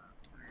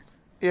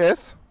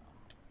 Yes?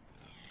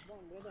 One,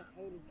 where the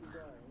hell did you go?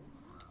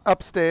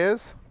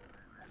 Upstairs.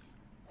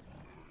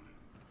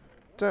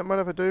 Don't mind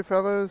if I do,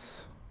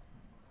 fellas.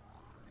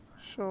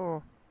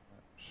 Sure.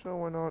 Sure,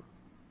 why not?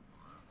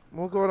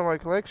 More gold in my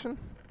collection.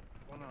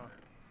 Why not?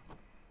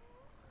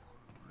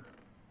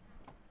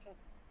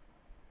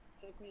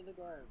 Check me the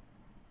gold.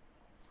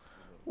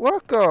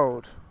 What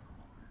gold?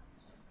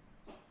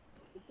 The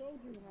gold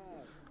you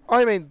have.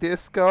 I mean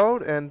this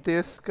gold and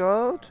this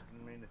gold.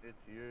 Didn't mean to hit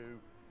you.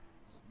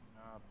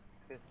 Nah,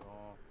 piss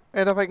off.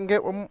 And if I can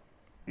get one...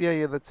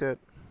 Yeah, that's it.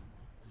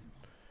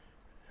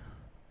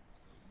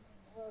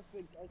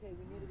 Perfect. Okay,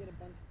 we need to get a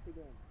bunch of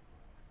piglins.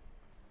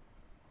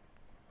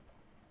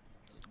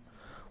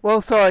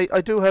 Well, sorry,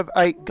 I do have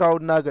 8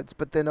 gold nuggets,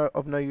 but they're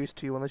of no use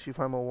to you unless you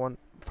find me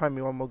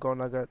one more gold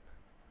nugget.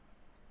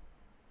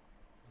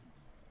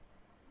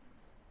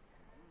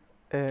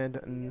 And...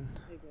 Piglin.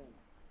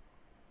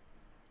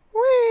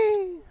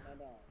 Whee!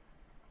 Ladder.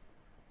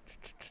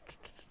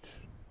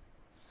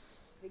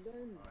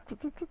 Piglin.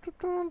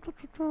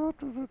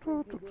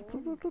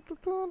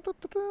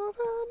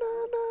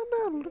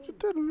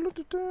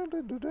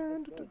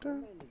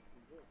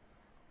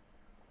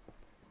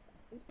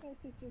 This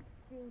place is just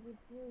filled with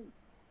fruit.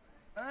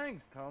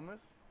 Thanks, Thomas.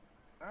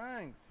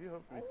 Thanks. You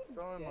helped I me was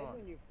so dead much.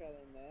 when you fell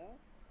in there.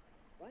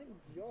 Blame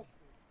Josh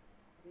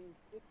for being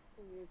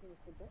from using the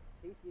support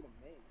TP to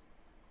me.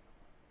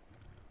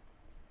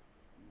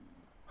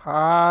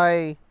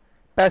 Hi.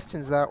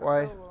 Bastion's that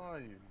way. Where are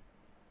you?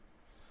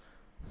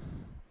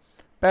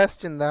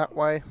 Bastion that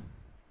way.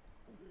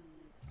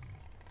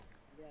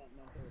 Yeah,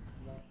 no,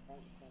 it's right in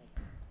front of us.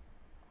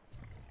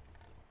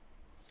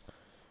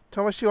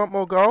 Thomas, you want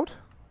more gold?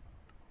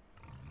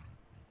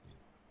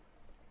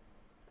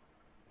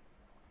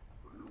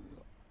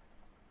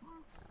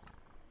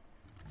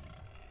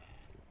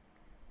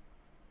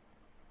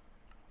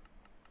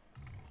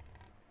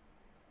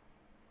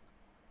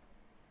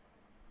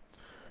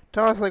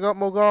 Thomas, I got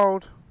more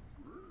gold.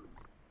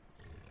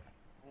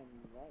 I'm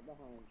right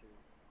behind you.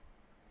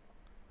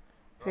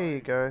 Here you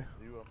go.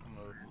 You up on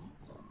the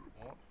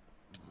what?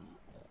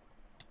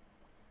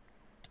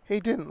 He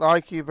didn't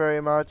like you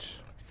very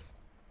much.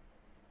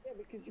 Yeah,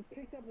 because you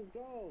picked up his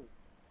gold.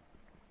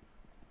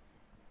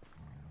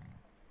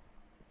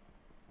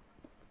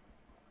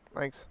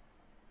 Thanks.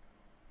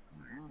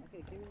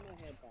 Okay, give me my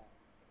head back.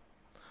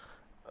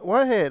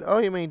 What head? Oh,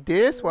 you mean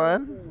this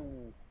one?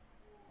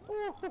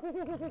 I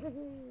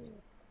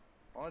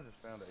just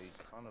found a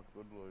ton of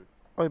good loot.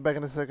 I'll be back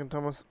in a second,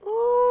 Thomas.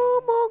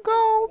 Oh, more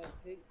gold!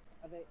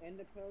 Are they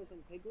ender pearls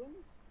and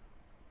piglins?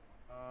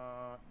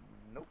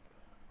 Nope.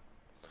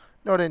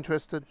 Not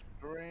interested.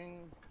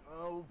 String,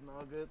 gold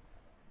nuggets,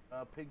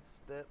 pig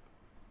step,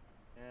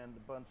 and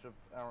a bunch of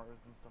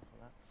arrows and stuff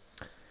like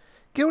that.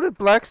 Gilded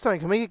Blackstone,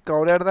 can we get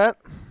gold out of that?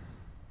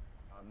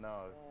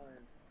 No.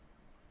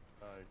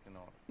 No, you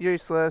cannot.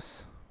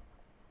 Useless.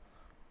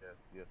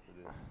 Yes it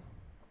is.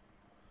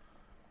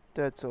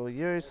 That's all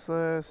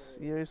useless,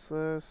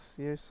 useless,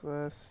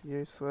 useless,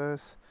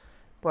 useless.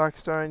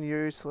 Blackstone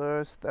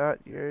useless,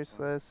 that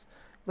useless.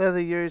 Leather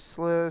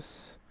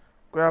useless.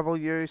 Gravel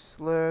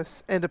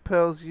useless. Ender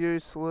pearls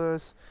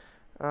useless.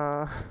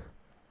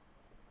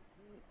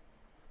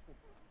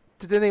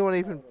 Did anyone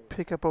even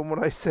pick up on what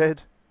I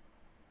said?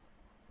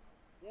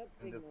 Yep,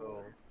 Ender ignore.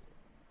 pearls.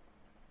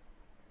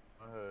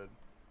 I heard.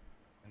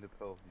 Ender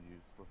pearls are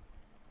useless.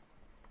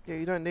 Yeah,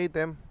 you don't need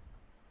them.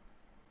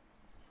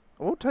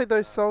 I will take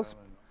those No,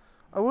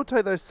 I will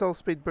take those soul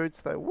speed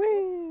boots though. Whee,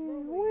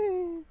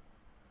 Rolling. whee.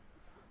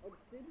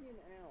 Obsidian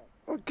out.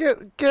 Oh,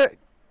 get,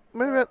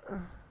 move it.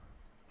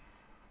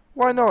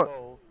 Why Got more not?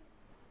 gold.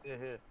 Here.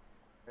 Here,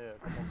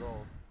 got more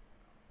gold.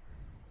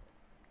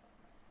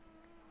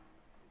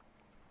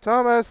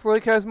 Thomas,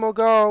 Luke has more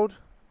gold.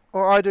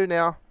 Or I do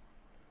now.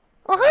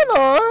 Oh, I got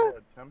hello!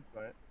 another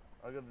template.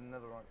 I got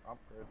another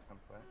upgrade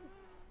template.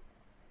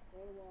 So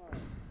do I.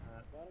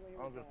 Why do we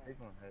I've have got that?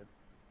 pigman head.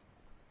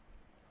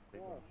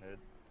 Pigman head.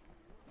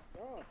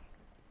 Gosh,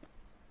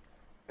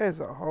 There's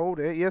a hole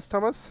there. Yes,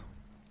 Thomas?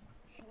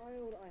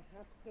 child, I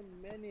have to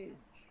manage.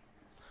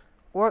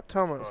 What,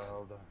 Thomas?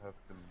 Child, I have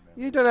to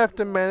You manage. don't have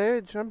to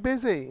manage. I'm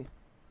busy.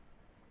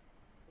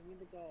 Give me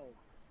the gold.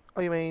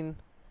 Oh, you mean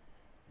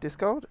this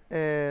gold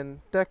and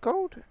that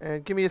gold?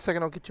 And give me a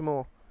second, I'll get you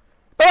more.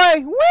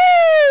 Bye! Whee!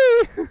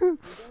 We don't need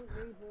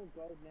more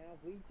gold now.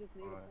 We just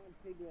need Alright.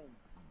 to find piglins.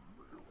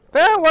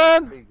 Found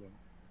one! Piglin.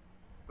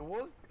 There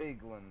was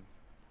piglin.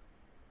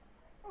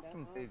 What's That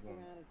some aren't piglin?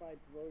 surrounded by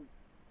brutes.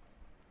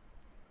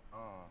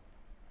 Oh.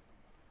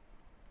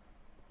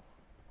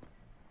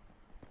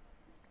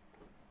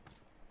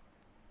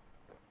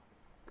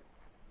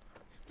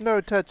 No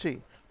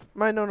touchy.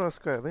 My no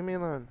square. Leave me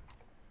alone.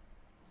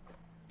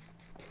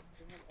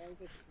 We have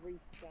over 3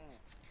 stacks.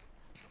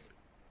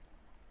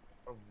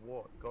 Of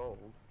what?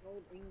 Gold?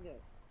 Gold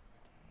ingots.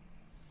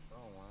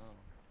 Oh wow.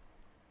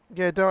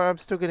 Yeah, don't. I'm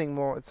still getting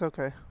more. It's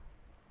okay.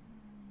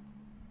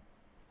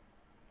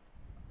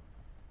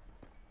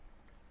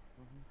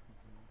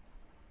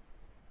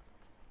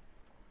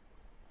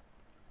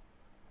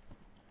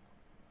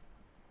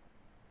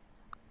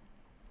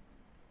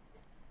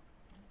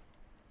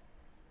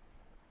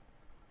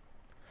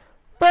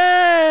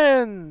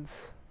 Friends!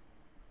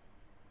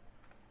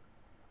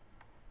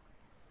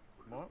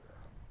 What?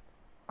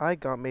 I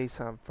got me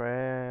some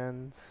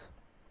friends.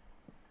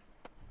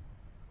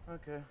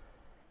 Okay.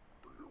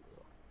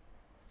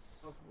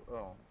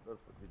 Oh, that's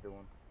what you're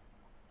doing.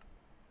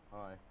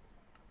 Hi.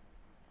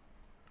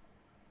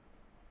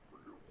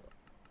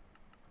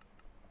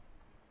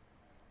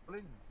 What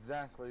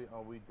exactly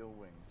are we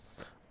doing?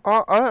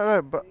 Oh, I don't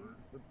know, but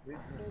The big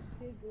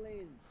For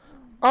piglins.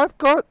 I've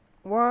got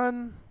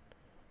 1,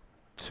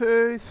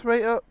 2,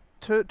 3,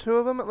 two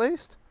of them at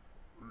least.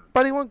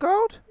 Buddy want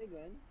gold?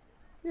 Piglins?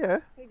 Yeah.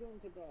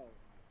 Piglins are gold.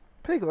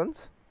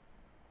 Piglins?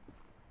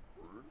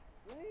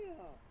 Where?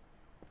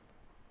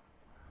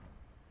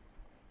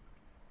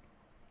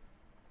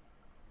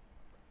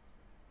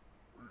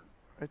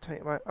 I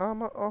take my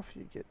armor off,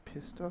 you get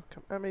pissed off.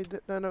 Come at me.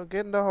 No,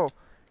 get in the hole.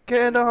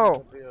 Get in the hole.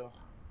 up here.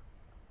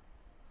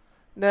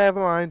 Never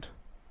mind.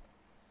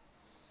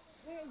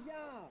 Where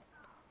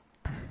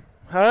ya?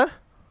 Huh?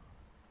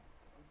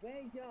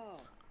 Where ya?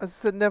 I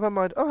said never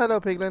mind. Oh, hello,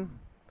 Piglin.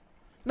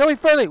 No, we're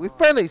friendly. We're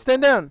friendly.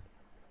 Stand down.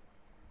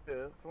 Yeah,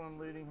 that's why I'm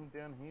leading him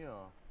down here.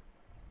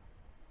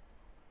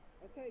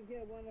 Okay, yeah,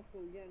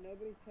 wonderful. Yeah,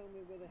 nobody tell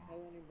me where the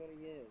hell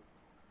anybody is.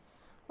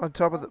 On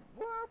top of the...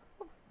 What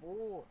the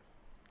fort?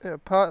 Yeah,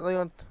 partly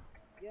on...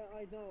 Yeah,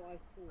 I know, I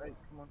saw. Hey,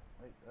 come on.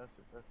 Hey, that's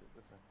it,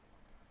 this way.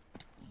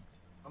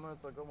 I'm gonna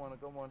go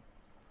one,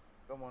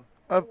 Come on.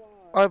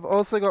 I've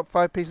also got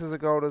 5 pieces of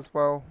gold as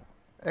well.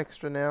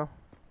 Extra now.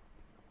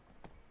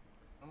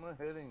 Where am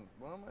I heading?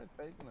 Where am I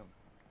taking him?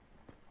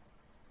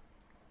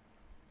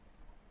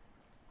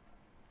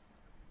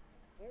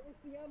 Where is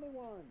the other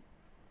one?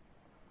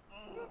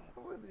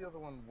 Where the other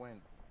one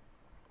went?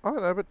 I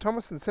don't know, but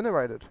Thomas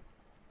incinerated.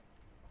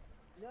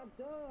 Now,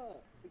 duh!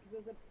 Because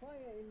there's a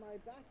player in my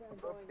background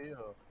What's up going, here?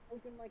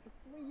 looking like a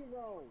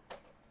 3-year-old.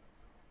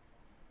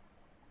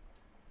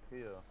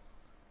 Here.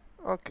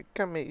 Okay,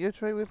 come here. You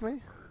trade with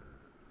me?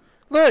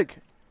 Look!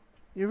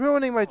 You're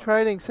ruining my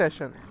trading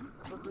session.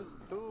 But there's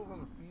 2 of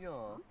them here.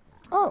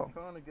 Oh. I'm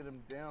trying to get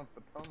him down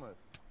for Thomas.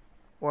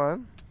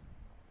 1.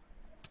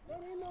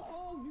 Get in the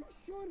hole! You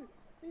should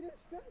be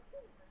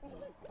distracted by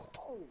the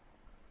goal!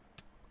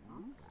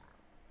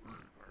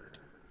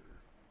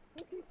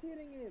 Who keeps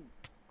hitting him?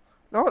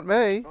 Not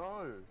me.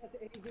 No.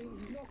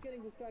 He's not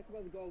getting distracted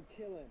by the goal.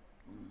 Kill him.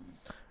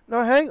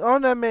 No, hang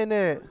on a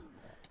minute.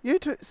 You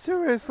two,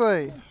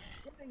 seriously.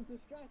 Getting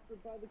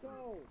distracted by the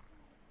goal.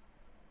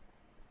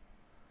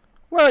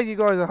 Well, you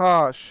guys are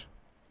harsh.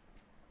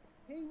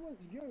 He was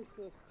useless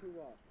to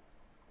us.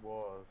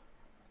 Was.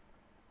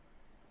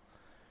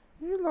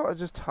 You lot are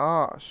just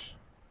harsh.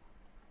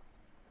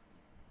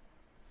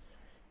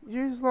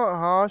 You lot are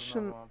harsh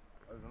and...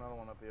 There's another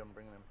one up here, I'm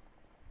bringing him.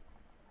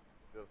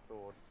 Got a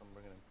sword, I'm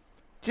bringing him.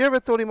 Do you ever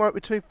thought he might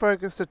be too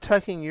focused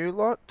attacking you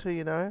lot to,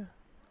 you know?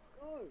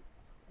 No!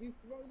 You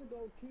throw the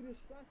goal to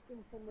distract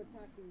them from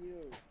attacking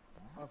you.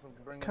 Awesome,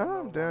 bring in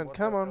Calm another down, one.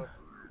 come on.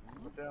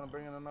 Put down, I'm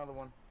bringing another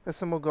one. There's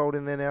some more gold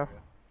in there now.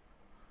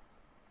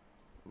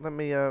 Let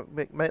me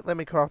let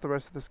me craft the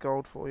rest of this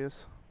gold for you.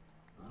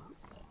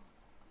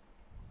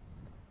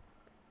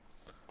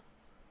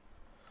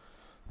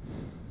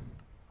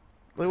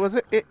 What was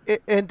it?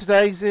 In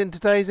today's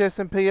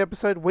Smp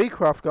episode, we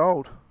craft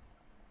gold.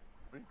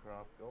 We don't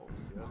craft gold.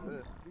 Yes,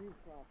 sir. You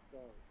craft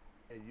gold.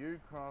 Yeah, you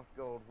craft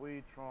gold.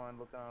 We try and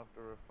look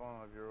after a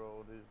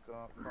 5-year-old who's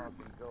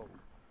crafting gold.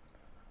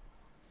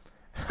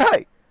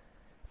 Hey!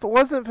 If it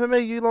wasn't for me,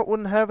 you lot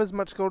wouldn't have as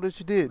much gold as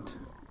you did.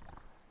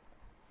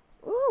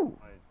 Ooh! Oh,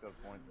 he's got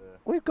a point there.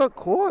 We've got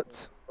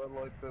quartz. But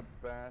like the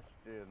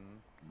Bastion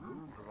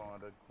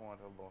provided quite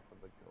a lot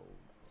of the gold.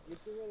 You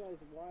do realize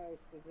why I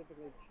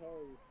specifically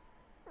chose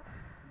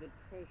the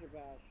treasure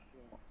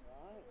bastion,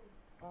 right?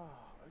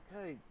 Ah,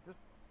 okay. Just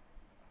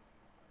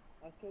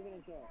I was talking to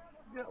Josh.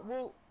 yeah.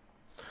 Well,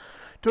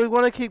 Do we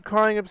want to keep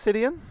crying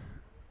obsidian?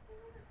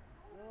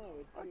 No,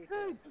 it's your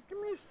okay. thing. Just give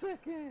me a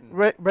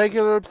second.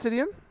 Regular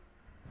obsidian?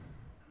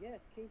 Yes,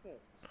 keep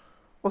it.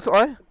 Also,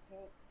 I have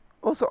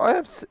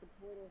It's the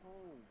portal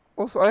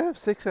home. I have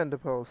 6 ender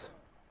pearls.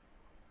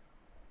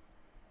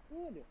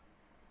 Good.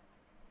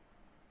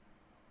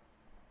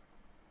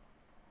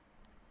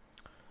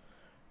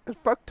 There's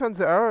fuck tons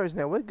of arrows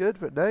now. We're good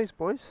for days,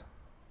 boys.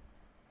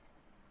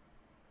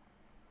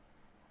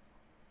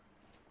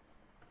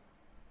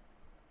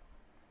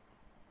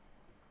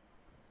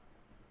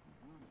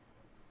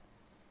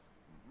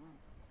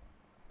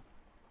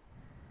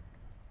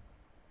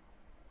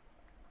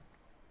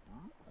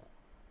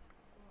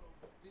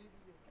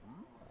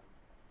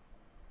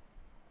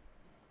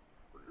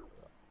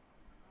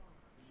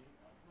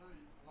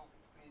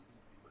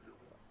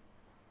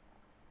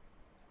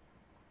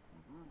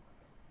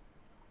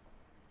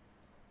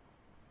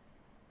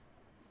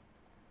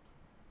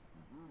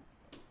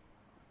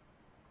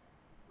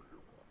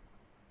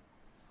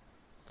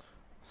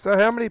 So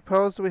how many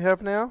pearls do we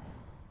have now?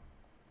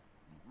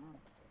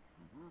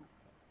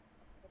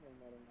 Probably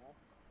not enough.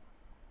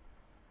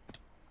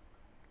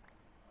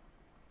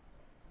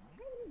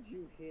 How did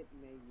you hit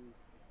me, you?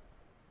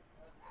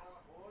 I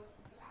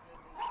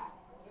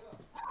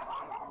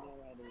have no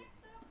idea.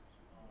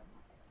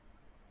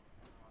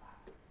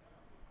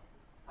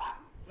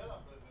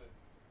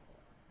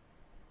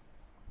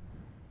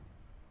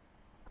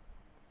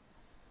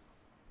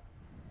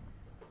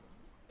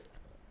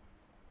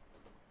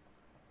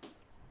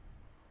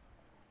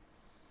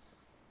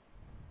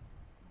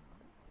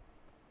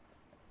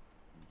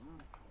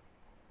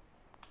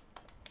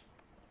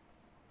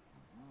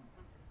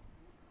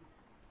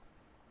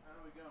 How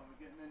are we going? We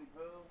getting any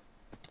pearls?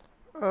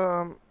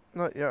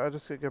 Not yet. I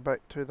just gotta go back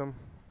to them.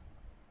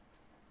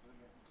 We're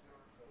getting 0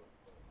 pearls.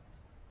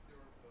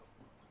 0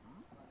 pearls.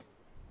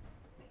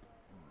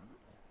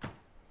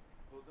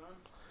 All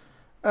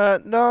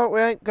done? No, we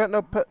ain't got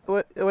no.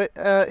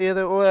 Yeah,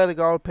 they're all out of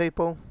gold,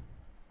 people.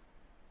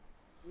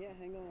 Yeah,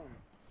 hang on.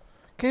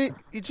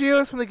 You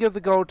just want to give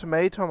the gold to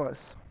me,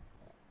 Thomas?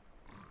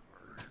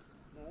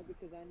 No,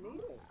 because I need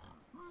it.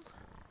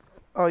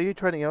 Oh, you're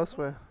trading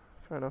elsewhere.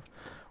 Fair enough.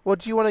 Well,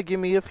 do you want to give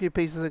me a few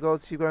pieces of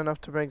gold so you've got enough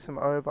to bring some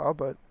over,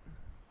 but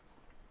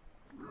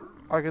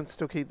I can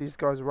still keep these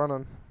guys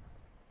running.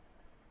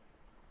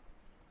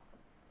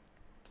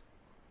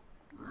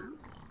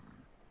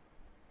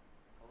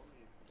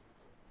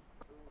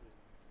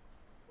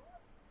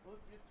 Well,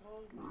 if you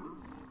told me that you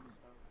needed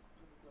stuff, I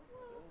should have done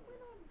that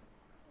earlier.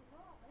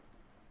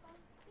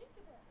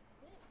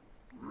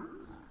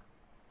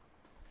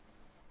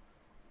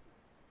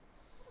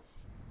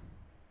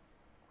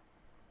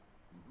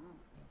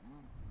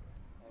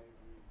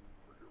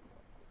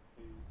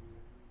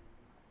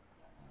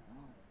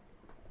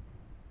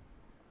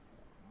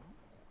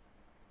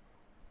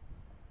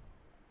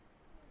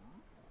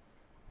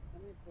 How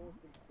many pearls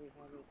did we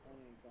have it on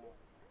a guy?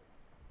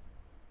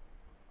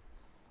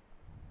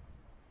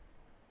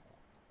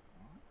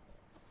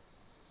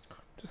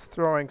 Just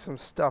throwing some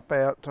stuff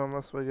out,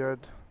 Thomas. We're good.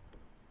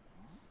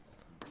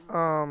 Yeah,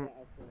 I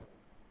saw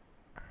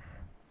it.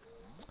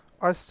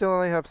 I still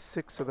only have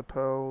 6 of the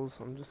pearls.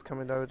 I'm just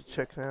coming over to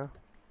check now.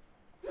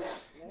 Look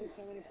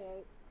how many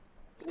pearls.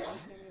 Look how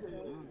many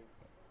pearls.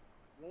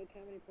 Look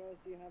how many pearls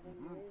do you have on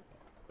you?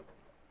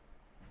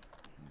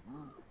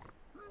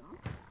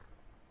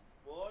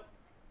 What?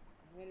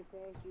 How many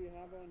pearls do you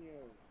have on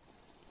you?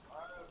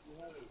 You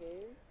have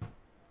 2?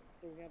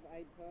 So we have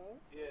 8 pearls?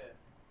 Yeah.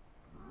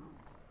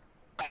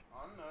 I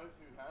don't know if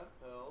you have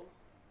pearls.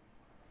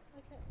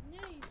 Okay,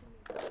 now you can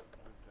move on.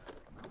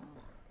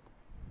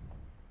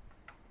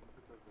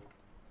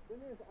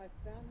 Thing is, I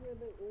found where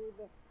all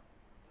the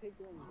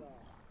piglins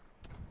are.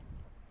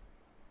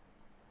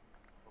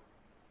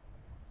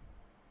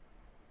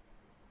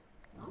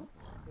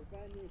 The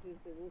bad news is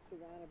they're all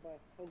surrounded by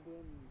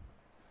hoglins.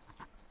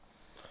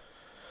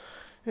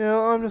 Yeah,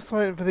 I'm just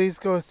waiting for these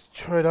guys to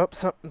trade up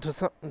something to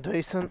something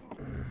decent.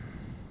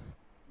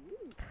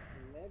 You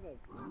clever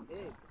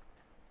pig.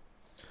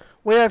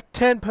 We have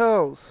 10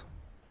 pearls.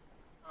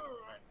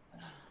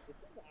 Is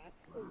this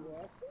actually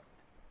worth it?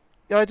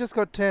 Yeah, I just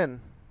got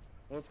 10.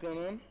 What's going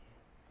on?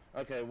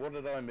 Okay, what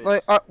did I miss?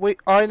 Like,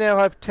 I now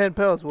have 10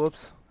 pearls.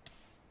 Whoops.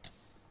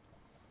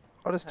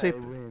 I'll just Hey,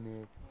 tip.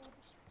 Winnie.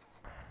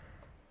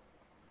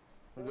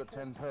 We've got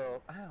 10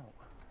 pearls. Ow!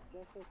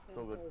 Just as 10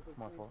 all good. pearls, it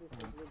My means fault. this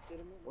is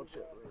legitimately Watch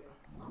it.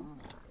 working.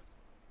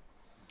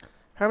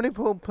 How many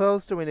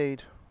pearls do we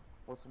need?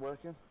 What's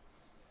working?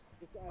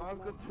 Just I've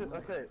got two.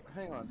 Okay,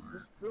 hang on.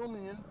 Just fill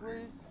me in,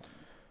 please.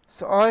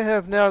 So I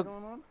have What's now,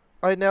 going on?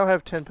 I now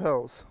have 10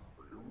 pearls.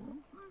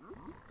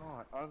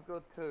 Alright, I've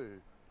got two.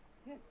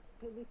 Yeah,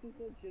 so this is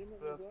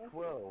legitimately That's working.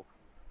 12.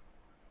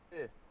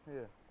 Here.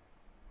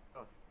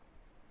 Gosh,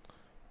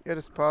 Yeah,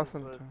 just there's pass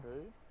them. those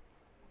two.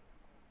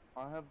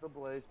 I have the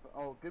blaze.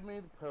 Oh, give me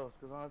the pearls,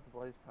 because I have the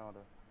blaze powder.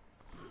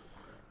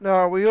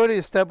 No, we already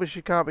established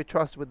you can't be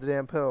trusted with the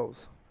damn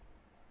pearls.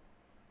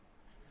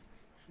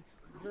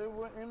 They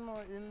were in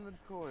my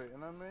inventory,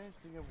 and I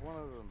managed to get one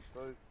of them, so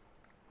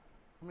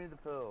give me the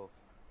pearls.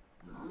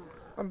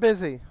 I'm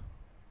busy.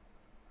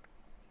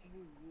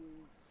 You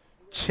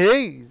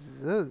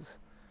Jesus.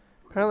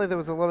 Apparently there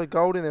was a lot of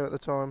gold in there at the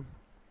time.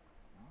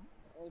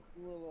 it's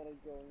a lot of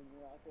going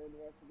right there. The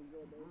rest of the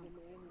good. There's an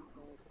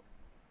inventory.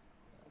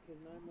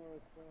 Because no more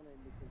is spawning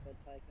because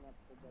they're taking up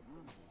the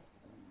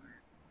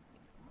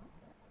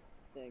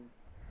thing.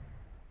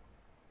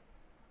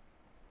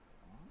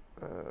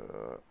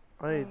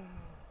 I need...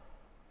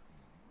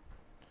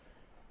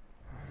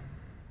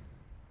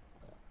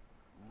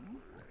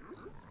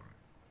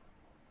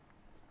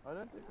 I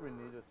don't think we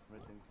need a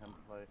smithing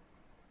template.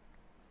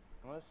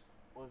 Unless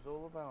was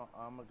all of our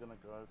armor gonna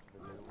go to the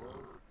new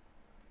world?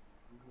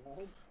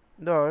 What?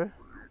 No.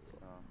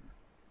 Oh,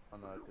 I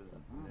know, because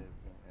yeah.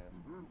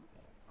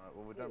 Alright,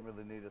 well we don't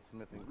really need a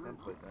smithing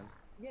template then.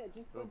 Yeah,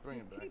 just We'll bring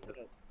it back. keep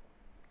it.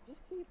 Just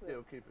keep it. Yeah,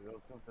 we'll keep it. I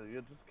was gonna say,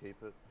 yeah, just keep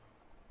it.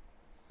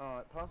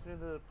 Alright, pass me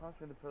the pearls. Pass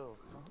me the pearls.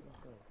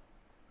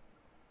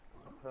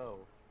 The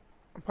pearls.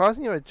 I'm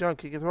passing you a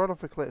junk. You can throw it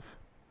off a cliff.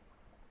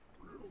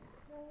 Throw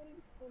it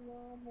into the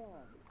llama.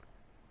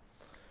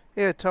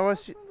 Here, Thomas.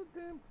 Pass me the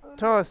damn pearls.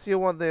 Thomas,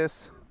 you'll want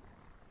this.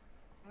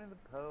 Give me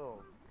the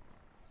pearls.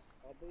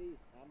 Bobby,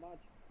 how much?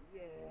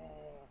 Yeah.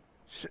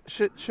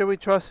 Should we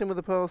trust him with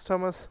the pearls,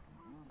 Thomas?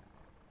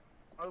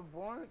 I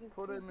won't Just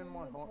put give him in him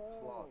my the hot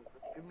slot. pearls.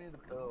 Just give me the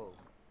pearls.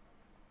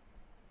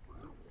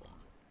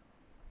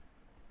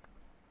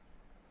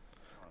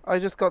 I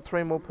just got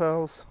 3 more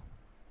pearls.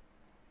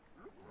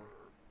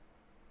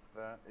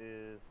 That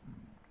is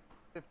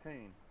 15.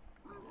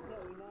 Yeah,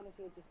 we might as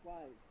well just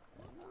wait.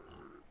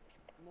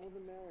 More the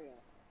merrier.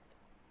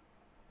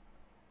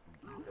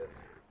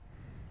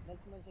 Not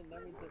to mention, then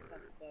we just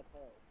have spare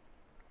pearls.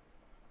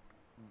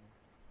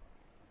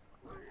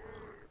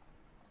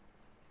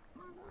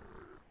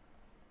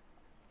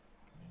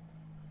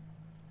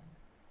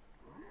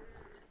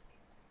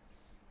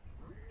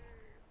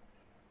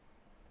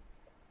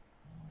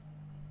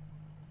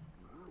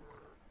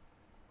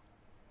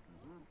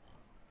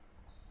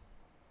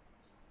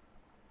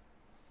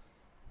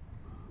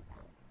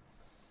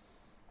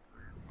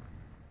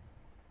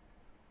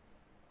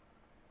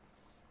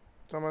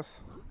 Thomas.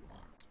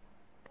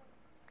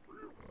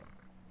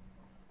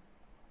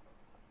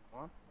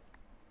 What?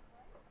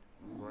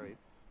 Great.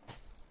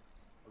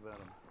 What about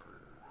him?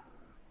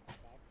 Back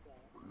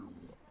down.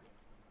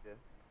 Yeah.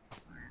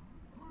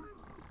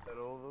 Is that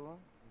all the one?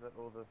 Is that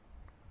all the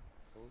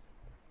tools?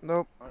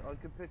 Nope. I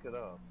could pick it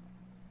up.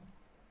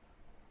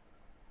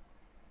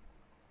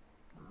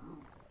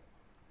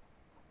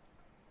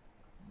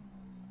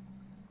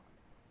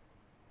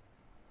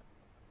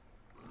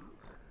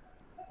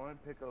 I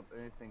won't pick up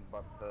anything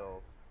but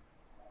pearls.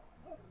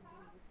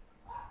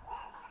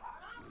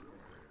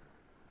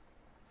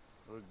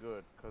 We're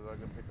good, because I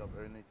can pick up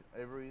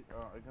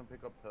I can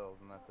pick up pearls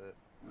and that's it.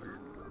 The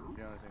only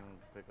thing I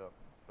can pick up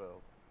is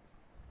pearls.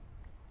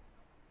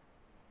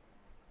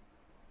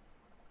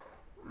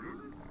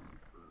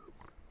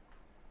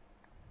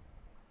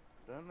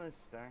 Don't they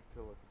stack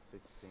to like a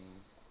 16?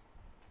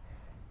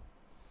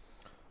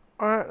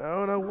 Alright,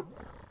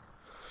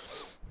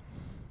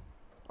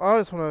 I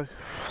just want to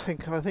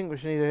I think we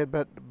should need to head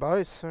back to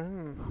base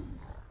soon.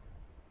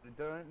 You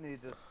don't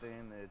need to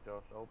stand there,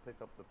 Josh. I'll pick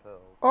up the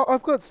pearls. Oh,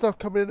 I've got stuff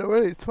coming in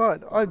already. It's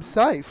fine. I'm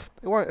safe.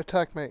 They won't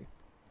attack me.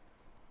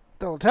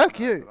 They'll attack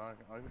No, you. but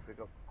I can pick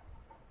up...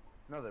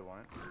 No, they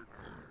won't.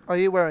 Are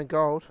you wearing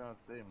gold? They can't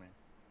see me.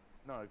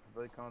 No, because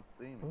they can't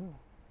see me. Ooh.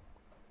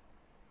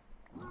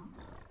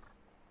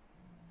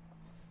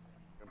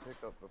 I can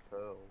pick up the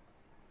pearls.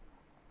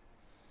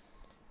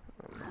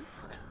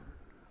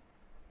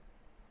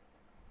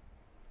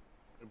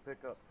 I can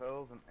pick up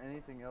pearls and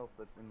anything else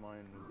that's in my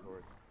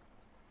inventory.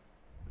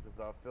 Because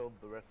I've filled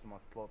the rest of my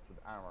slots with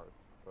arrows,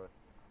 so...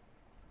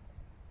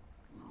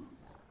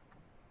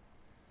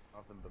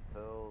 Nothing but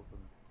pearls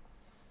and...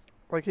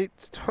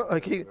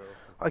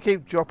 I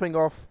keep dropping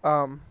off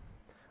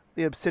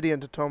the obsidian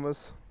to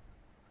Thomas.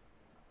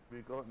 Have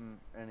you gotten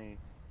any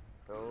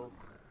pearls?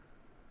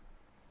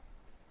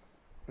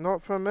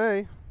 Not from me.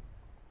 Okay.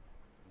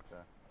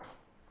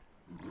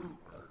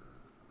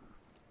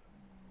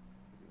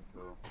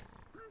 Sure.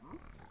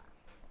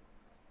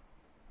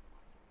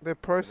 They're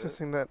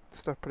processing that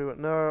stuff pretty well.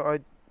 No, I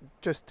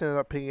just ended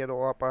up picking it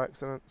all up by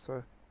accident,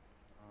 so...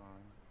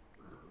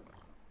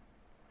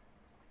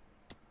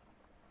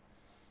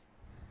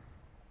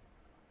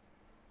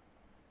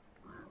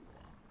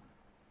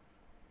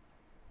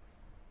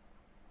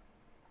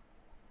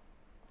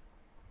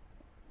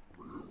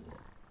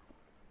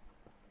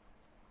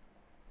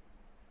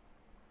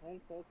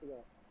 ain't close to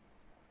that.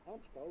 How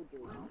much gold do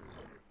we have?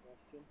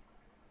 Question.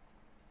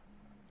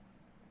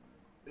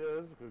 Yeah,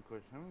 that's a good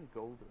question. How much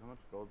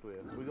gold do we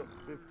have? We got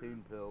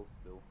 15 pearls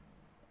still.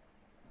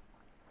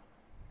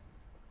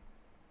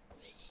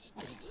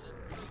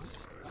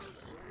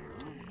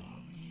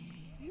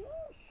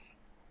 Josh!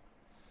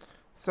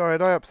 Sorry,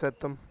 did I upset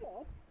them?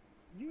 Stop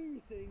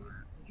using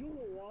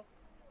your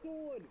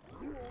sword!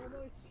 You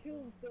almost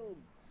killed them!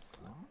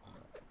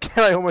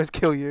 Can I almost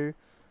kill you?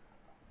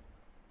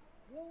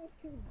 You almost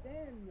killed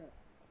them!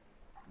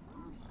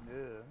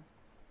 Yeah.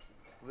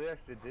 We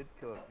actually did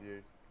kill a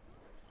few.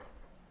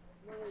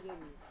 No, we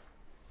didn't.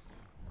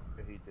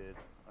 Yeah, he did.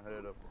 I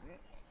heard of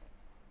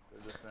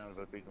the sound of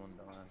a big one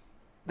dying.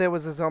 There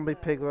was a zombie No,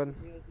 piglin.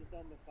 it was the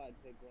zombified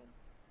pig one.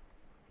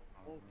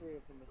 All three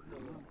of them are still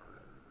in.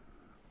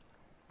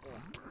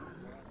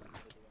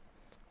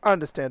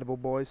 Understandable,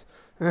 boys.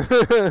 Are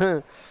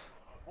they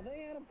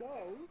out of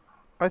gold?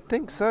 I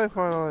think so,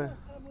 finally. Let's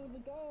have all the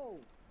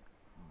gold!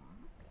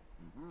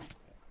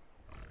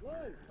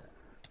 Look!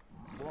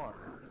 What?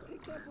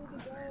 Pick up all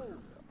the gold!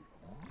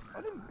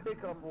 I didn't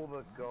pick up all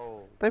the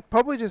gold. They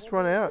probably just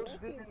run out.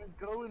 It didn't even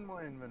go in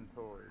my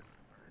inventory.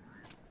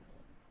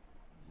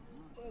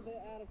 So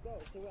they're out of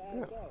gold. So we're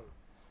out of gold.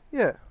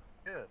 Yeah.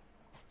 Yeah.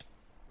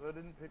 So I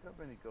didn't pick up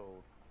any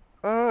gold.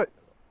 Alright.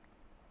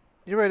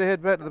 You ready to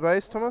head back to the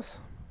base, Thomas?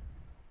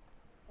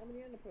 How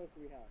many ender pearls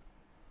do we have?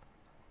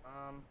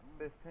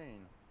 15.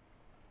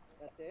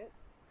 That's it?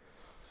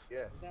 Yeah.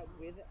 Is that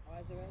with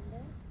either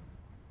ender?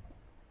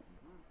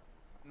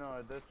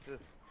 No, that's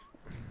just...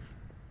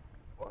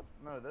 What?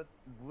 No, that's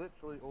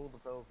literally all the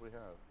pearls we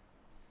have.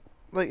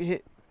 Like,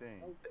 15.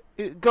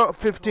 it got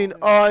 15 holding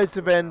the eyes of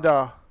spectral ender.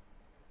 arrow?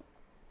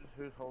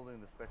 Who's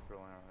holding the spectral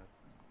arrows?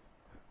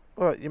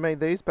 Alright, you mean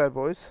these bad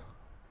boys?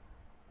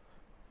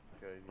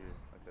 Okay, you.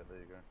 Okay, there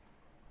you go.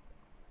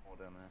 More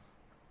down there.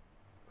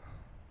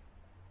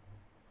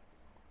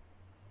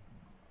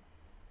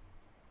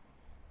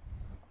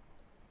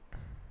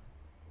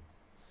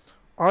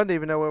 I don't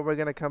even know where we're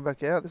going to come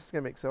back out. This is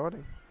going to be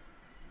exciting.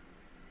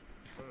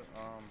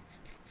 Oh,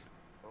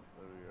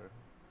 there we go.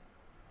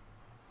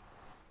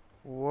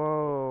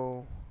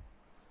 Whoa.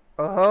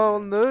 A whole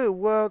new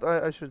world.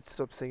 I should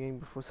stop singing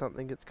before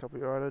something gets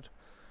copyrighted.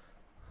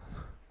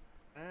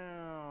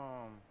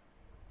 Damn.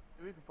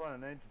 We can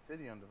find an ancient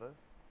city under this.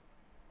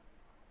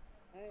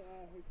 Hey,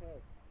 who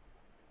cares?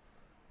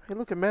 Hey,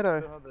 look at Do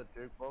Meadow. you have that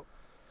jukebox?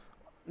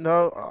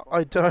 No,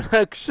 I don't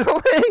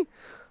actually.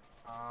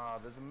 Ah,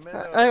 there's a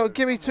meadow. Hang on,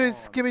 give me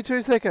Come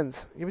 2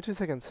 seconds. Give me 2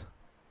 seconds.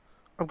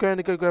 I'm going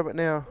to go grab it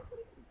now.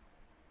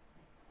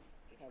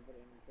 Covered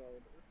in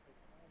gold.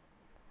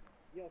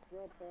 Yo,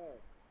 throw a pearl.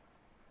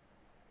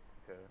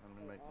 Okay, I'm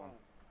gonna make one.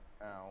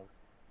 Ow.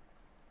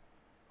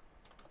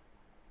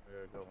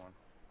 Yeah, go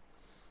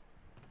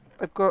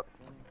on.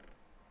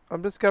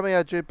 I'm just coming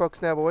out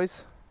jukebox now,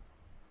 boys.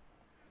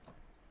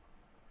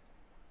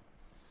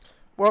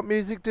 What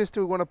music disc do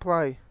we want to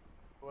play?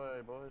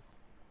 Play, boys.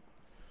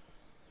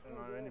 I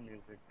don't know any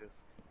music, just...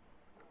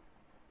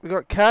 We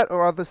got Cat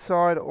or Other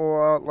Side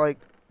or like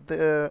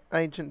the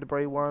Ancient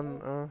Debris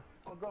one.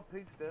 I've got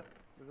Pig Step.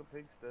 We got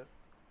Pig Step.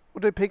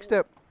 We'll do Pig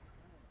Step.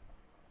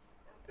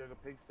 Yeah, I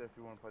got Pig Step if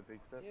you want to play Pig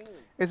Step.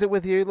 Is it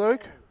with you,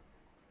 Luke?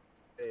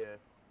 Yeah, yeah.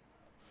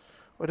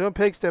 We're doing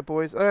Pig Step,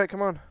 boys. Alright,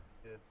 come on.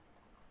 Yeah.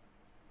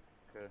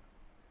 Okay.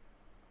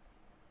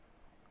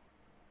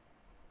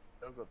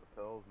 I've got the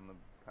pearls and the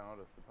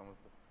powder, so Thomas.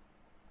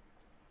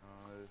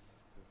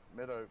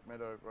 Meadow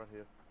right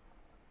here.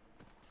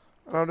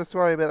 And I'm just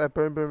worried about that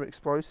boom boom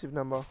explosive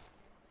number.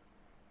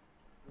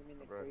 You mean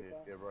the Right here.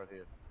 creeper? Yeah, right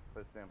here.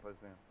 Place down.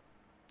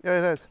 Yeah,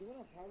 it is. Do you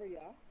want to hurry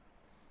up?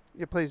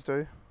 Yeah, please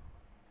do.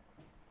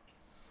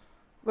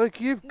 Luke,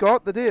 you've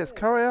got the disc.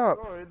 Hurry up.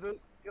 Sorry, the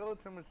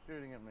skeleton was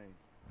shooting at me.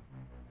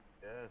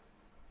 Yes.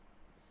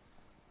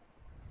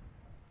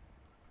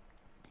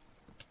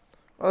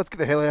 Well, let's get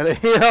the hell out of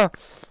here.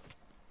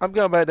 I'm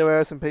going back to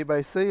our SMP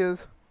base. See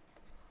yous.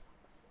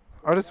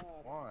 Why?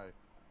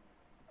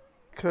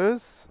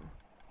 Cause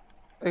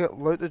I got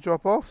loot to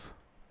drop off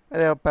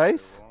at our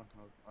base. Yeah, well,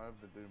 I have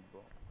the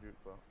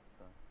jukebox,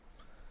 so.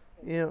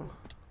 Yeah.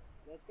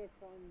 Let's go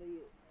find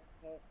the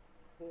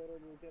portal.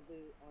 We'll get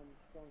the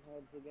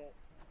stronghold. We'll get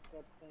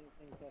stop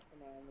things off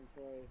from our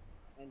inventory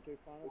and do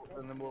final stuff.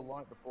 And then we'll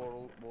light the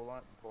portal.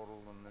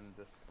 And then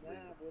just. Nah,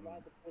 we'll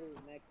light the portal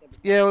next episode.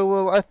 Yeah, we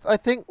will. I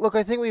think. Look,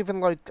 I think we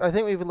even look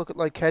at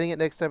locating it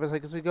next episode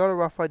because we got a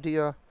rough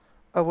idea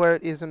of where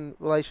it is in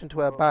relation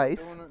to our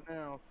base. We're doing it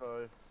now,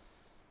 so.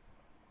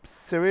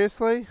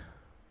 Seriously?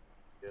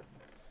 Yes.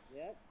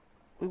 Yep.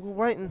 We were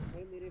waiting.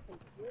 Completely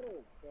different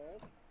portal,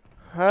 Josh.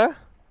 Huh?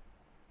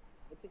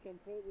 It's a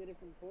completely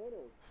different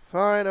portal.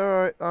 Fine.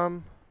 All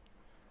right.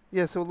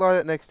 Yeah, so we'll light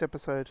it next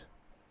episode.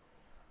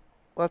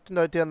 We'll have to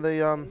note down the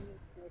Heading in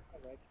the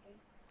correct direction?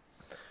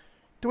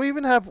 Do we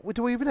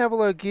even have a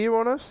lot of gear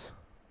on us?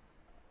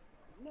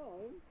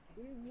 No,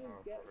 we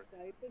will get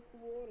safer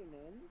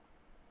coordinates,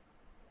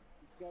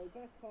 go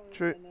back home,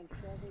 True. and then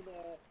travel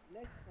there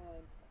next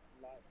time,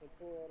 like the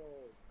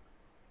portal.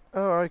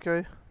 Oh,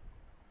 okay.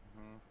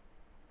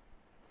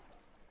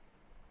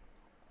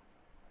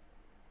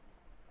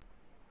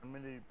 How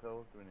many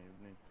pearls do we need?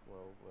 We need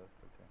 12 left,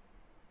 okay.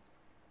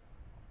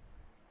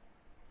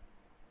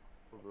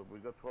 We're good, we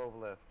got 12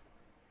 left.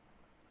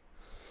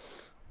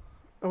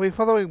 Are we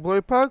following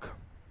BluePug?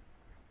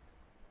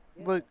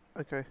 Yeah. Look,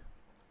 okay.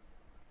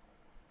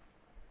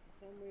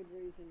 For some weird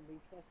reason, we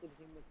trusted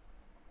him with.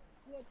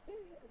 What the hell?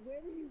 Where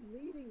are you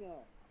leading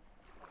us?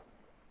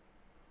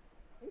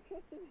 We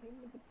trusted him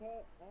with the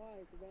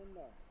eye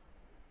surrender.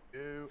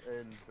 You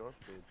and Josh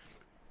did.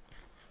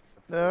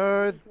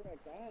 No.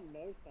 Correct. I had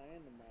no say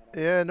in the matter.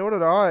 Yeah, nor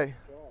did I.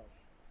 Josh.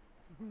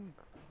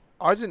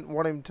 I didn't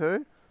want him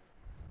to.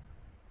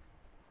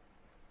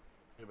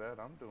 Too bad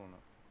I'm doing it.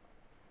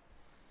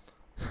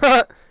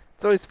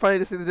 It's always funny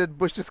to see the dead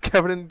bush just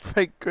covered in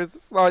fake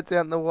Christmas lights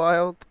out in the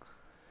wild.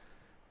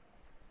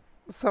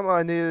 Something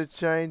I needed to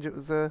change. It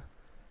was a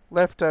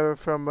leftover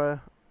from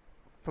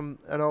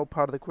an old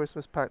part of the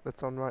Christmas pack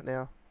that's on right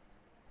now.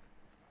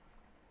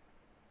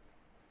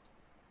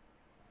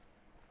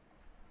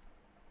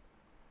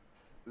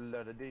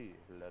 La da dee,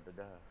 la da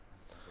da.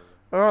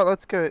 Alright,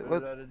 let's go. La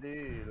da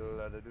dee,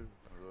 la da do.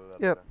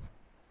 Yep.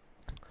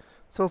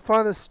 So we'll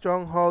find the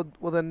stronghold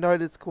with the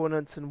note its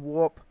coordinates and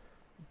warp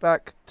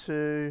back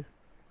to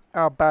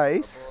our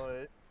base.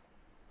 Boy.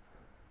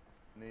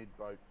 Need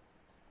boats.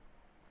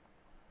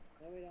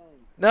 No, we don't.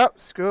 Nope,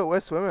 screw it, we're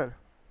swimming.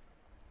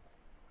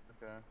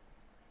 Okay.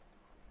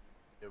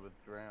 Yeah, with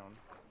drown.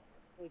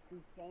 Like, we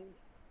don't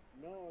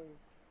know.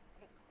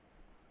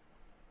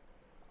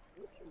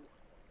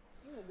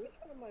 Which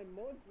one of my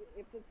mods,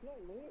 if it's not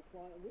Lunar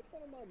Client, which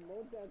one of my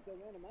mods has their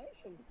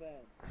animations then?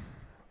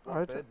 I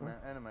Not bed don't know.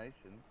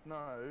 animations.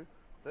 No,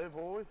 they've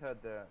always had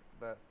that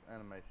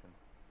animation.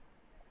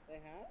 They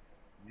have?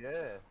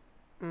 Yeah.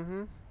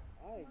 Mhm.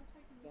 I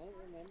don't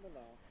remember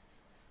that.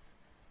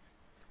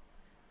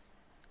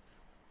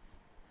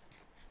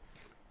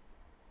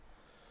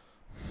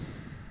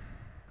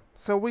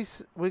 So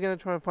we're gonna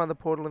try and find the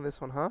portal in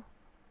this one, huh?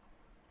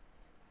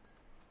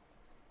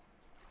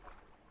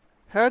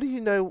 How do you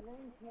know?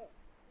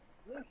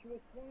 Luke, you were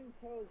throwing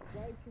pearls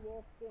way too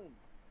often.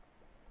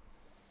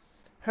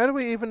 How do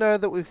we even know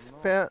that we've No.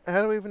 found?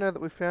 How do we even know that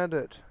we found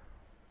it?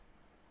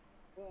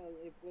 Well,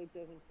 if Luke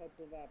doesn't touch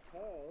with our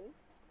pearls,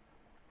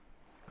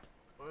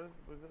 Both,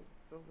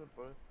 still got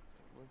both.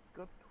 We've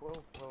got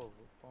 12 pearls,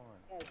 we're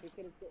fine. guys, we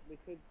could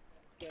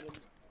get him,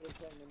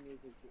 put on the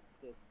music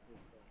disc.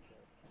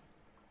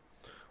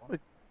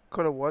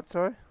 Got a what?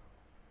 Sorry.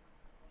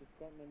 Just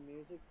gotten the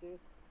music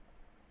disc.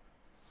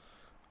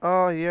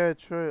 Oh yeah,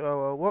 true. Oh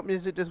well, what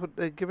music disc would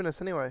they given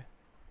us anyway?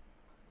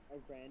 A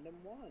random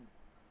one.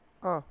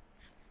 Oh,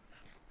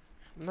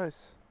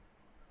 nice.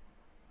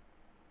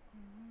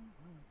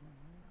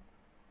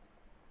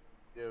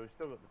 Yeah, we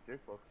still got the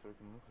jukebox so we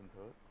can listen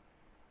to it.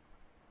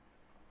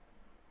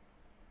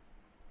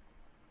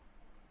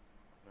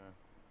 Yeah.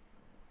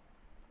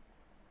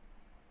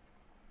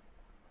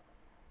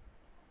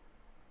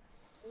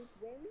 Luke,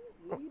 where are you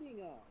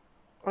leading us?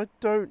 I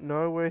don't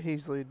know where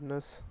he's leading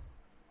us.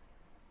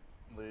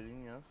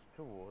 Leading us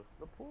towards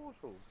the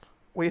portal.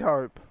 We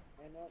hope.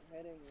 We're not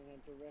heading in a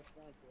direct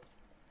line to it.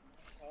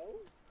 Oh?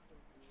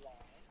 Line.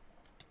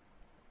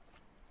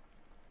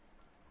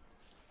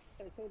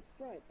 Okay, so it's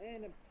straight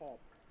and it pops.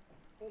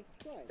 So it's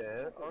straight.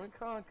 Yeah, It's I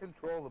can't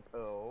control the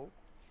pearl.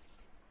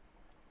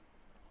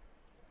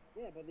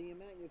 Yeah, but the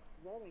amount you're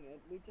throwing it,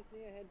 we just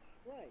need to head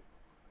straight.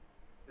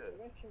 Yeah. The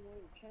direction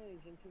won't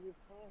change until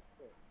we've passed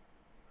it.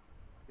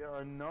 Yeah,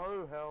 I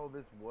know how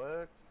this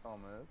works,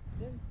 Thomas.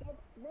 Then stop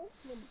throwing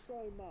them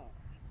so much.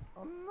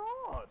 I'm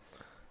not.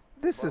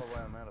 This By is. the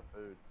way, I'm out of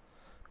food.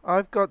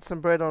 I've got some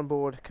bread on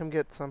board. Come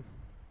get some.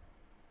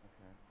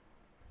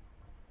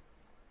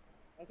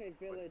 Okay. Okay,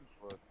 village.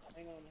 What?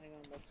 Hang on.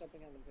 We're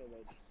stopping at the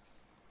village.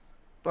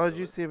 Oh, did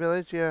you see a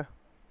village? Yeah.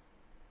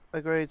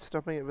 Agreed.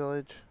 Stopping at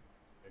village.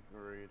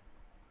 Agreed.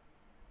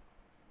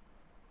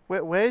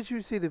 Where did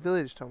you see the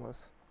village, Thomas?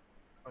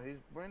 Oh, his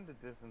render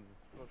distance is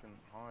fucking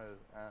high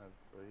as,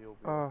 so he'll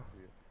be Oh. able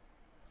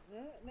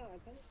to. No,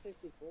 it's only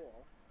 54.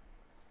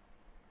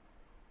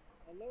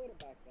 I lowered it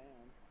back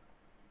down.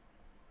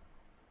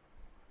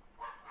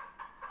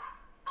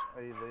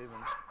 Are you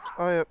leaving?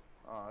 Oh, yep.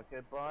 Oh, okay,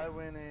 bye,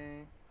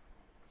 Winnie.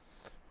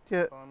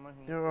 Yeah, Bye, my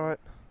you're hinky.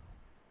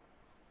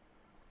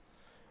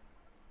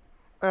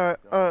 right.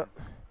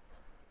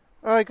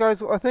 Alright,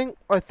 guys. Well,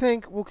 I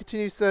think we'll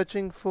continue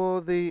searching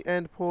for the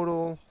end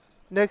portal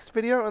next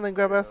video, and then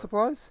grab our Yeah.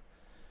 supplies,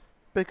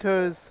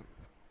 because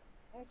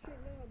Actually,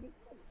 no, we've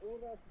got all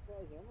our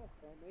supplies on us,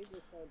 don't we?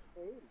 Just had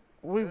food.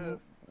 we Yeah,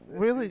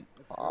 really. If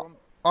you want,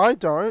 I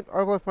don't.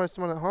 I've left most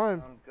of mine at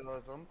home.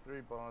 guys, I'm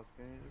 3 bars.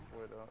 Can you just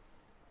wait up?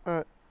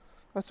 Alright,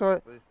 that's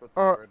alright. Please put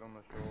some bread on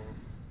the shore.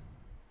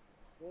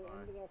 We'll Right.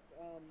 end it up,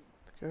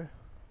 Okay.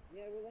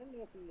 yeah, we'll end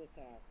it up in this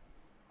house.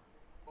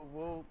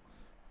 We'll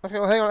Okay.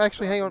 Well, hang on.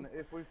 Actually, hang on.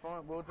 If we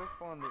find, we'll just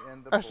find the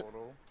end of Actually-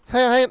 portal.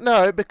 Hang on.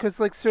 No, because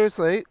like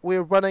seriously,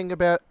 we're running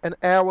about an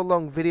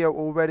hour-long video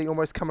already,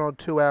 almost coming on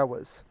 2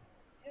 hours.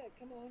 Yeah,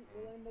 come on,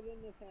 we'll end it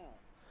in this house.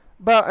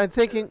 But I'm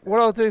thinking, what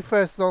I'll do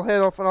first is I'll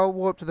head off and I'll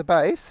walk to the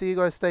base. So you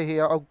guys stay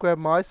here. I'll grab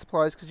my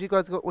supplies because you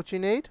guys got what you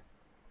need.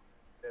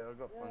 Yeah, I've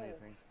got plenty of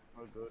things.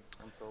 Oh, good.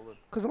 I'm solid.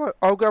 Because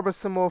I'll grab us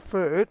some more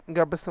food and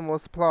grab us some more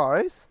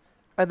supplies,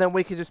 and then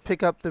we can just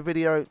pick up the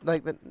video,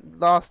 like the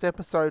last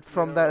episode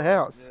from Yeah, that right,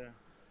 house. Yeah.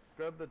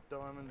 Grab the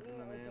diamonds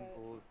and an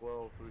anvil as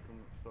well, so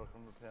I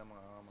can repair my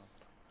armor.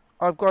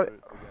 I've got.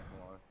 Boots are getting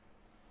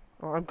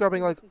low. Oh, I'm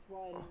grabbing like. This is why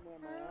I didn't wear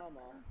my armor.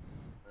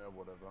 Yeah,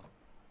 whatever.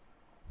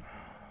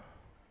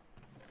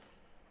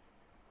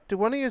 Do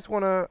one of you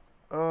wanna?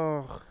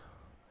 Oh.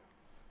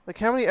 Like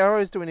how many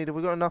arrows do we need? Have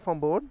we got enough on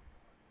board?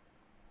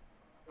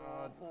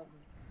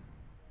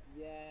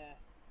 Yeah.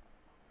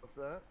 What's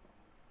that?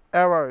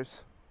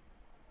 Arrows.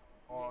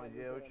 Oh,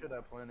 yeah, we should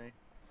have plenty.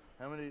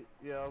 How many?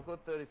 Yeah, I've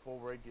got 34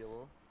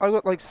 regular. I've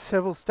got like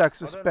several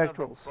stacks of I don't have a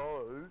spectrals.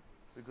 bow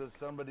because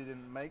somebody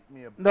didn't make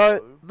me a bow.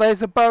 No,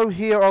 there's a bow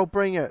here. I'll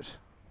bring it.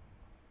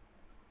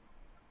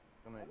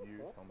 I'm at you,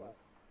 Thomas.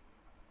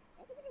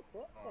 I think it's a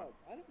crossbow.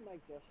 I didn't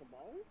make Josh a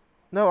bow.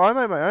 No, I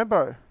made my own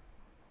bow.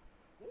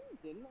 No, you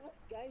didn't. I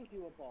gave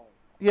you a bow.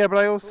 Yeah, but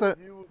I I also. thought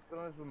you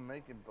guys were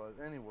making bows.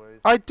 Anyways.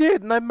 I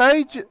did, and I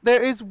made you.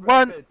 There is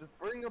one. Okay, just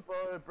bring a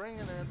bow, bring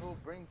an anvil,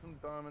 bring some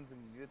diamonds, and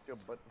get your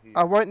butt here.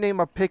 I won't need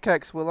my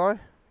pickaxe, will I?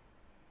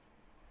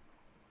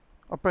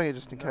 I'll bring it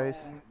just in No. case.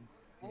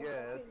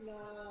 Yeah.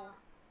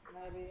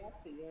 Maybe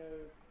up to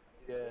you.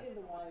 Yeah.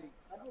 Either way,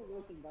 I've been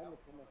working by the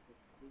Thomas this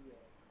video.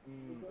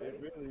 It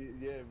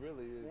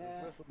really is. Yeah.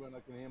 Especially when I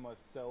can hear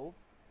myself,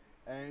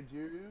 and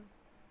you,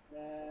 Yeah.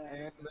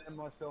 and then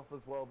myself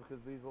as well,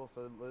 because these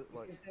also,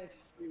 like... Because they're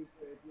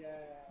stupid, yeah.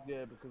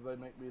 Yeah, because they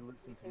make me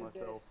listen to Because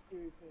myself. they're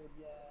stupid,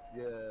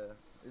 yeah. Yeah,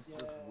 it's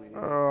just weird.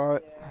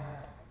 Alright.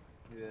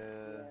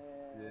 Yeah.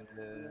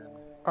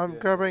 I'm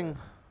grabbing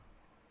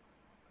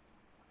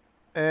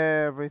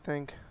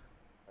everything.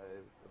 Hey,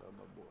 what's up,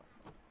 my boy?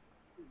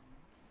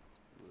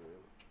 Really?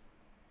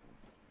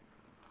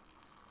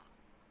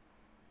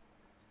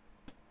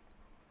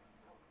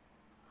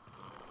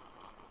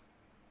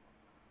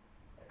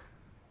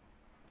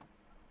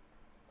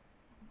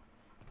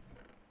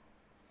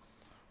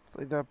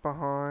 Leave that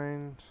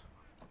behind.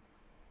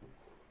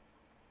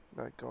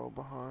 That gold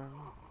behind.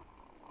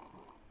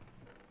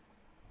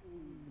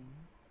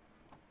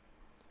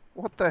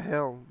 What the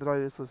hell did I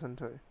just listen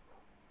to?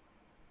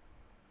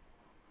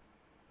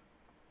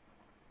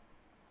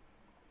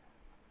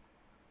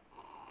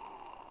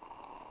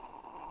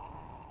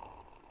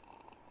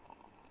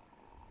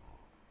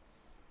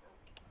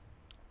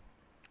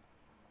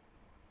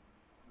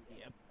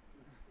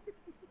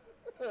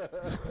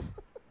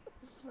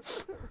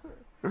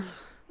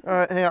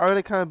 Alright, hey, I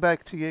gotta come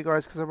back to you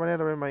guys because I ran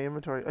out of room in my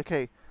inventory.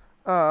 Okay.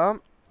 Josh,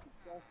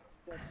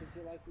 did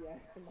you like the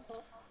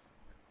ASMR?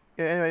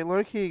 Yeah, anyway,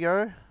 Luke, here you go.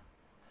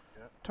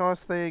 Yep. Thomas,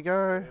 there you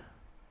go.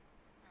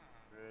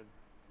 Red.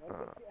 Hang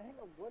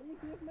on, what do you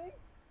give me?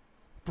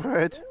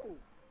 Bread. Ew.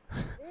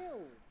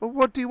 Ew. Well,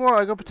 what do you want?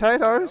 I got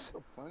potatoes. I've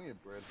got plenty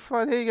of bread.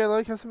 Fine, here you go,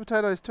 Luke. Have some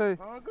potatoes too.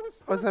 Oh, I've got a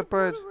What's stack that of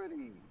bread? already.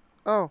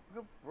 Oh, I've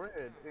got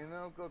bread, and then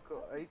I've got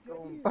 8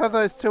 golden... I have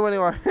those two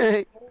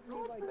anyway.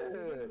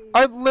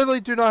 I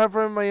literally do not have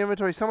room in my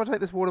inventory. Someone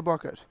take this water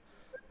bucket.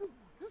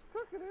 Just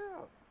cook it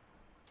out.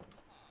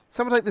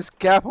 Someone take this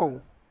gapple.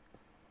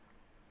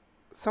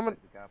 Someone...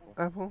 Take the apple.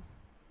 Apple.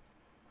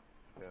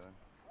 Yeah,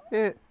 then.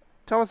 Here,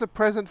 Thomas, a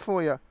present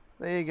for you.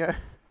 There you go.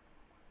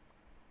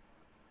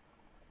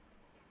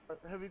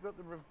 Have you got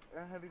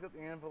the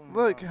anvil? And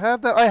Look, the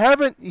have that. I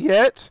haven't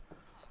yet.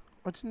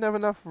 I didn't have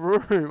enough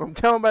room. I'm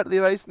coming back to the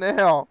base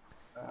now.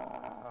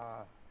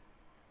 Ah,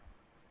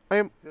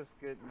 I'm... just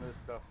getting this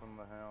stuff from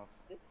the house.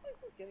 This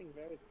is getting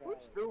very We're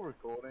crowded. still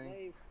recording.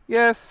 Dave,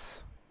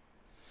 Yes.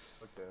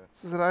 Okay.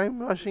 This is an aim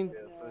rushing. Yeah,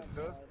 so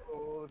just for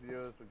all the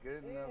viewers, we're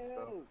getting our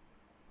stuff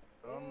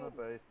Ew. on the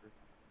basis.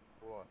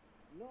 What?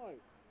 No.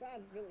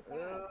 Bad, really bad.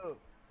 Ew.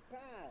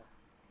 Bad.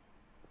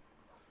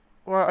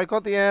 Right, I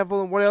got the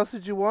anvil, and what else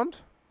did you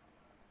want?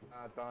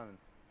 Diamonds.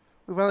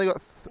 We've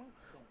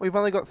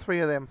only got 3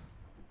 of them.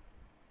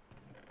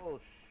 Oh,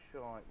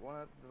 shite. What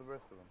happened to the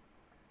rest of them?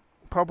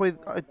 Probably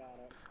Don't worry about it.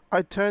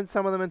 I turned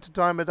some of them into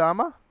diamond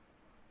armor.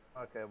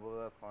 Okay, well,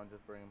 that's fine.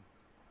 Just bring them.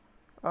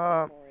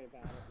 Don't worry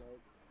about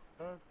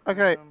it, Luke.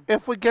 Okay,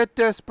 if we get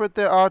desperate,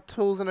 there are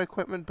tools and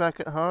equipment back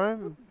at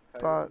home,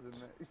 but...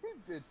 You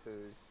did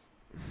too.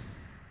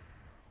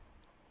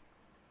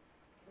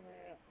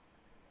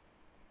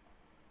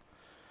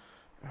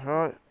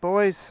 Alright,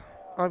 boys,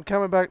 I'm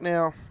coming back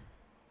now.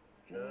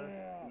 Just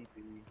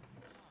easy.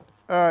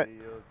 Alright,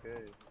 Be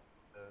okay.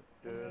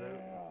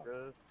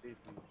 Just easy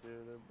to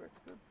the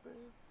breakfast bed.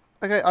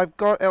 okay, I've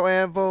got our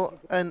anvil,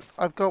 and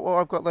I've got what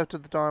I've got left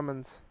of the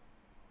diamonds.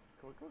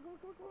 Come on, come on,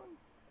 come on, come on.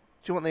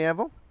 Do you want the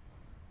anvil?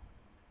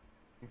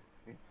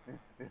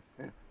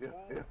 Yeah.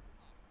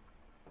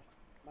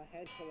 My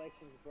head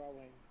collection's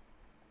growing.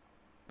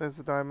 There's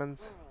the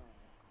diamonds.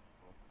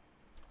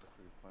 That's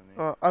pretty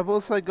funny. I've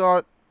also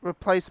got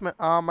replacement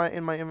armor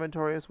in my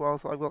inventory as well,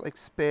 so I've got like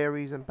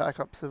Sperry's and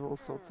backups of all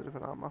sorts of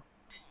different armor.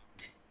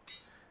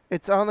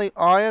 It's only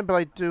iron, but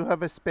I do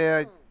have a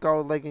spare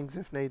gold leggings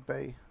if need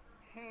be.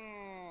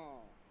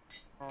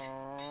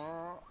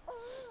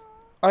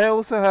 I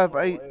also have Oh,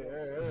 a...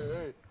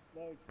 hey.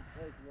 Look,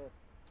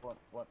 look.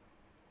 What?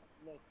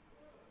 Look,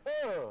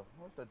 Oh,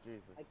 what the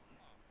Jesus? I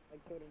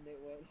couldn't do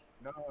it.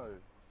 No.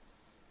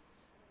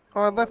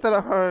 Oh, I left that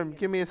at home.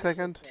 Give me a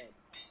second.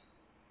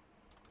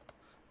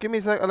 Give me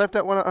a sec. I left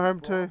that one at home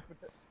too.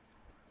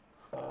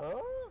 Huh?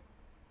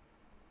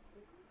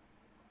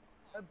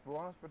 I had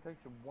blast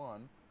protection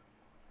 1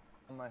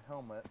 on my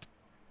helmet,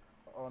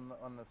 on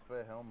the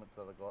spare helmets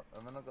that I got,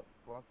 and then I got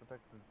blast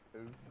protection 2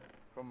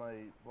 from a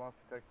blast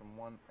protection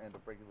 1 and a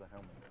regular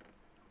helmet.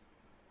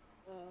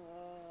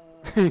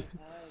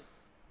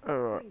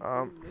 Alright,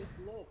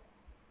 Look.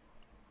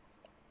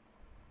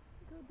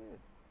 Go to bed.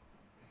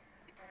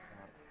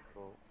 Alright,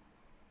 cool.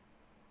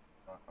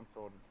 Alright, I'm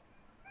sorted.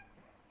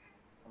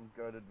 I'm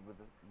goaded with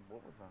this.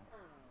 What was that?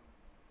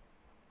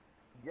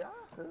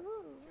 Yahoo!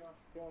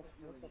 Josh,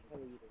 what the hell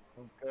are you doing?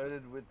 I'm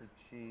goaded with the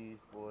cheese,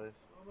 boys.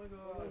 Oh my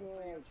god,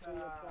 see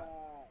your fat.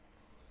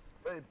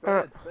 Wait,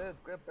 Alright. beds,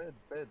 grab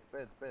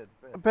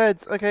beds.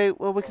 beds. Okay,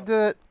 well we can do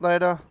that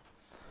later.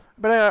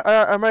 But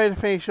I'm ready to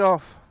finish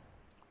off.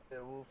 Yeah,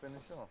 we'll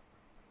finish off.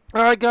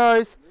 Alright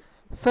guys,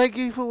 thank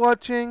you for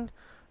watching.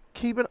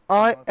 Keep an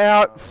eye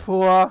out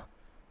for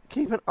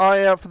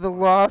the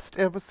last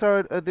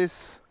episode of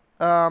this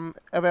of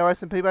our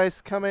SMP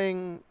base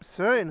coming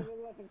soon.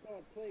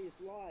 Please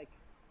like,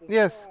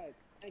 Yes. subscribe,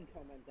 and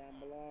comment down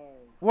below.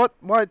 What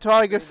White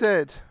Tiger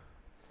said.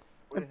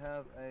 We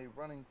have a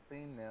running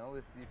theme now.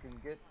 If you can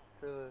get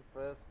to the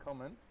first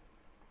comment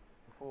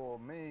before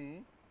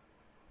me,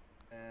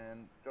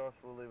 and Josh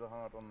will leave a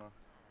heart on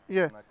the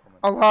Yeah, on that comment.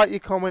 I'll heart your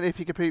comment if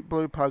you can beat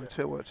BluePug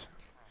to it.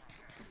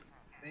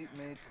 Beat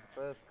me to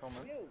the first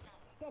comment. You,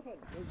 stop it.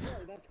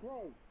 That's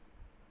gross.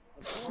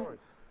 That's Sorry, gross.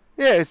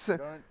 Yes. don't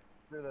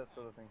do that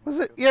sort of thing. Was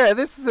it? Yeah,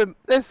 this is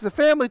a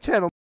family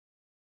channel.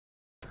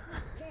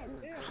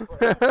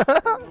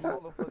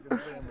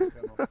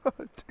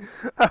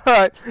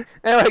 Alright.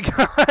 Anyway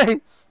guys,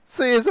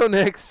 see you all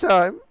next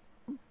time.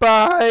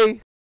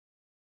 Bye.